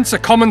a prince a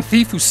common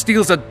thief who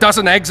steals a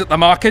dozen eggs at the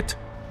market?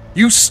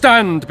 You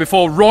stand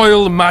before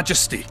royal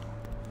majesty,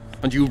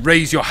 and you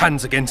raise your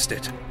hands against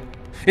it.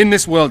 In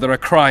this world there are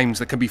crimes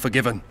that can be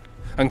forgiven,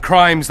 and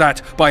crimes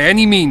that, by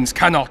any means,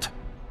 cannot.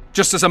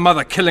 Just as a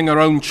mother killing her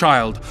own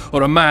child,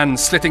 or a man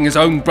slitting his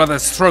own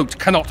brother's throat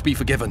cannot be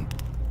forgiven.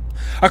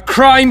 A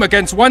crime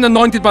against one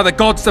anointed by the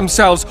gods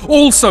themselves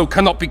also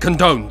cannot be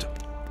condoned.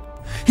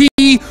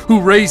 He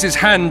who raises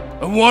hand...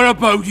 And what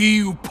about he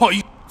who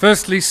poisons...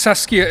 Firstly,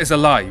 Saskia is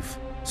alive,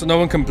 so no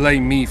one can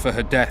blame me for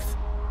her death.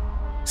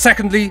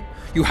 Secondly,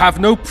 you have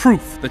no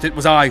proof that it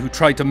was I who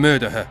tried to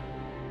murder her.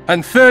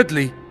 And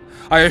thirdly,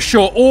 I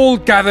assure all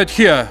gathered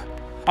here,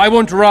 I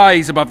won't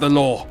rise above the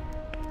law.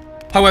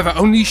 However,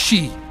 only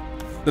she,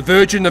 the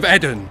Virgin of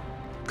Edern,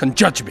 can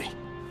judge me.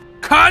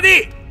 Can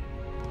it?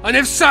 And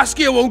if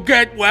Saskia won't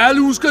get well,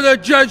 who's gonna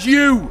judge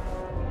you?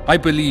 I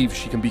believe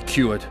she can be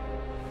cured.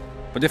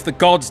 But if the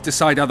gods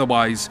decide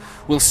otherwise,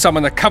 we'll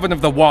summon a coven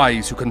of the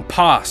wise who can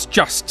pass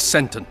just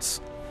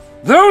sentence.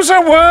 Those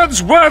are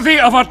words worthy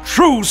of a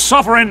true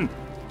sovereign!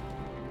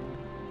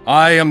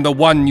 I am the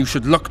one you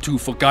should look to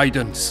for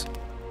guidance.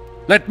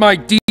 Let my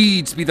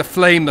deeds be the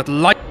flame that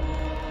light...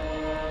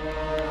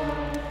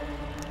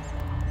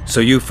 So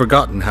you've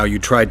forgotten how you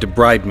tried to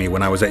bribe me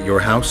when I was at your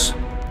house?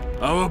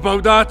 How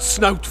about that,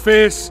 snout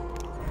face?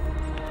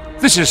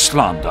 This is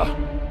slander.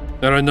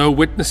 There are no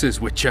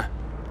witnesses, Witcher.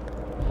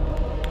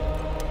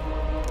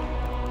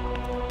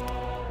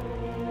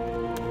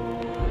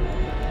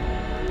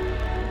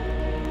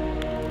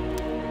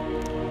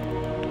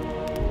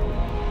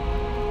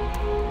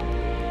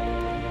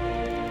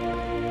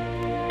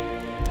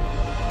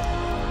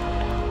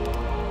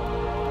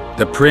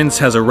 The prince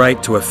has a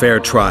right to a fair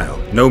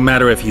trial, no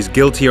matter if he's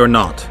guilty or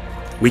not.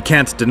 We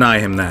can't deny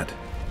him that.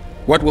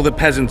 What will the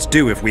peasants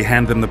do if we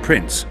hand them the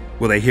prince?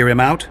 Will they hear him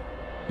out?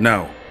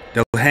 No.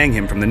 They'll hang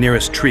him from the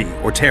nearest tree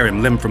or tear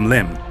him limb from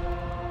limb.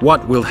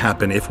 What will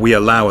happen if we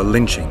allow a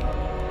lynching?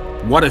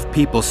 What if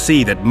people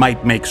see that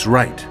might makes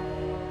right?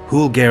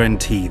 Who'll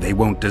guarantee they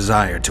won't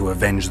desire to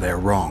avenge their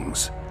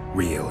wrongs,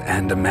 real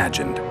and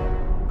imagined?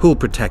 Who'll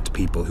protect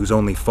people whose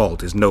only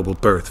fault is noble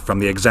birth from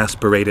the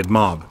exasperated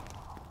mob?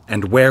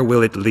 And where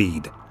will it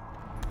lead?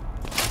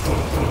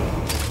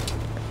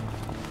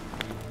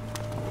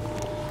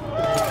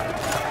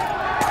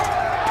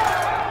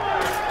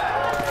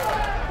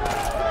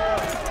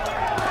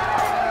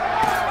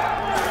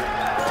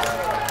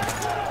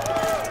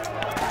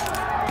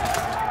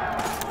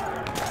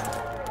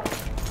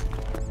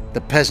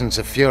 The peasants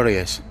are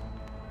furious.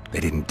 They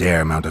didn't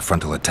dare mount a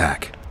frontal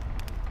attack.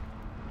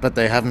 But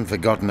they haven't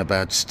forgotten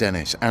about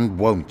Stennis, and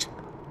won't.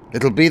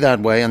 It'll be that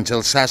way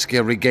until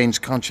Saskia regains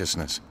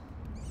consciousness.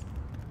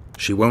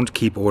 She won't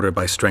keep order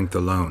by strength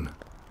alone.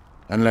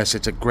 Unless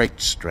it's a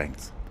great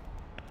strength.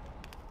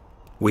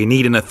 We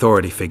need an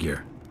authority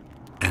figure.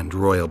 And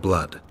royal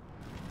blood.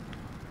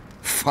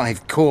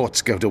 5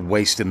 courts go to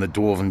waste in the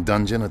Dwarven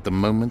dungeon at the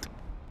moment.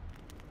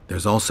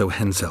 There's also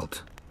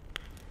Henselt.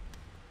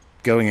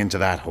 Going into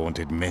that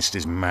haunted mist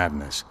is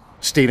madness.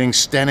 Stealing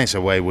Stennis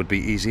away would be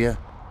easier.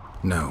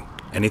 No.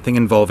 Anything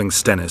involving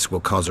Stennis will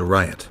cause a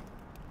riot.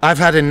 I've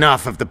had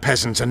enough of the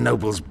peasants and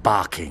nobles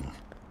barking.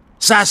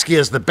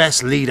 Saskia's the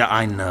best leader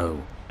I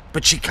know,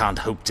 but she can't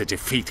hope to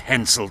defeat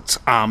Henselt's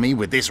army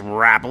with this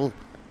rabble,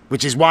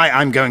 which is why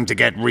I'm going to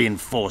get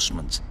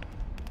reinforcements.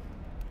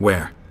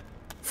 Where?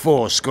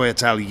 4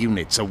 Scoia'tael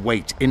units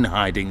await in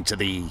hiding to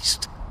the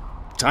east.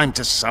 Time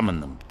to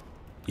summon them.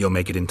 You'll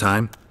make it in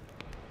time?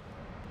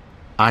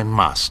 I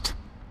must.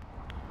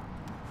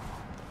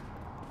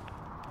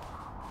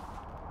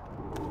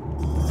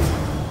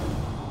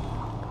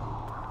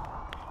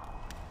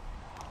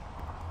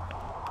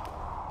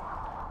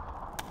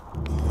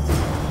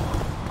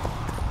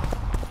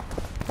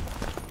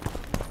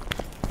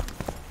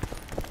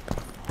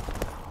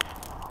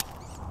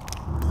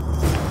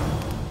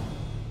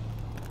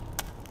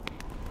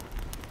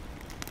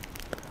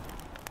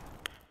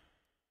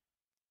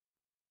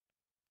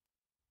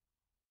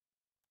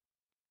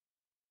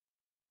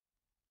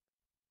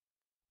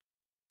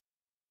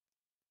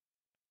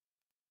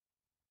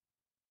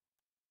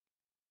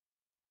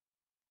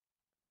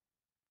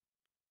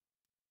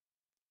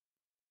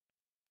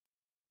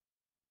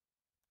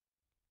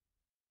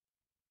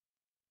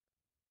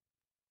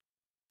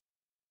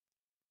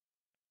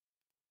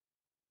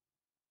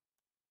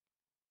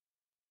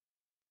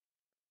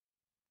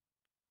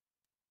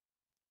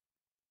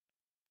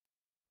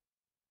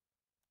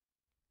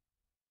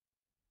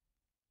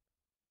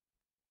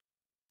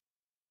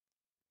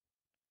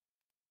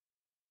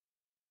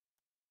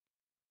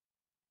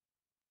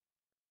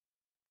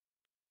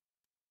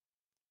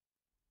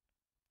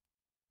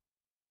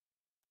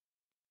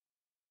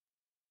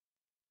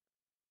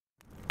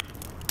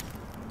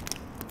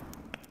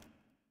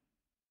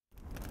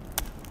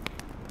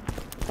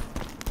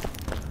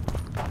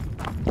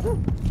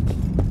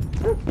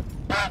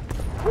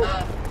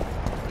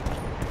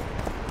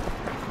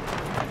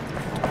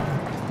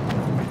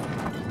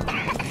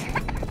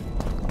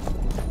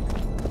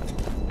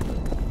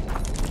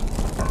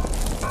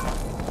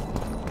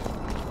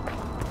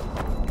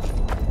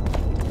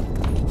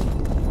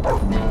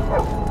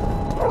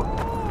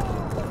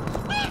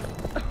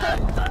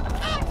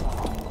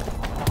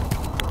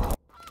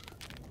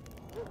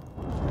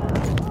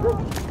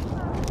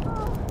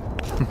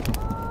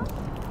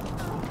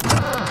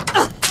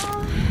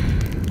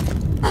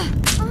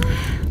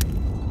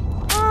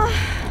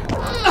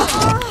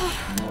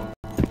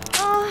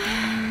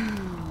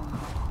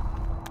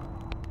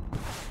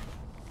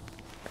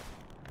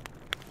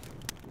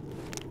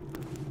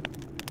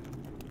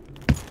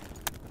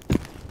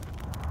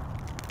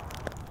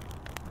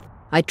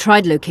 I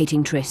tried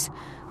locating Triss,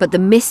 but the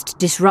mist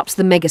disrupts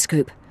the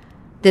megascope.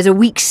 There's a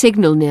weak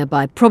signal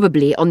nearby,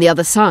 probably on the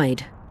other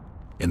side.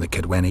 In the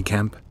Kaedweni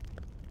camp?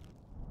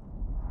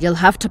 You'll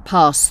have to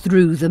pass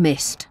through the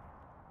mist.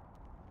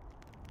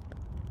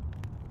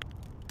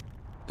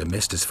 The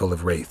mist is full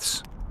of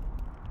wraiths.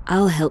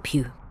 I'll help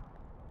you.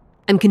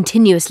 I'm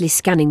continuously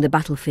scanning the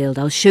battlefield.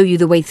 I'll show you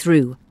the way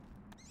through.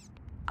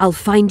 I'll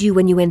find you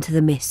when you enter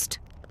the mist.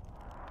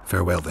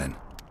 Farewell, then.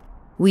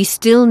 We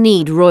still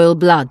need royal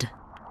blood.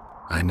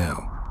 I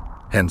know.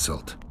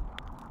 Henselt.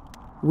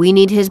 We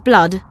need his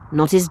blood,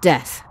 not his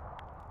death.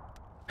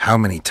 How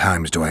many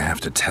times do I have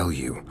to tell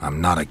you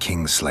I'm not a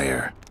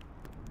Kingslayer?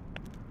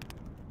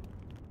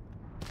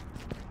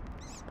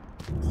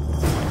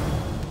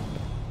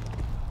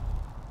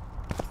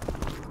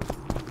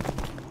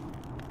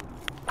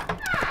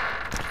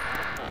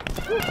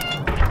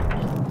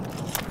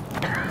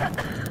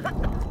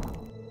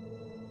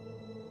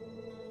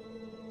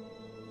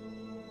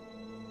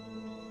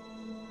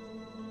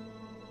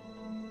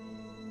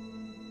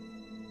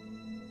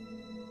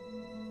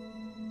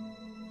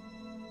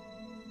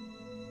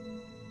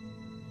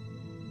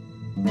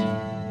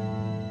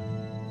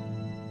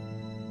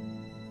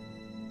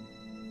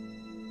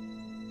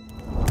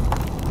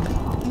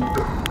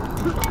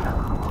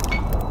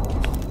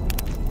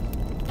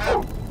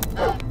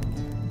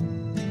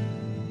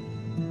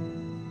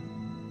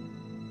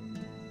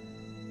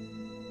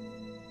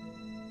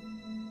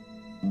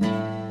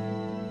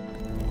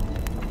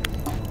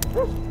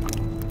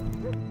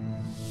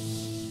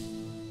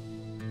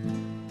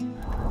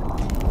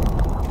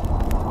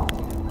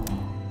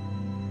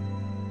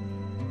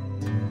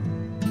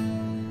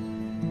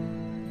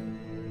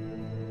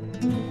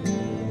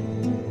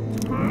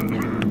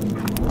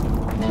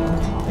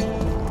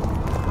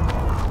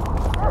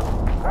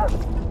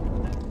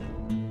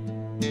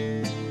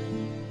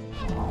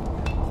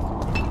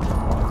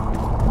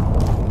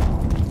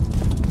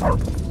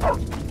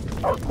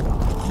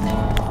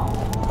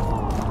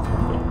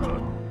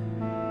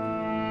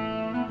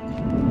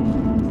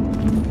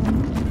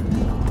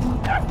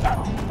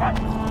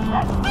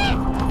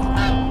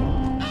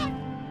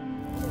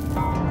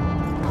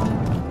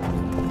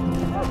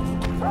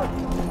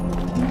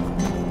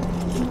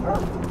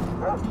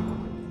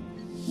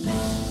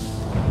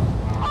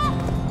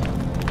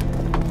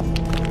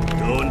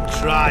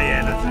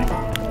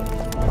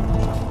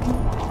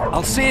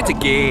 I'll say it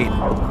again.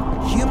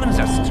 Humans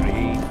are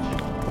strange.